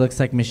because she looks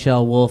like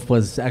Michelle Wolf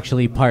was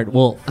actually part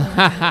wolf.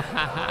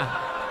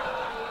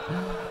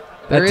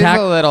 There is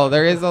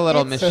a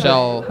little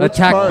Michelle.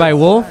 Attacked by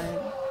wolf?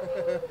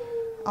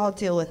 I'll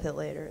deal with it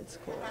later. It's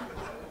cool.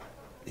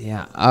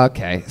 Yeah.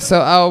 Okay.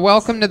 So,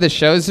 welcome to the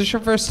show. Is this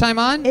your first time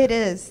on? It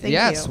is. Thank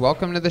yes. you.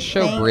 Welcome to the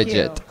show, Thank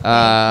Bridget. you.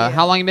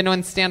 How long you been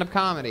doing stand-up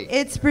comedy?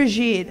 It's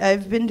Brigitte.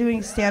 I've been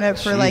doing stand-up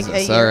for like a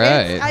Jesus, year. all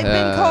right. I've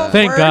been called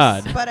Thank worse,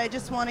 God. but I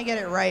just want to get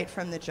it right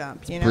from the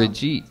jump. You know.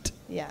 Brigitte.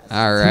 Yes.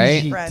 All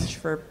right. French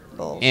for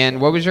bullshit.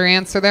 And what was your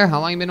answer there? How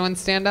long you been doing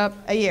stand-up?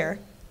 A year.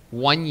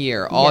 1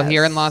 year. All Yes.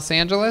 here in Los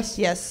Angeles?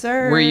 Yes,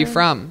 sir. Where are you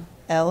from?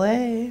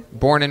 L.A.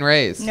 Born and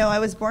raised. No, I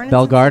was born in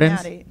Bell Gardens?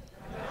 Cincinnati.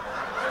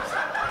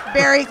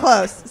 Very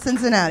close,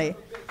 Cincinnati.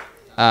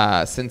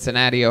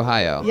 Cincinnati,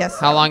 Ohio. Yes,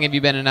 How sir. long have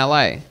you been in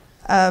LA?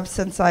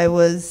 Since I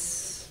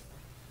was,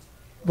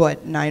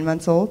 9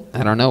 months old?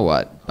 I don't know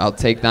what. I'll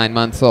take 9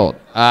 months old.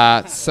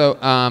 So,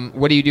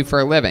 what do you do for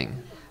a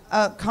living?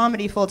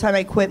 Comedy full-time.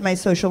 I quit my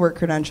social work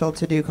credential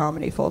to do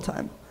comedy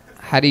full-time.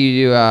 How do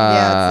you do?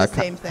 Yeah, it's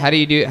the same thing.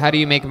 How do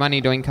you make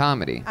money doing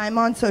comedy? I'm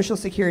on Social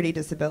Security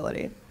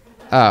disability.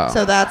 Oh.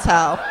 So that's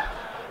how.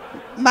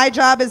 My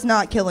job is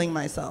not killing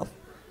myself.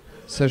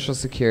 Social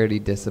Security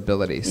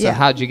disability. So Yeah.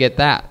 how'd you get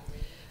that?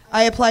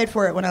 I applied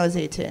for it when I was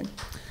 18.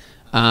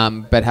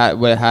 But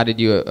how did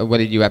you? What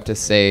did you have to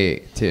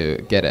say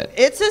to get it?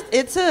 It's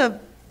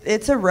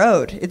a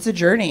road. It's a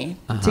journey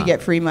to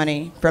get free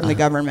money from the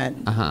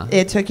government.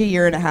 It took a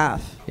year and a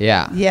half.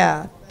 Yeah.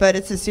 Yeah, but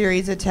it's a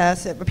series of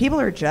tests. But people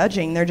are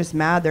judging. They're just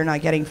mad they're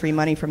not getting free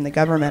money from the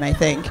government, I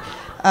think.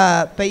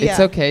 But yeah. It's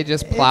okay.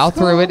 Just plow It's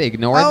through cool. it.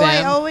 Ignore I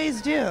them.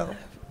 always do.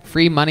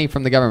 Free money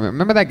from the government.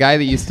 Remember that guy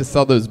that used to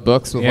sell those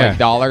books with like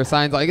dollar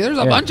signs? Like, there's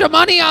a bunch of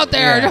money out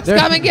there. Just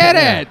come and get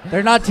it.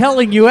 They're not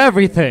telling you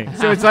everything.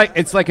 So it's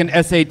like an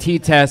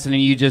SAT test, and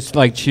you just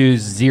like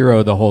choose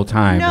 0 the whole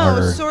time. No,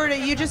 or sort of.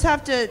 You just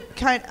have to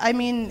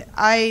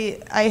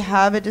I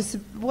have a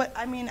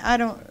I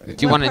don't.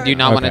 Do you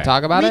not want to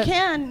talk about it? We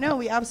can. No,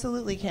 we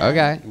absolutely can.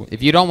 Okay.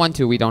 If you don't want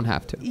to, we don't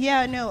have to.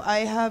 Yeah, no, I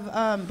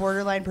have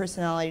borderline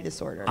personality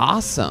disorder.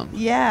 Awesome.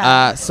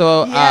 Yeah.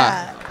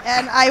 Yeah.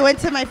 And I went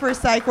to my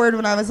first psych ward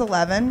when I was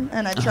 11,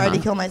 and I tried to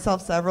kill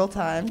myself several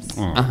times.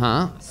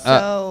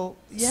 So,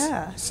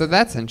 yeah. So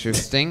that's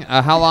interesting.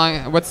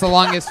 What's the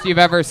longest you've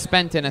ever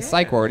spent in a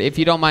psych ward, if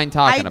you don't mind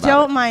talking about it? I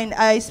don't mind.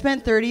 I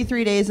spent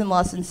 33 days in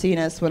Los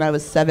Encinas when I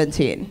was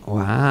 17.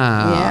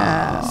 Wow.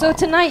 Yeah. So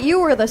tonight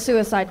you were the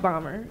suicide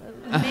bomber.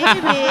 Maybe.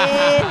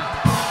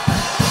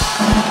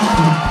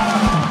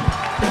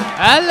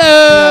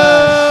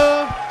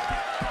 Hello.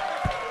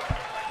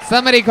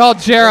 Somebody called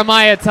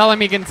Jeremiah, tell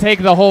him he can take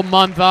the whole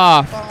month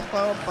off.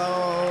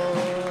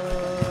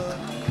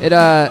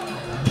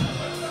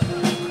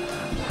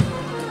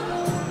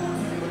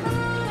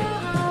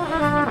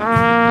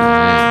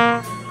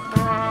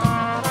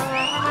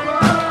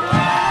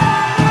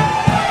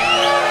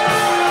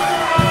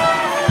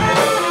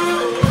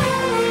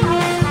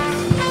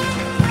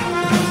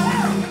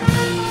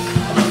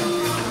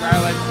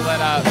 Scarlett's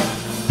lit up.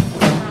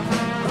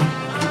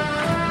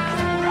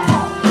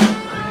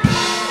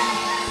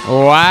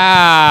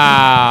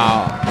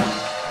 Wow.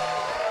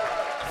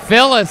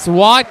 Phyllis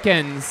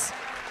Watkins.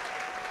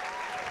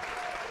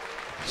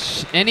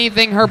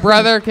 Anything her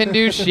brother can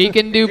do, she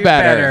can do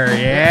better.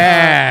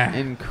 Yeah.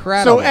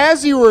 Incredible. So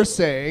as you were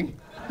saying.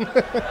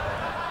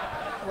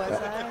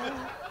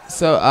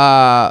 So,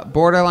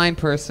 borderline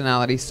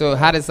personality. So,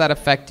 how does that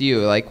affect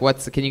you? Like,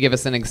 can you give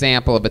us an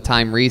example of a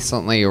time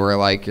recently where,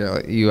 like,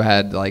 you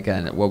had like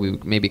what we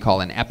maybe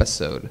call an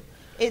episode?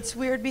 It's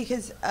weird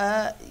because,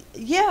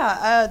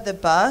 the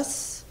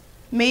bus,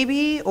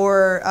 maybe,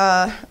 or,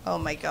 oh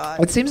my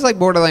God. It seems like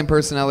borderline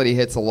personality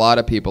hits a lot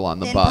of people on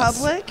the bus.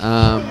 In public?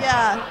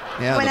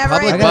 Yeah, Whenever the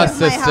public I bus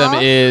leave my system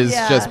house, is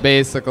just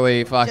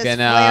basically fucking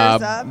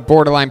flares up.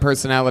 borderline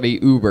personality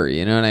Uber.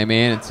 You know what I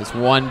mean? It's just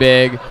one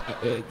big.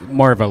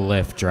 More of a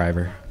Lyft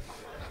driver.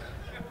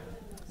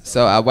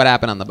 So, what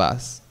happened on the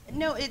bus?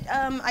 No,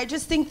 I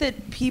just think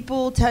that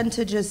people tend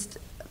to just.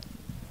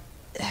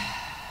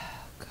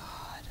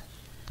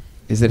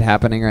 Is it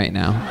happening right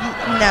now?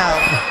 No,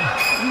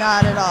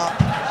 not at all.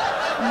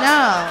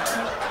 No.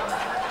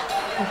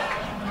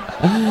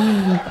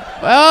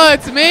 Well,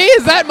 it's me.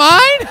 Is that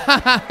mine?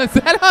 Is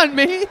that on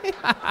me?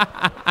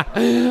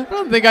 I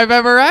don't think I've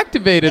ever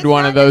activated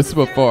one of those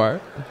before.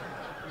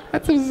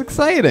 That sounds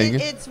exciting.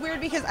 It's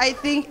weird because I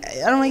think,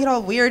 I don't make it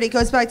all weird. It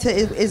goes back to,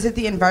 is it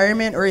the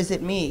environment or is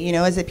it me? You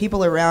know, is it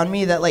people around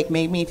me that like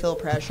make me feel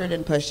pressured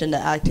and pushed into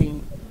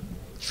acting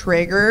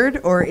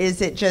triggered, or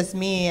is it just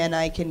me and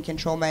I can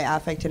control my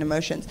affect and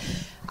emotions?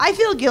 I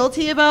feel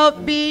guilty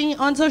about being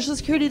on Social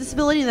Security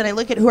disability. Then I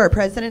look at who our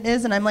president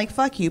is and I'm like,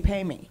 fuck you,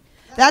 pay me.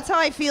 That's how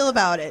I feel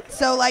about it.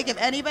 So like if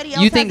anybody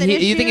else You has an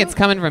issue, think it's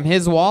coming from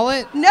his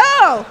wallet?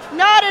 No,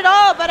 not at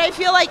all. But I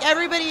feel like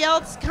everybody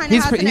else kind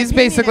of has an He's opinion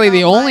basically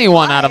the about only my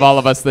one out of life. all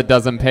of us that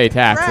doesn't pay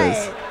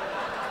taxes.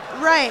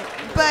 Right.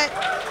 But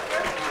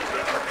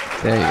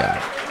There you go.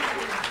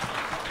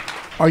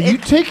 Are you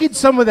taking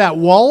some of that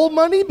wall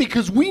money?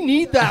 Because we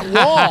need that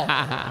wall.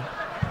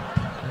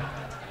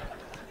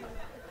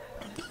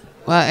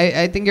 Well,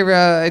 I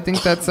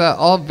think that's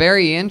all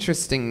very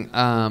interesting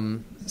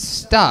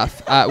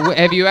stuff.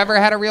 Have you ever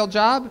had a real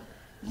job?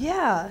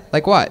 yeah.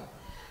 Like what?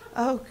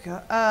 Oh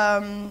god.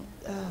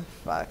 Oh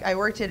fuck. I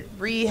worked at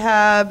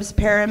rehabs,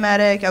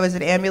 paramedic. I was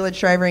an ambulance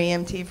driver,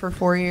 EMT for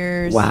 4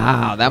 years.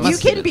 Wow, that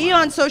must. You can be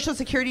on Social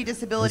Security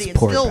disability and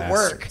still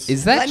work.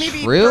 Is that Let me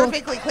be true?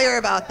 perfectly clear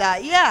about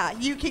that. Yeah,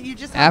 you can. You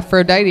just.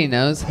 Aphrodite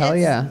knows. Hell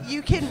yeah.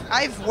 You can.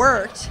 I've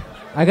worked.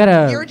 I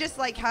gotta. You're just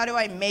like, how do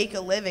I make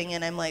a living?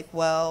 And I'm like,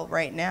 well,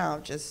 right now,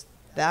 just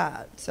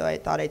that. So I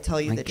thought I'd tell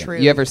you the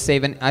truth. You ever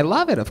save an? I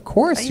love it. Of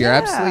course, you're Yeah.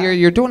 absolutely.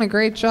 You're doing a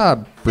great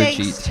job,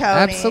 Brigitte. Thanks, Tony.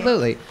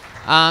 Absolutely.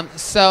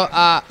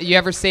 You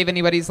ever save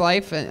anybody's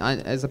life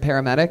as a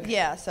paramedic?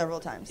 Yeah, several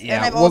times. Yeah,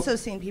 And I've well- also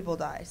seen people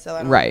die, so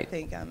I don't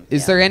think I'm...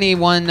 Is there any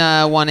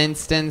one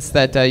instance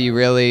that you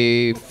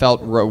really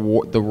felt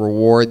the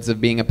rewards of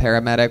being a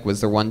paramedic?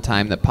 Was there one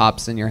time that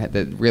pops in your head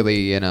that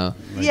really,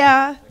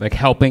 Yeah. Like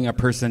helping a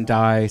person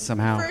die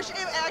somehow?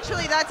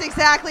 Actually, that's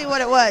exactly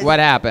what it was. What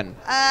happened?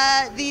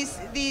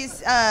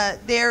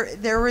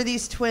 There were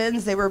these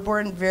twins. They were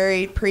born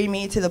very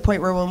preemie to the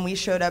point where when we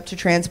showed up to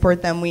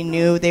transport them, we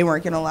knew they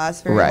weren't going to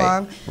last very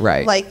long.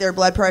 Right. Like their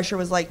blood pressure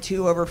was like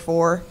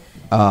 2/4.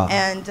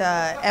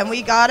 And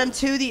we got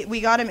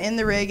them in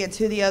the rig and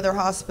to the other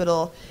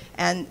hospital.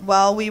 And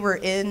while we were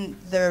in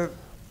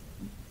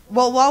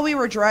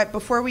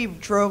before we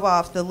drove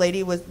off,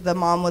 the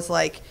mom was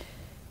like,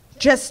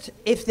 just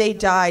if they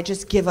die,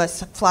 just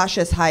flash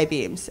us high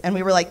beams. And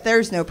we were like,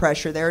 there's no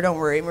pressure there, don't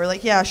worry. And we were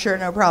like, yeah, sure,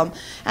 no problem.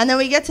 And then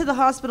we get to the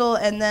hospital,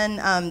 and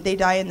then they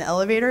die in the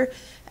elevator.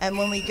 And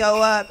when we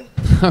go up,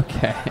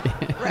 okay.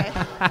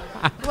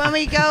 When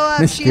we go up,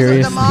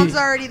 the mom's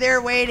already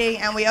there waiting,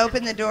 and we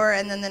open the door,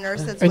 and then the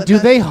nurse that's And with do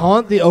us. they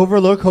haunt the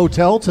Overlook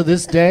Hotel to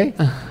this day?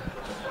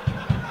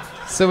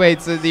 So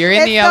wait, so you're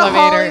in the It's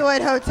elevator.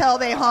 Hollywood Hotel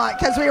they haunt,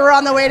 because we were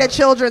on the way to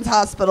Children's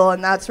Hospital,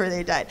 and that's where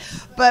they died.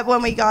 But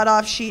when we got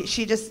off,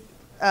 she just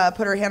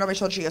put her hand on my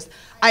shoulder. She goes,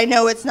 I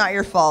know it's not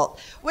your fault.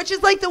 Which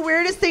is like the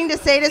weirdest thing to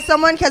say to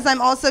someone, because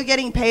I'm also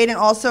getting paid, and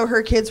also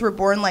her kids were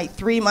born like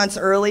 3 months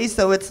early,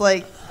 so it's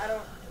like,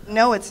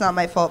 no, it's not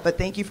my fault, but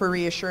thank you for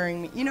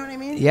reassuring me. You know what I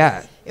mean?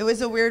 Yeah. It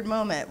was a weird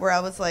moment where I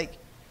was like,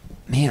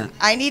 man,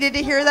 I needed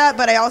to hear that,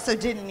 but I also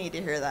didn't need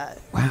to hear that.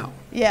 Wow.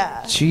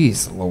 Yeah.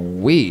 Jeez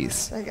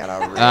Louise. I got all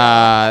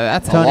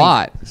that's Tony. a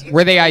lot.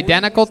 Were they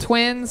identical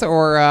twins,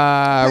 or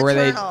were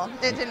they? Maternal.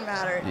 It didn't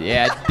matter.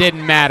 Yeah, it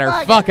didn't matter.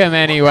 Fuck them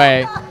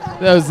anyway.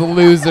 Those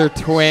loser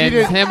twins.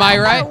 Am I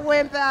right?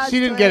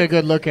 She didn't get a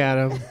good look at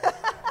him.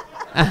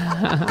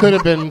 Could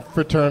have been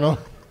fraternal.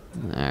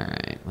 All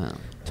right. Well.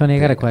 Tony, I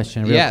got a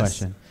question. Real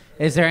question.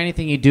 Is there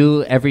anything you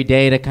do every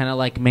day to kind of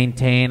like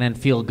maintain and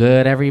feel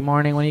good every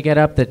morning when you get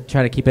up to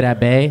try to keep it at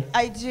bay?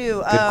 I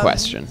do. Good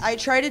question. I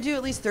try to do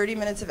at least 30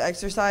 minutes of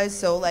exercise.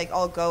 So, like,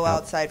 I'll go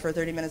outside for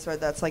 30 minutes, whether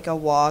that's like a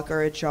walk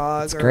or a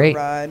jog That's or great. a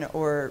run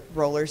or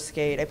roller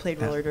skate. I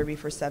played roller derby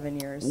for 7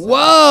 years. So.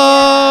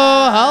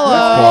 Whoa!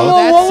 Hello.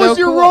 That's what so was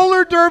your cool.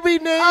 roller derby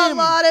name? A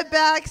lot of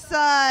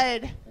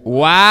backside.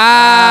 Wow.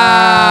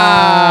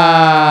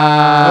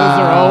 Those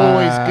are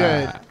always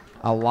good.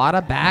 A lot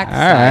of backside.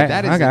 All right,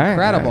 That is okay.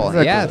 incredible.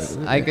 That's Yes,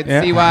 I could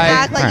yeah. see why.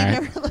 Act like All you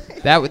right. never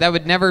looked. That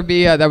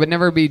would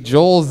never be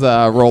Joel's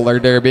roller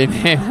derby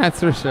name. That's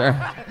for sure.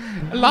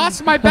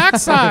 Lost my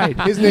backside.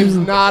 His name's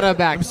not a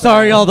backside.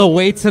 Sorry, all the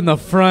weights in the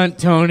front,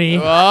 Tony.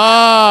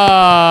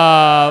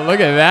 Oh, look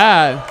at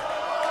that!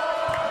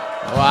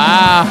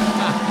 Wow.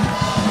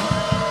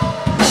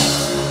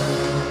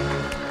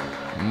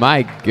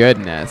 My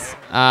goodness.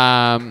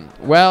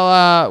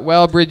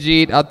 Well,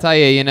 Brigitte, I'll tell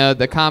you,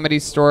 the Comedy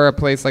Store, a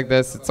place like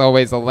this, it's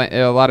always a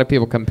lot of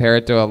people compare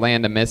it to a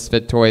land of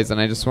misfit toys, and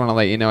I just want to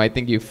let you know, I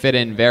think you fit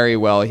in very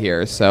well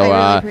here. So,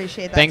 I really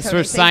appreciate that, thanks Tony.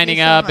 for Thank signing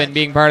you so up much. and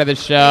being part of the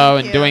show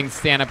Thank and you. doing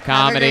stand-up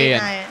comedy.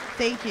 Have a And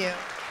great night. Thank you.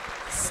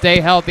 stay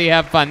healthy,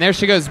 have fun. There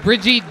she goes,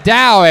 Brigitte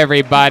Dow,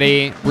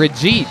 everybody.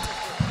 Brigitte.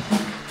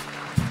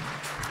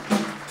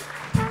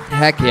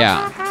 Heck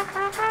yeah.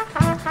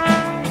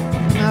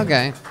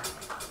 Okay.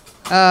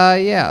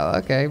 Yeah,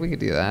 okay, we could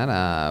do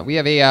that. We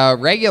have a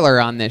regular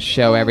on this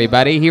show,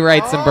 everybody. He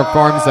writes and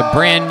performs a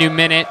brand new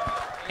minute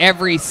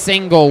every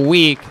single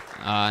week.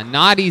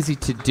 Not easy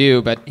to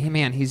do, but hey,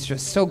 man, he's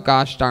just so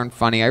gosh darn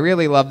funny. I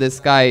really love this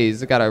guy.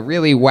 He's got a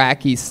really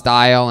wacky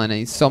style, and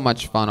he's so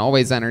much fun,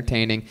 always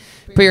entertaining.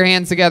 Put your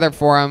hands together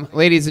for him.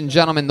 Ladies and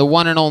gentlemen, the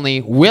one and only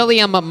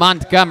William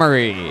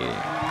Montgomery.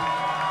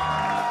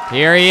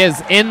 Here he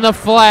is in the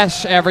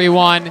flesh,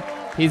 everyone.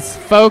 He's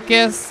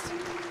focused.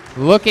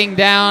 Looking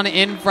down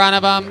in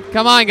front of him.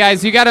 Come on,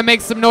 guys. You got to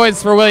make some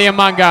noise for William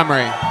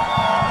Montgomery.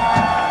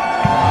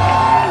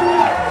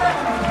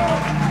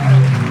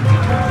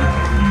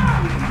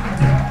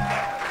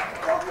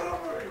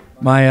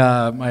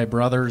 My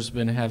brother's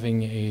been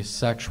having a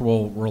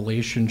sexual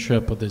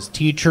relationship with his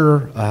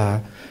teacher.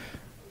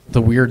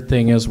 The weird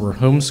thing is we're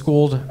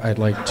homeschooled. I'd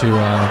like to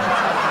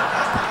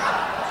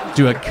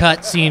do a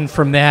cut scene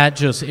from that.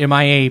 Just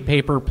MIA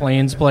paper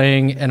planes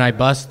playing, and I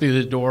bust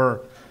through the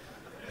door.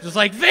 Just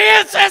like,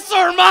 Vance, that's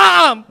our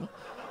mom!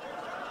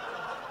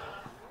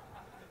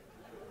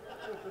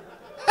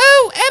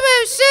 Oh,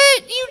 Emma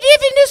said you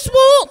live in the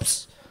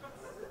swamps.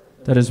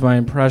 That is my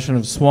impression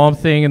of Swamp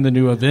Thing in the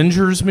new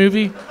Avengers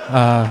movie.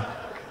 Hell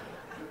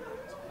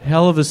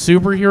of a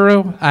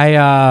superhero.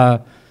 I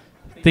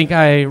think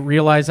I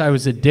realized I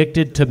was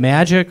addicted to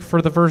magic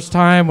for the first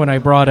time when I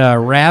brought a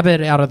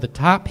rabbit out of the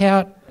top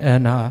hat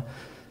and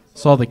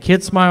saw the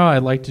kid smile.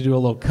 I'd like to do a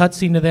little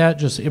cutscene to that.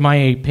 Just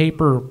MIA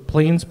paper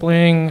planes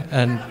playing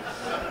and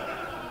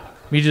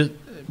me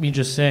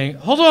just saying,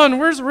 hold on,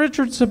 where's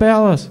Richard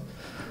Sabalas?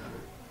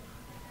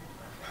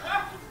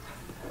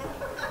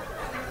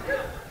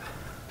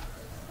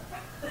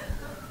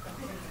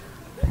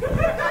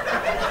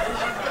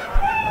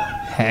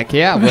 Heck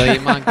yeah,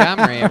 William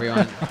Montgomery,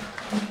 everyone.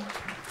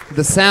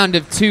 The sound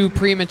of two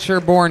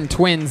premature born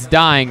twins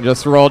dying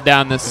just rolled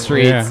down the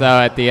street. Yeah. So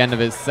at the end of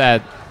his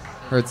set,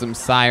 heard some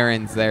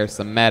sirens there,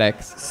 some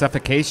medics.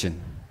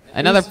 Suffocation.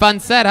 Another fun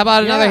set. How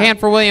about another Yeah. hand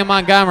for William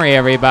Montgomery,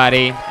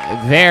 everybody?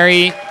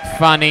 Very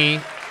funny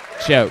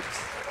jokes.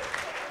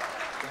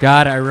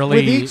 God, I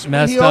really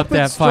messed up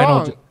that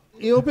final.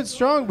 He opened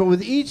strong, but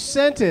with each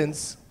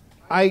sentence,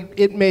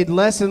 it made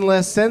less and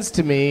less sense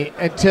to me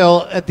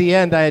until at the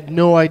end I had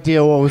no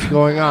idea what was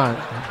going on.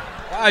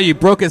 Wow, you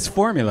broke his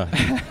formula.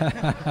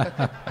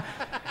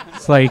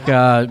 It's like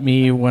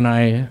me when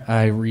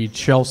I read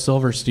Shel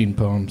Silverstein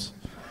poems.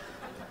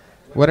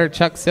 What are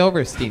Chuck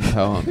Silverstein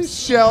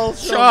poems? Shel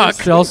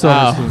Chuck. Shel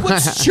Silverstein. Oh.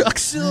 What's Chuck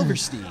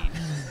Silverstein?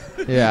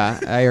 Yeah,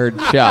 I heard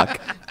Chuck.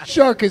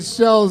 Chuck is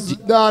Shel's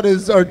not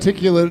his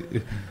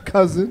articulate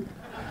cousin.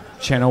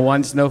 Channel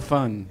 1's no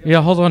fun.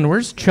 Yeah, hold on.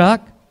 Where's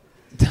Chuck?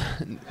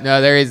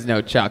 No, there is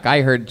no Chuck.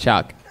 I heard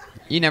Chuck.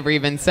 You never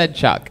even said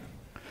Chuck.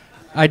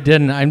 I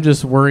didn't. I'm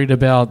just worried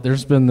about.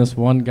 There's been this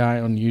one guy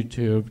on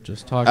YouTube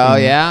just talking. Oh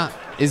yeah,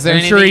 is there?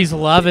 I'm sure anything- he's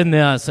loving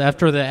this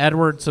after the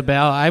Edwards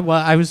about.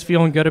 I was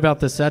feeling good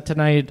about the set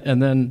tonight,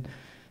 and then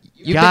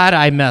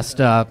I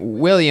messed up.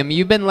 William,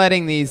 you've been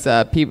letting these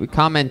people,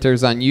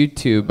 commenters on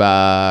YouTube,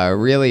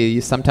 really.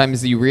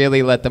 Sometimes you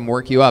really let them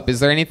work you up. Is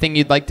there anything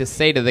you'd like to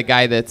say to the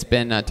guy that's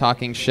been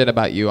talking shit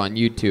about you on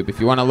YouTube? If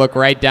you want to look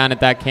right down at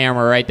that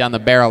camera, right down the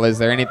barrel, is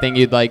there anything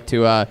you'd like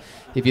to?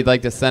 If you'd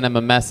like to send him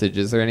a message,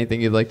 is there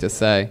anything you'd like to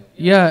say?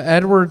 Yeah,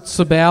 Edward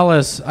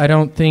Sabalis. I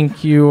don't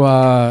think you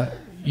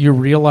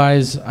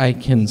realize I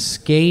can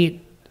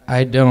skate.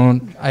 I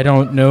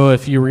don't know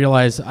if you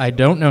realize I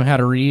don't know how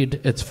to read.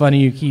 It's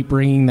funny you keep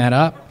bringing that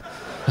up.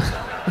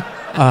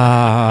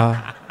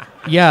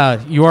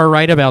 Yeah, you are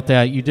right about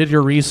that. You did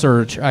your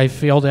research. I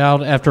failed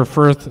out after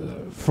fourth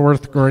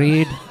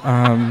grade.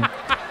 At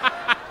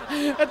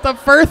the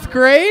fourth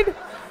grade?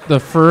 The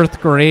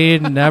fourth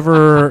grade,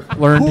 never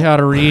learned how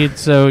to read.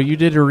 So you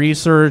did your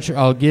research.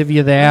 I'll give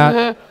you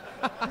that.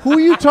 Who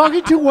are you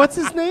talking to? What's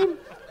his name?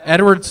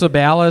 Edward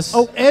Sabalis.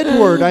 Oh,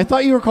 Edward. I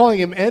thought you were calling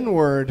him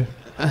N-word.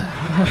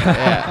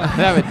 Yeah,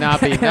 that would not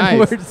be nice.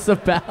 Edward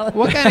Sabalis.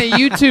 What kind of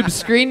YouTube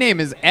screen name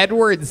is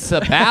Edward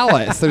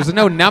Sabalis? There's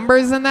no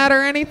numbers in that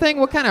or anything?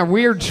 What kind of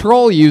weird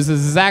troll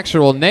uses his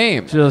actual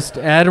name? Just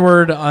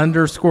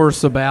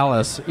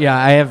Edward_Sabalis. Yeah,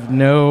 I have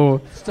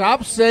no...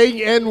 Stop saying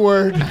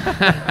N-word.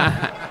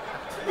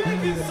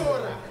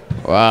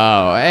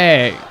 Wow,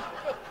 hey.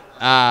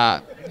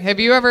 Have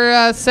you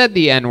ever said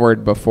the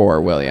N-word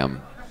before,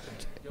 William?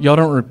 Y'all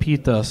don't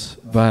repeat this,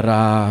 but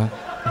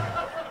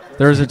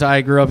there's a time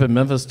I grew up in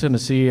Memphis,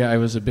 Tennessee. I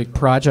was a big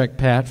Project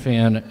Pat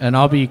fan, and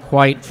I'll be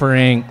quite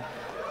frank.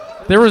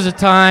 There was a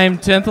time,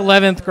 10th,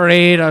 11th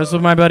grade, I was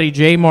with my buddy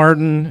Jay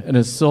Martin in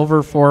his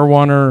silver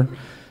 4-runner,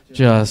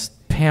 just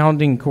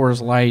pounding Coors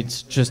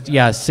Lights, just,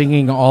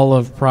 singing all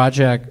of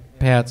Project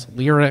Pat's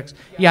lyrics.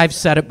 Yeah, I've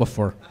said it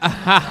before.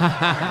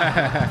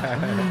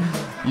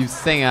 You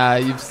sang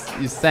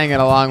it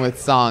along with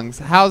songs.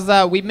 How's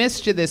we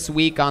missed you this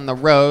week on the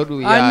road.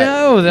 I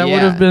know, that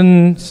would have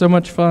been so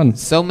much fun.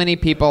 So many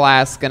people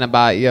asking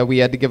about you. We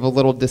had to give a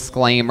little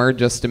disclaimer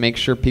just to make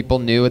sure people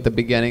knew at the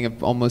beginning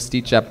of almost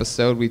each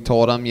episode. We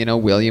told them,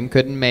 William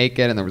couldn't make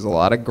it, and there was a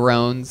lot of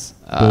groans.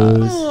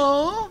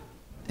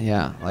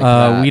 Yeah, like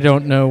that. We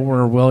don't know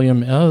where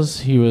William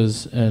is. He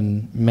was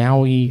in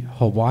Maui,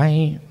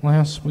 Hawaii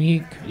last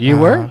week. You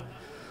were?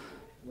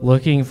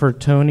 Looking for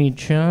Tony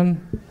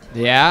Chin.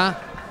 Yeah?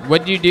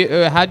 What'd you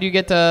do? How'd you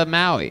get to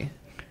Maui?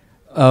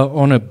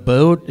 On a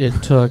boat.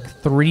 It took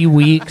 3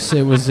 weeks.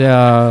 It was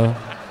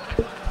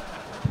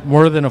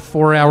more than a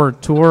 4-hour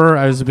tour.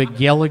 I was a big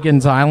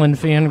Gilligan's Island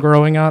fan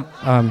growing up.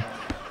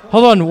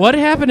 Hold on. What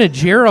happened to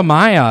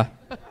Jeremiah?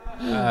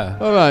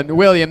 Hold on,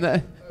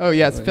 William. Oh,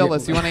 yes,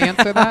 Phyllis, you want to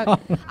answer that?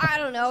 I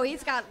don't know.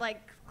 He's got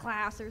like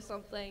class or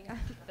something.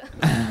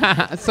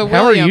 So,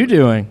 How are you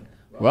doing?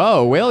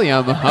 Whoa,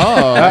 William. Oh.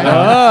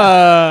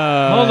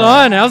 Hold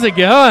on. How's it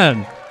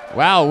going?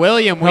 Wow,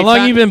 William. How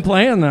long you been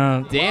playing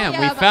that?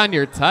 Damn, we found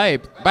your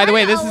type. By the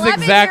way, this is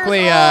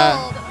exactly...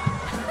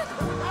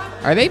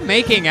 Are they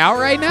making out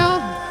right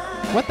now?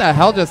 What the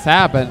hell just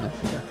happened?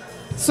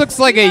 This looks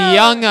like a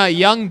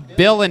young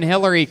Bill and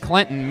Hillary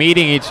Clinton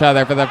meeting each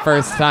other for the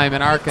first time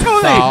in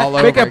Arkansas. All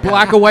over Make a again.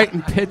 black and white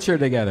and picture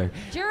together.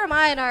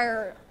 Jeremiah and I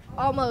are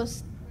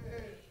almost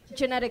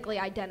genetically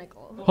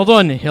identical. Hold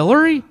on.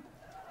 Hillary?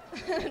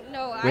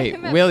 No, Wait, I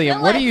meant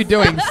William, what are you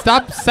doing?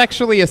 Stop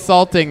sexually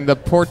assaulting the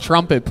poor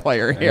trumpet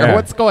player here. Yeah.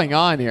 What's going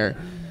on here?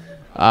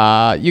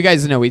 You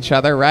guys know each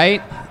other,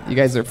 right? You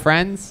guys are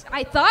friends?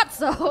 I thought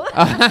so.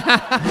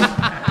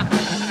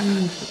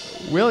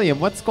 William,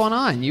 what's going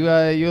on? You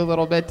a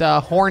little bit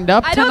horned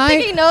up I tonight? don't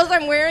think he knows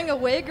I'm wearing a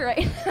wig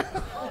right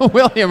now.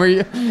 William, are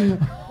you...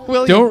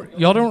 William?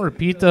 Y'all don't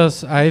repeat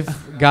this.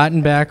 I've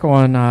gotten back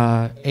on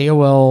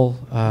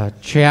AOL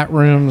chat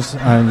rooms.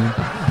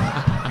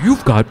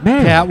 You've got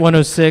mail.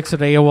 Cat106 at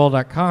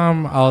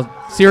AOL.com.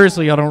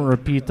 Seriously, y'all don't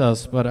repeat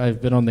this, but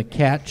I've been on the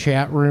cat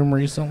chat room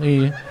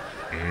recently.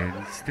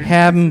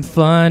 having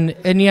fun.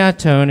 And yeah,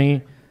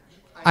 Tony,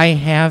 I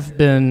have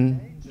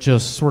been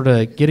just sort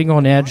of getting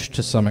on edge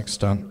to some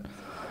extent.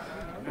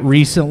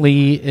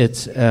 Recently,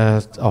 it's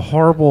a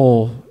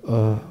horrible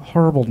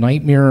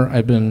nightmare.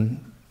 I've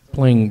been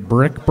playing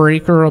Brick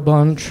Breaker a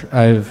bunch.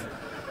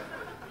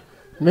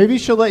 Maybe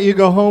she'll let you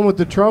go home with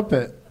the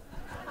trumpet.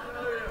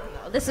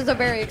 This is a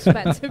very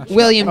expensive job.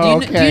 William, do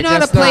you know how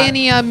to guess play not.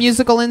 any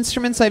musical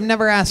instruments? I've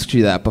never asked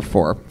you that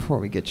before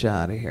we get you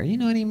out of here. You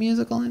know any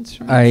musical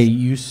instruments? I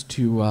used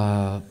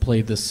to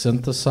play the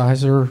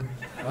synthesizer.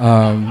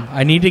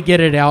 I need to get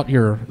it out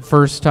here.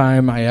 First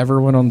time I ever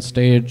went on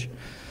stage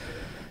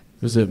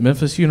was at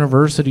Memphis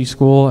University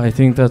School. I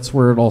think that's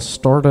where it all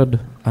started.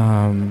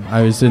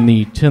 I was in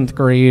the 10th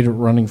grade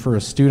running for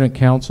a student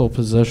council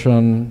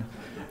position,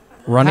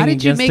 running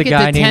against a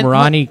guy named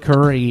Ronnie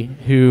Curry,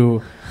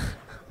 who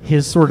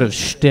his sort of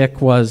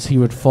shtick was he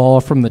would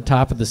fall from the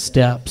top of the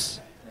steps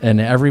and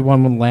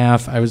everyone would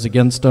laugh. I was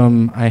against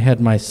him. I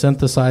had my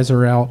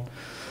synthesizer out.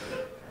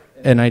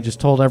 And I just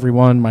told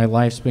everyone my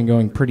life's been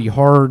going pretty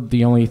hard.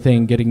 The only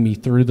thing getting me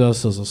through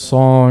this is a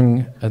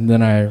song. And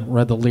then I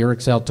read the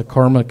lyrics out to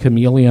Karma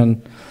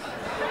Chameleon.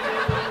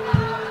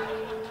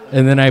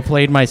 And then I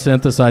played my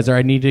synthesizer.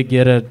 I need to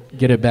get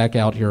it back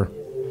out here.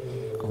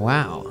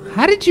 Wow.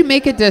 How did you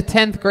make it to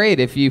 10th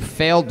grade if you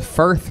failed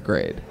 1st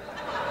grade?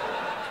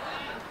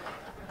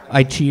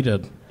 I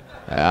cheated.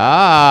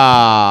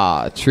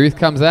 Truth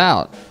comes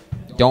out.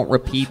 Don't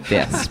repeat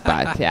this,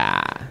 but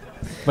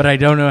But I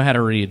don't know how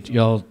to read.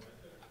 Y'all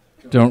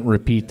don't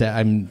repeat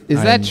that.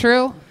 Is that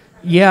true?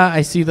 Yeah,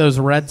 I see those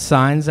red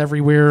signs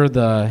everywhere,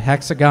 the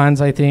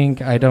hexagons, I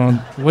think. I don't...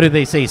 What did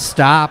they say?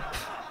 Stop?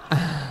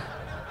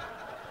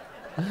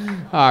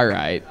 All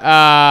right.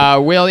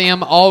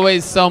 William,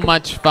 always so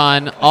much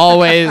fun.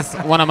 Always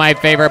one of my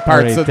favorite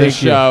parts of the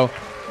show.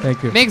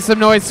 Thank you. Make some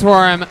noise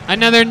for him.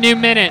 Another new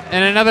minute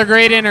and another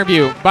great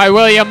interview by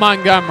William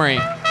Montgomery.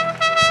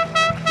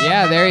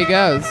 Yeah, there he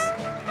goes.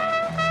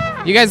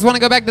 You guys want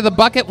to go back to the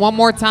bucket one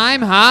more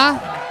time, huh?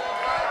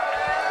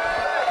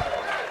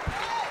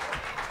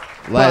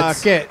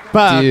 Let's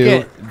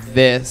do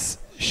this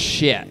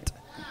shit.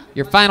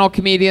 Your final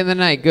comedian of the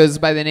night goes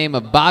by the name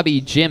of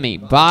Bobby Jimmy.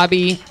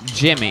 Bobby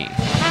Jimmy.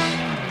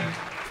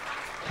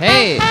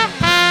 Hey.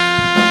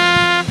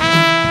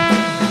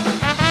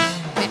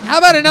 How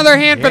about another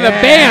hand for the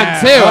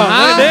band, too,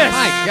 huh?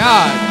 My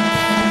God.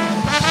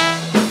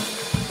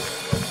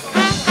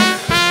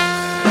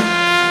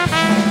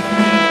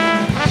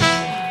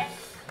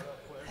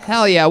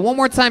 Hell yeah. One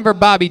more time for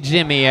Bobby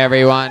Jimmy,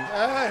 everyone.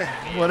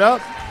 Hey, what up?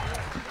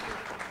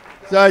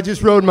 So I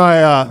just rode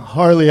my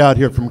Harley out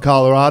here from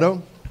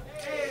Colorado.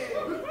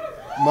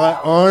 My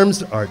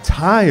arms are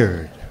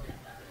tired.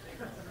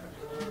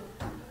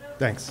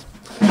 Thanks.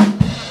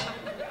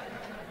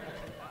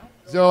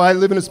 So I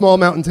live in a small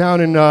mountain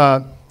town in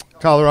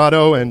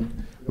Colorado,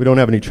 and we don't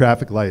have any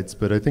traffic lights,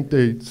 but I think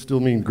they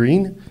still mean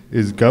green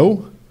is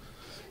go.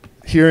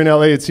 Here in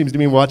LA, it seems to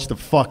mean watch the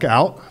fuck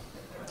out.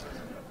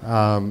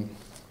 I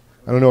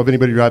don't know if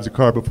anybody drives a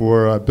car built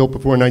before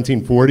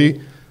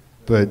 1940,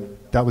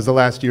 but that was the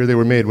last year they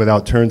were made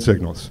without turn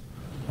signals.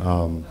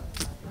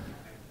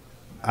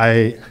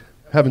 I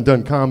haven't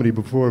done comedy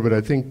before, but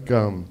I think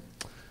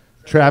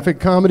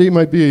traffic comedy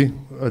might be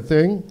a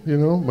thing,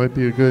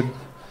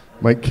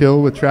 might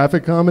kill with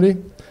traffic comedy.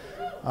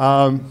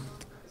 I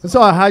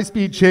saw a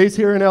high-speed chase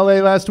here in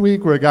LA last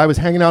week where a guy was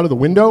hanging out of the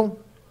window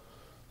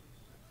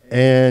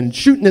and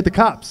shooting at the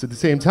cops at the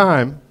same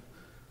time.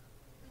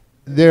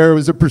 There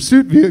was a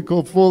pursuit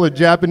vehicle full of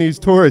Japanese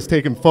tourists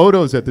taking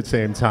photos at the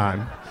same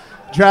time.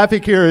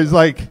 Traffic here is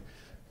like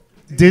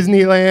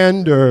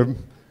Disneyland or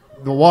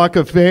the Walk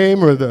of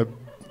Fame or the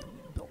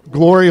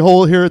glory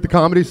hole here at the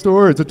Comedy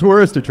Store. It's a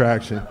tourist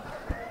attraction.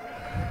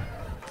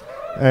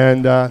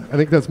 And I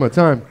think that's my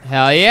time.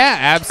 Hell yeah,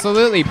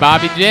 absolutely.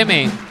 Bobby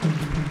Jimmy.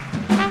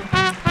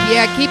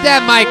 Yeah, keep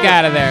that mic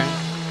out of there.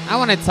 I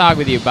want to talk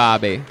with you,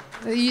 Bobby.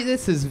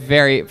 This is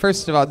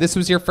first of all, this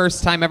was your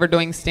first time ever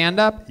doing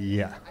stand-up?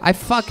 Yeah. I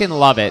fucking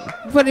love it.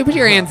 Put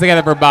your hands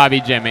together for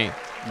Bobby Jimmy.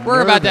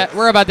 We're about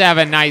to have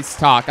a nice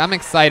talk. I'm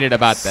excited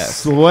about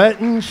this.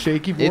 Sweating,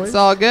 shaky voice. It's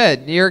all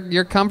good.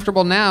 You're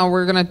comfortable now.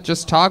 We're gonna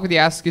just talk with you,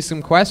 ask you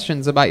some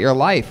questions about your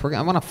life.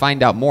 I want to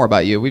find out more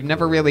about you. We've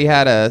never really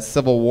had a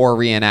Civil War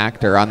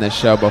reenactor on this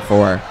show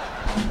before.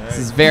 This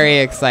is very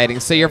exciting.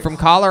 So you're from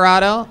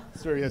Colorado?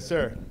 Sir, yes,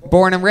 sir.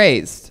 Born and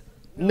raised?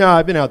 No,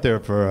 I've been out there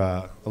for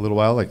a little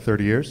while, like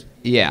 30 years.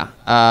 Yeah.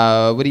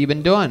 What have you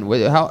been doing? Can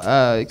we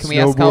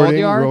ask how old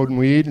you are? Road and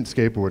weed, and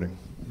skateboarding.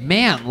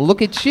 Man,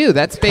 look at you.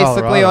 That's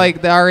basically Colorado.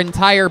 like our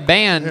entire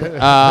band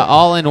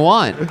all in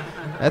one.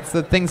 That's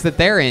the things that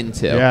they're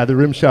into. Yeah, the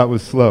rim shot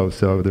was slow,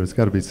 so there's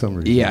got to be some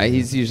reason. Yeah,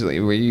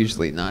 we're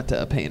usually not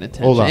paying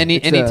attention. Hold on.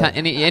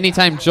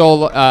 Anytime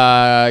Joel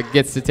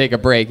gets to take a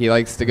break, he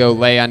likes to go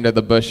lay under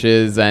the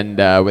bushes and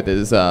with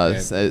his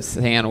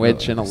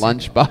sandwich and a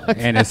lunchbox.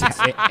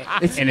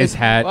 And his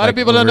hat. A lot of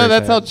people don't know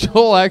that's how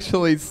Joel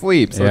actually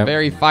sleeps. Yep. A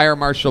very Fire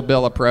Marshal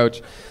Bill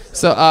approach.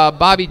 So,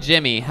 Bobby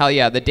Jimmy, hell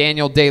yeah, the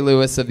Daniel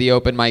Day-Lewis of the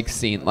open mic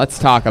scene. Let's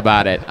talk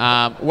about it.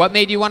 What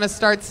made you want to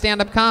start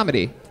stand-up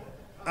comedy?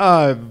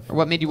 Or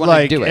what made you want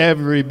to do it? Like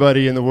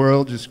everybody in the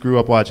world, just grew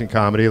up watching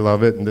comedy,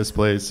 love it, and this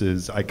place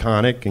is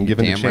iconic, and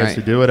given the chance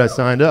to do it, I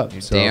signed up.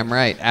 So. Damn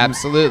right,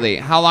 absolutely.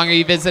 How long are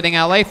you visiting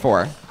LA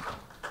for?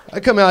 I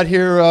come out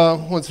here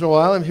once in a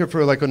while. I'm here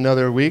for like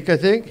another week, I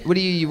think. What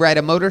do you ride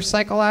a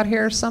motorcycle out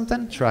here or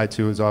something? Try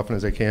to as often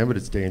as I can, but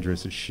it's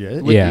dangerous as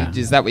shit.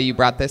 Is that what you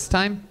brought this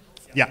time?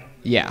 Yeah.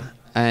 Yeah.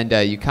 And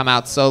you come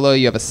out solo,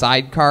 you have a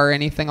sidecar or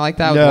anything like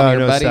that with one of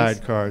your buddies? No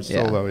sidecar,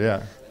 solo,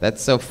 yeah.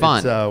 That's so fun.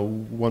 It's a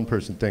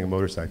one-person thing, a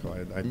motorcycle.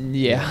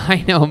 Yeah,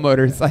 I know a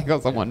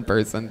motorcycle's a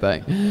one-person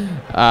thing.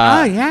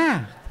 Oh,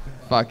 yeah.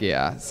 Fuck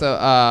yeah. So,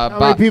 how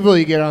many people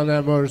you get on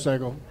that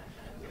motorcycle?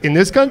 In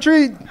this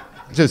country?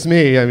 Just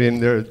me. I mean,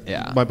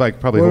 my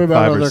bike probably What hold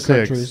about 5 or other 6.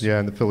 countries? Yeah,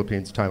 in the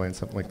Philippines, Thailand,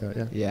 something like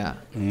that. Yeah.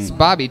 So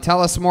Bobby,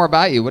 tell us more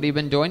about you. What have you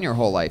been doing your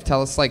whole life?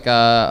 Tell us, like,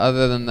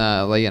 other than the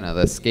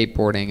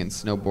skateboarding and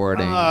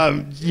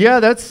snowboarding. Yeah,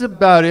 that's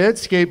about it.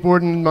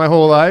 Skateboarding my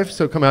whole life.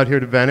 So come out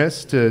here to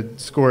Venice to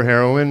score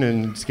heroin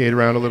and skate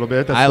around a little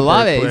bit. That's I the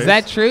love it. birthplace. Is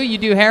that true? You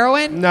do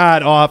heroin?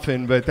 Not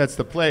often, but that's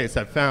the place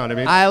I found. I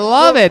mean, I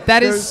love it.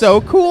 That is so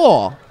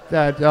cool.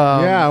 That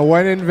yeah,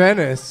 when in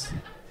Venice.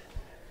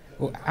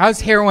 How's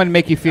heroin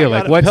make you feel?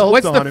 I Like got a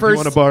what's pelt the on if you first?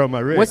 wanna borrow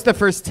my rig. What's the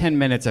first 10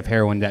 minutes of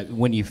heroin that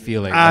when you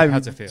feel it? Like, I'm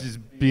how's it feel? just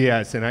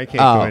BS, and I can't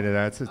go into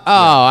that. It's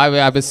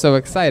I was so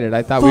excited.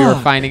 I thought we were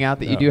Fuck. finding out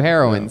that you do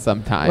heroin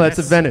sometimes. Well, that's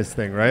a Venice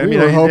thing, right? We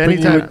were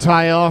hoping you would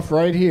tie off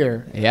right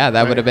here. Yeah,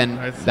 that would have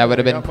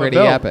been pretty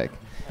belt. epic.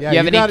 Yeah, you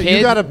have you any got- kids?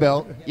 you got a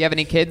belt. You have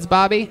any kids,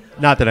 Bobby?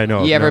 Not that I know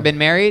of, You ever no. been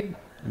married?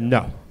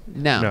 No.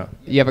 No.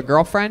 You have a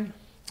girlfriend?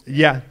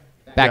 Yeah.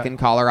 Back Yeah. in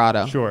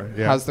Colorado. Sure,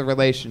 yeah. How's the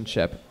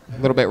relationship? A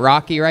little bit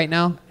rocky right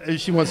now?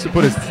 She wants to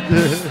put us.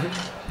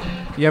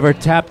 You ever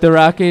tap the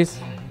Rockies?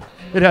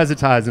 It has its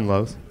highs and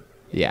lows.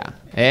 Yeah.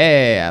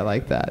 Hey, I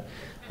like that.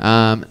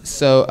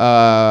 So,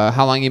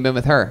 how long you been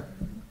with her?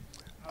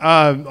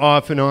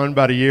 Off and on,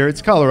 about a year.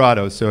 It's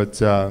Colorado, so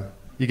it's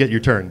you get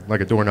your turn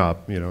like a doorknob.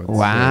 You know. It's,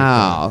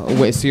 Wow.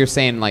 Wait, so you're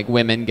saying like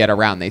women get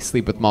around? They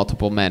sleep with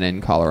multiple men in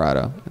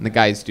Colorado, and the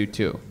guys do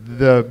too.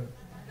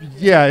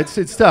 Yeah,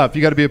 it's tough.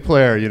 You got to be a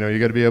player. You know, you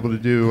got to be able to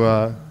do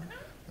a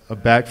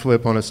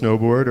backflip on a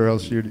snowboard, or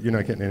else you're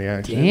not getting any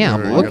action.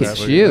 Damn, Or look gotta at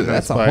have you. a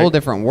That's a spike. whole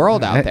different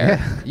world out there.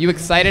 You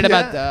excited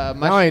about the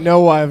Now I know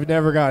why I've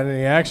never gotten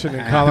any action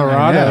in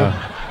Colorado.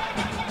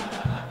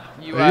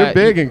 You're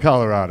big in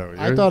Colorado.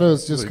 I thought it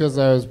was just because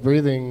I was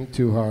breathing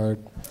too hard.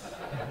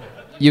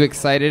 You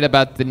excited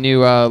about the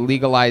new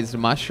legalized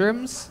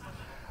mushrooms?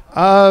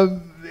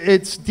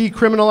 It's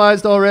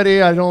decriminalized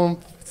already. I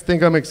don't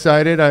think I'm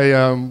excited.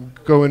 I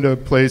go into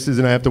places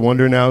and I have to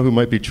wonder now who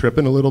might be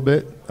tripping a little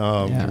bit.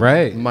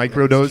 Right.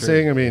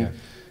 Microdosing. I mean,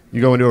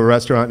 you go into a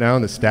restaurant now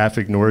and the staff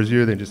ignores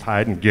you. They just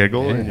hide and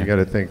giggle, and you got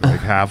to think like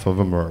half of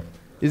them are.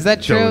 Is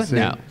that true? dosing.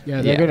 No.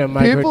 Yeah, they're gonna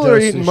People are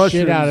microdose eating the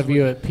shit out mushrooms of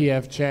you at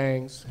PF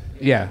Chang's.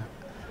 Yeah.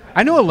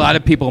 I know a lot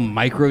of people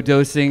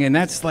microdosing, and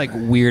that's like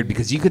weird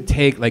because you could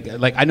take like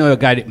I know a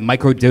guy that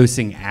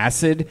microdosing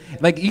acid.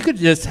 Like you could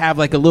just have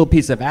like a little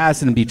piece of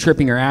acid and be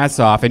tripping your ass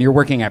off, and you're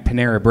working at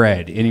Panera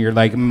Bread, and you're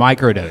like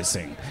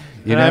microdosing.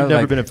 You know, I've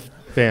never like- been a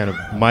fan of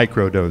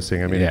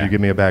microdosing. I mean, if you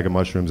give me a bag of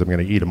mushrooms, I'm going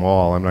to eat them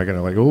all. I'm not going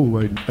to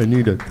like, I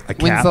need a cap.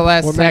 When's the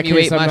last time you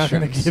ate I'm not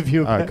gonna mushrooms? give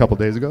you A couple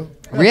days ago.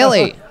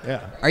 Really?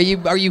 Yeah. Are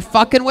you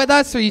fucking with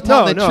us, or are you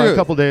telling the truth? a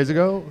couple days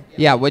ago.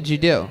 Yeah. What'd you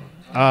do?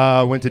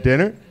 Went to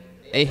dinner.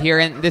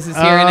 This is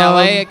here in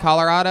LA,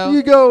 Colorado.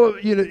 You go,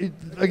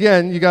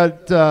 again, you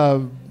got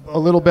a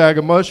little bag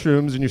of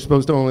mushrooms, and you're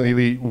supposed to only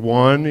eat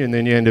one, and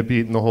then you end up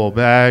eating the whole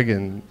bag.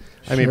 And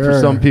I mean, for Sure.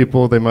 some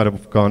people, they might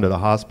have gone to the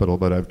hospital,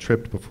 but I've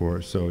tripped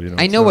before, so I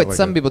it's know not what like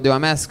some people do.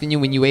 I'm asking you,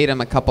 when you ate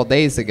them a couple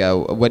days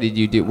ago, what did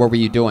you do? What were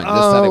you doing?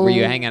 Were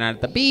you hanging out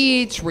at the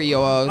beach? Were you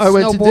I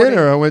went to snowboarding?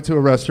 dinner. I went to a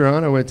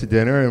restaurant. I went to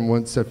dinner, and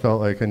once I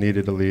felt like I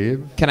needed to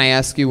leave. Can I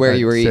ask you where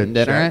you were eating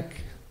dinner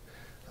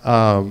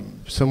at?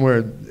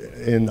 Somewhere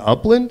in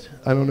Upland.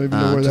 I don't even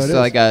know where that just is.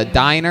 like a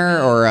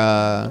diner or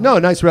a... No, a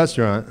nice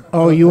restaurant.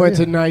 Oh, you went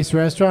to a nice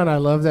restaurant? I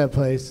love that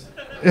place.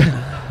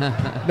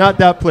 Not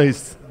that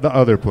place, the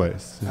other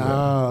place.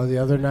 Oh, the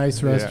other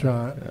nice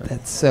restaurant.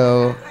 That's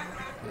so...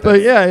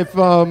 But yeah, if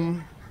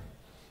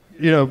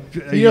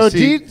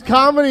see-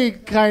 comedy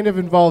kind of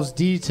involves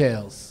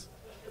details.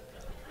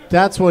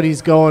 That's what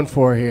he's going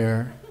for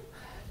here.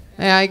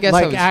 Yeah, I guess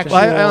Like I was actual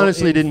I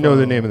honestly didn't know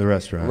the info. name of the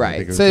restaurant. I think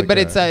Right. it was So, like but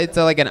it's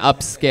like an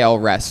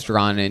upscale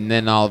restaurant, and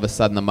then all of a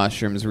sudden the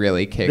mushrooms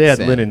really kicks they had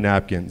in. linen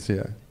napkins.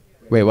 Yeah.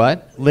 Wait,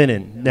 what?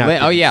 Linen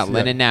napkins. Oh yeah,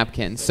 linen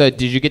napkins. So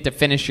did you get to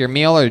finish your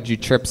meal, or did you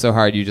trip so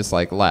hard you just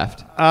like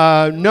left?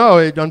 No,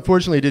 it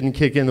unfortunately didn't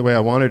kick in the way I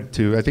wanted it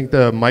to. I think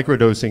the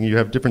microdosing, you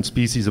have different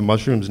species of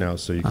mushrooms now,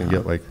 so you can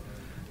get like,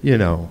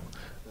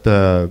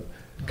 the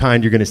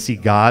kind you're going to see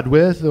God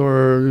with,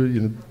 or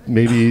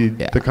maybe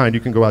the kind you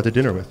can go out to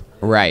dinner with.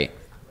 Right,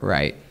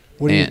 right.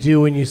 What do you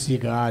do when you see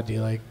God? Do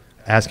you like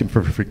ask him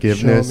for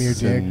forgiveness your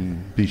dick.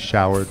 and be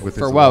showered with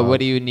For his what? love. What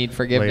do you need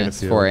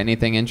forgiveness for?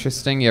 Anything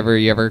interesting? You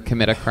ever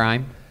commit a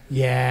crime?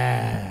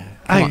 Yeah.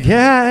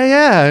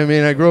 Yeah. I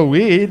mean, I grow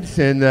weed,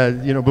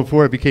 and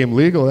before it became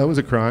legal, that was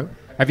a crime.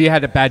 Have you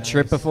had a bad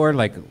trip before,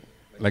 like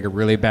a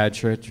really bad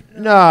trip?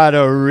 Not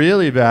a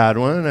really bad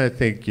one. I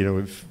think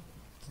we've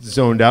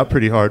zoned out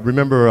pretty hard.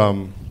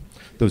 Remember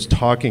those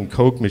talking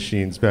Coke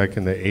machines back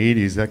in the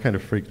 '80s? That kind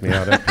of freaked me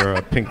out after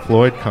a Pink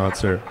Floyd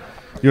concert.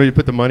 You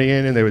put the money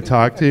in and they would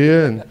talk to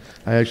you, and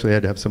I actually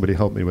had to have somebody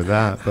help me with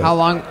that. But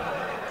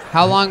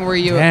How long were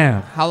you?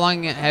 Damn. How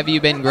long have you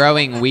been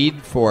growing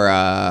weed for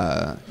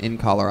in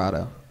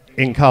Colorado?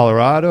 In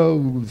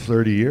Colorado,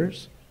 30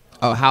 years.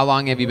 Oh, how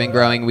long have you been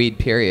growing weed?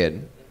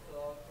 Period.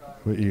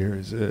 What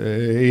years?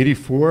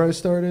 84 I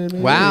started.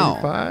 Maybe, Wow,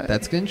 85.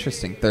 that's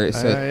interesing. I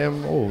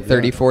am old.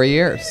 34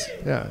 years.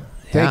 Yeah.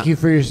 Thank you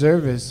for your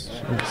service.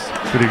 It's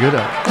pretty good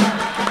at it.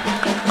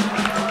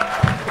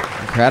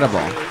 Incredible.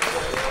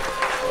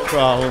 No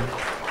problem.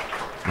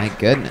 My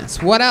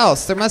goodness. What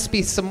else? There must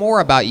be some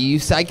more about you.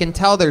 I can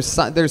tell there's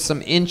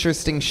some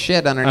interesting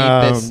shit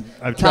underneath this.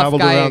 I've tough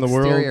traveled guy around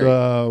exterior. the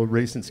world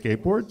racing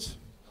skateboards.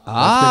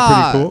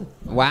 Ah, That's been pretty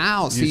cool.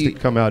 Wow. So Used to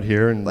come out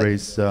here and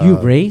race. You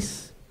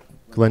race?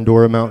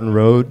 Glendora Mountain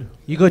Road.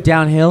 You go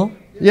downhill?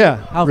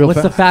 Yeah. real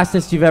What's the fast.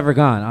 fastest you've ever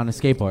gone on a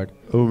skateboard?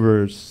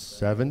 Over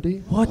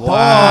 70. What?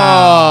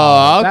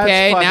 Wow.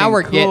 Okay, That's now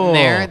we're fucking getting cool.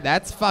 there.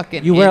 That's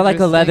fucking. You wear like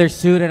a interesting. leather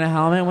suit and a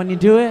helmet when you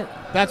do it?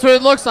 That's what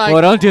it looks like.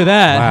 Well, don't do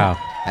that. Wow.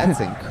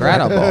 That's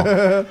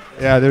incredible.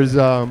 Yeah, there's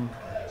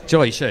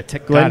Joey, you should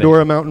have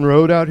Glendora Mountain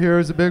Road out here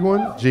is a big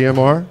one.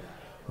 GMR.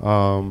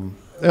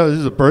 This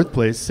is a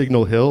birthplace.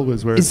 Signal Hill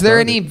was where. Is it there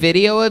started. any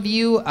video of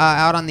you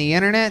out on the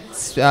internet?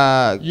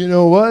 You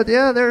know what?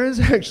 Yeah, there is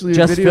actually a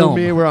Just video film. of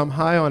me where I'm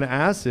high on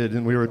acid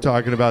and we were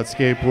talking about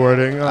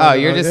skateboarding. Oh,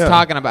 you're just yeah.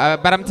 talking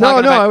about. But I'm No,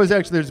 talking no, about. I was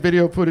actually. There's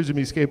video footage of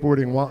me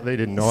skateboarding while they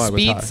didn't know I was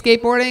Speed high.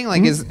 skateboarding?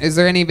 Like, is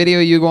there any video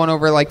of you going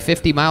over like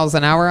 50 miles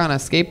an hour on a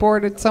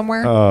skateboard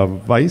somewhere?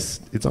 Vice.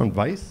 It's on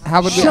Vice.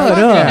 How would we? Shut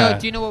up.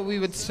 Do you know what we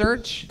would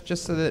search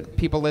just so that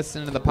people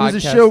listening to the It podcast?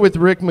 was a show with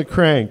Rick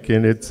McCrank,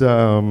 and it's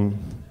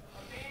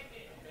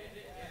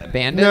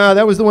Bandit. No,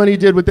 that was the one he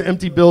did with the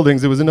empty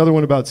buildings. There was another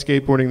one about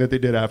skateboarding that they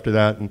did after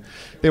that, and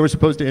they were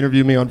supposed to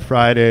interview me on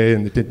Friday,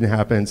 and it didn't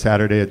happen.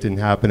 Saturday, it didn't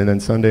happen, and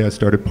then Sunday, I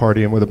started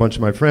partying with a bunch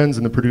of my friends,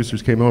 and the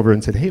producers came over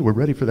and said, "Hey, we're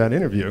ready for that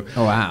interview."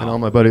 Oh, wow. And all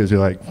my buddies were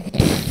like,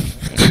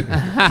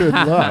 "Good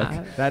luck."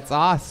 That's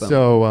awesome.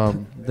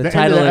 So The the end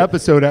title of the of-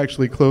 episode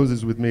actually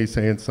closes with me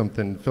saying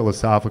something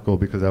philosophical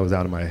because I was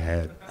out of my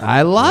head.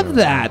 I love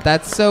that.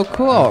 That's so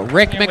cool.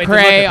 Rick Can't wait to look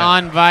McRae at that.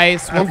 on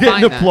Vice. We'll I'm getting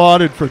find that.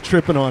 applauded for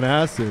tripping on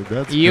acid.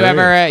 That's You great.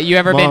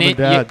 ever Mom been and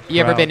Dad you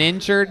ever proud. been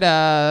injured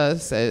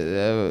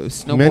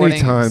snowboarding, Many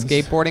times.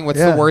 skateboarding? What's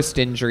Yeah. the worst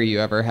injury you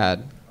ever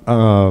had?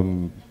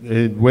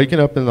 Waking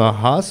up in the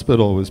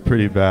hospital was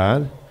pretty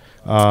bad.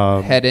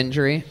 Head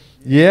injury?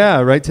 Yeah,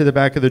 right to the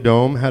back of the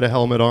dome. Had a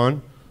helmet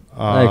on.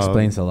 That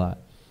explains a lot.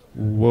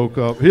 Woke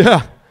up.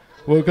 Yeah,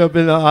 woke up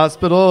in the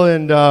hospital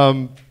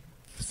and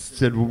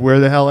said, "Where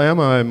the hell am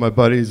I?" And my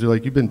buddies are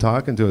like, "You've been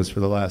talking to us for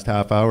the last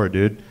half hour,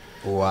 dude."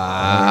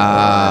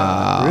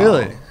 Wow.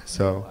 Really?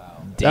 So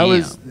that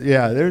was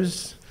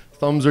There's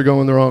thumbs are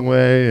going the wrong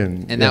way,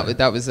 and yeah.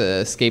 that was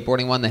a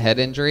skateboarding one, the head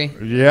injury.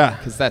 Yeah.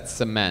 Because that's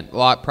cement.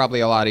 Probably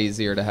a lot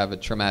easier to have a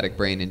traumatic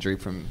brain injury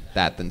from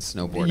that than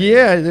snowboarding.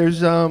 Yeah,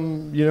 there's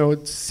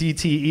it's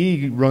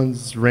CTE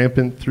runs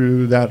rampant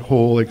through that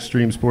whole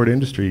extreme sport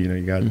industry.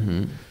 You got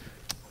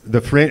the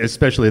fringe,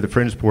 especially the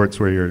fringe sports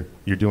where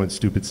you're doing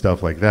stupid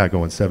stuff like that,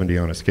 going 70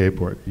 on a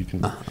skateboard. You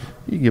can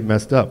get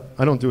messed up.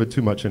 I don't do it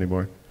too much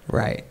anymore.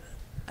 Right.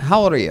 How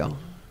old are you?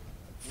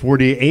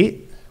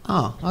 48.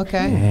 Oh,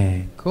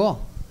 okay.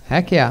 Cool.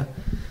 Heck yeah.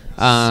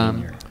 Hey,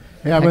 I'm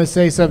going to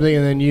say something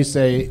and then you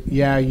say,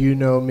 "Yeah, you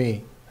know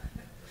me."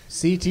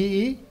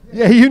 CTE?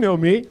 Yeah, you know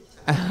me.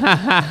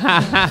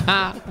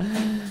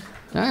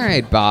 All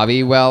right,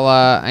 Bobby. Well,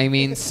 I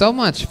mean, so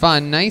much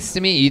fun. Nice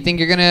to meet you. You think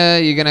you're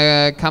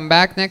gonna come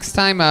back next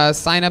time?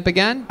 Sign up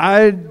again?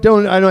 I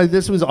know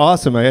this was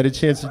awesome. I had a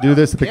chance to do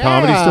this at the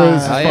Comedy Store.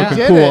 This is fucking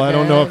Yeah. cool. I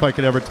don't know if I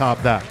could ever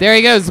top that. There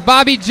he goes,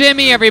 Bobby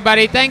Jimmy.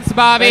 Everybody, thanks,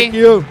 Bobby. Thank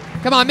you.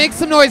 Come on, make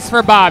some noise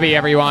for Bobby,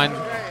 everyone.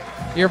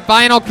 Your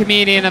final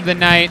comedian of the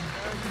night.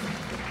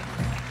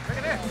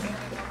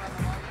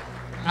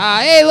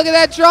 Hey, look at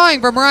that drawing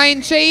from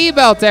Ryan Che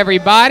Ebelt,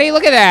 everybody.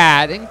 Look at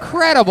that.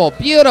 Incredible,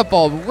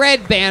 beautiful.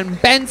 Redban,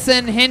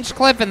 Benson,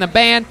 Hinchcliffe, and the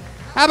band.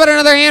 How about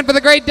another hand for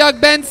the great Doug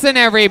Benson,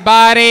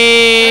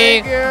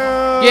 everybody? Thank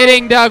you.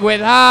 Getting Doug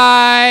with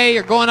high.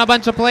 You're going a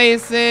bunch of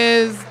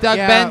places. Doug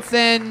Yeah.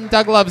 Benson.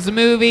 Doug loves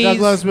movies.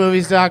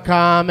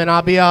 DougLovesMovies.com, and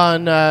I'll be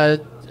on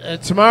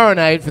tomorrow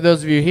night. For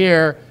those of you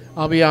here,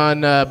 I'll be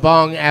on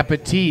Bong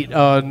Appetit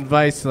on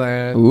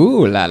Viceland.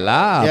 Ooh la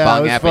la, Yeah,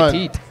 Bong it was fun.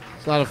 Appetit.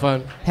 It's a lot of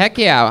fun. Heck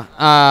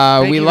yeah.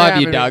 We you for love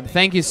you, having Doug. me.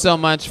 Thank you so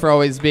much for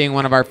always being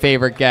one of our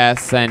favorite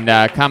guests and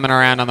coming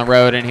around on the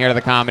road and here to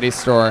the Comedy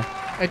Store.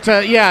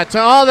 To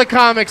all the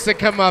comics that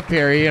come up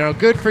here,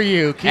 good for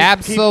you.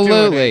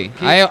 Absolutely. Keep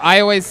doing it. I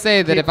always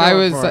say that if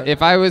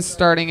I was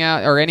starting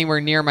out or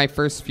anywhere near my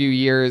first few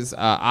years,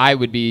 I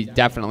would be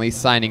definitely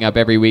signing up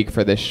every week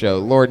for this show.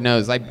 Lord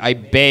knows, I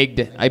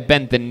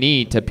bent the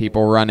knee to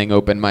people running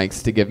open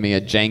mics to give me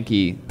a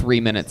janky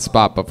 3-minute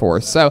spot before.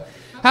 So,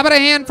 how about a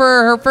hand for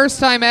her first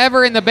time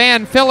ever in the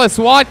band, Phyllis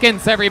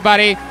Watkins,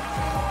 everybody.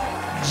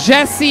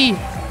 Jessie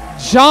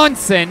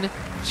Johnson.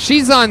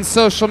 She's on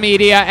social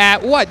media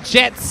at what?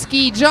 Jet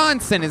Ski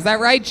Johnson. Is that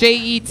right?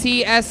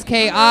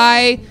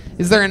 JETSKI.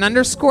 Is there an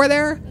underscore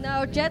there?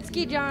 No, Jet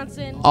Ski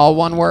Johnson. All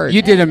one word.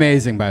 You did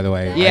amazing, by the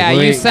way. Yeah,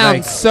 you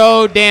sound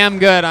so damn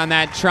good on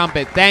that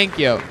trumpet. Thank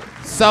you.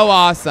 So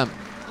awesome.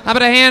 How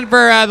about a hand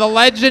for the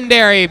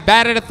legendary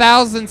batted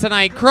 1,000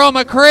 tonight,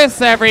 Chroma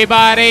Chris,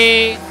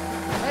 everybody.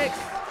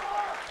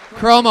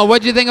 Chroma,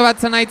 what'd you think about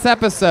tonight's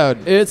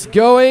episode? It's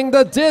going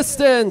the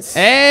distance.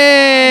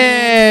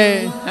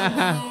 Hey!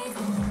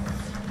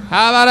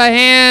 How about a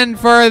hand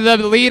for the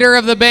leader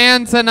of the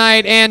band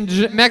tonight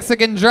and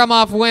Mexican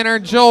drum-off winner,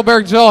 Joel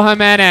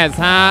Jimenez,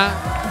 huh?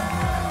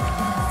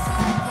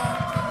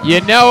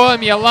 You know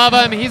him, you love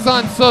him. He's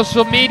on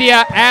social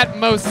media at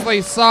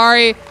Mostly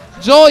Sorry.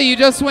 Joel, you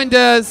just went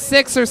to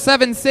 6 or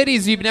 7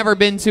 cities you've never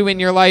been to in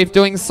your life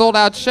doing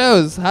sold-out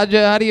shows. How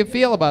do you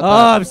feel about that?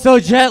 Oh, I'm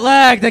so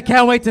jet-lagged. I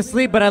can't wait to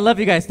sleep, but I love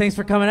you guys. Thanks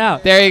for coming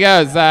out. There he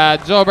goes,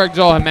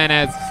 Joel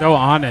Jimenez. So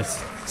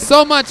honest.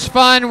 So much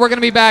fun. We're gonna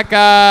be back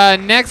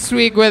next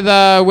week with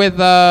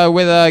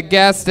a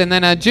guest, and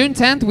then June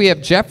 10th we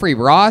have Jeffrey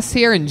Ross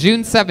here, and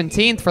June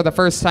 17th for the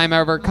first time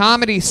ever,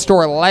 Comedy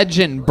Store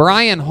legend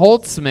Brian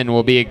Holtzman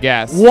will be a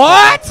guest.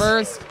 What?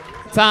 First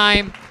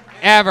time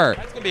ever.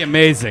 That's gonna be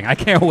amazing. I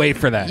can't wait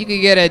for that. You can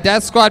get a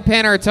Death Squad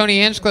pin or a Tony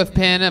Hinchcliffe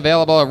pin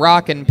available at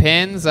Rockin'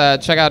 Pins.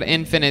 Check out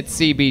Infinite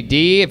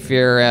CBD if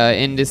you're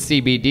into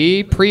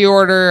CBD.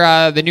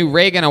 Pre-order the new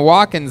Reagan and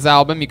Watkins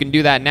album. You can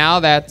do that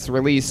now. That's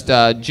released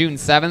June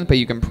 7th, but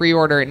you can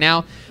pre-order it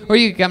now. Or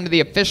you can come to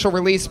the official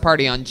release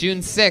party on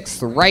June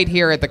 6th right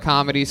here at the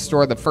Comedy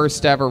Store. The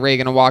first ever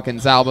Reagan and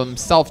Watkins album,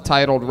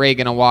 self-titled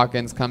Reagan and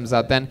Watkins, comes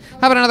out then.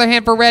 How about another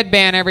hand for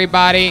Redban,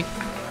 everybody?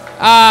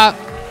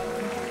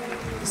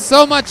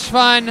 So much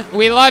fun.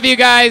 We love you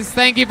guys.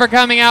 Thank you for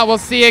coming out. We'll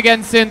see you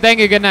again soon.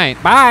 Thank you. Good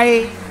night.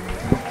 Bye.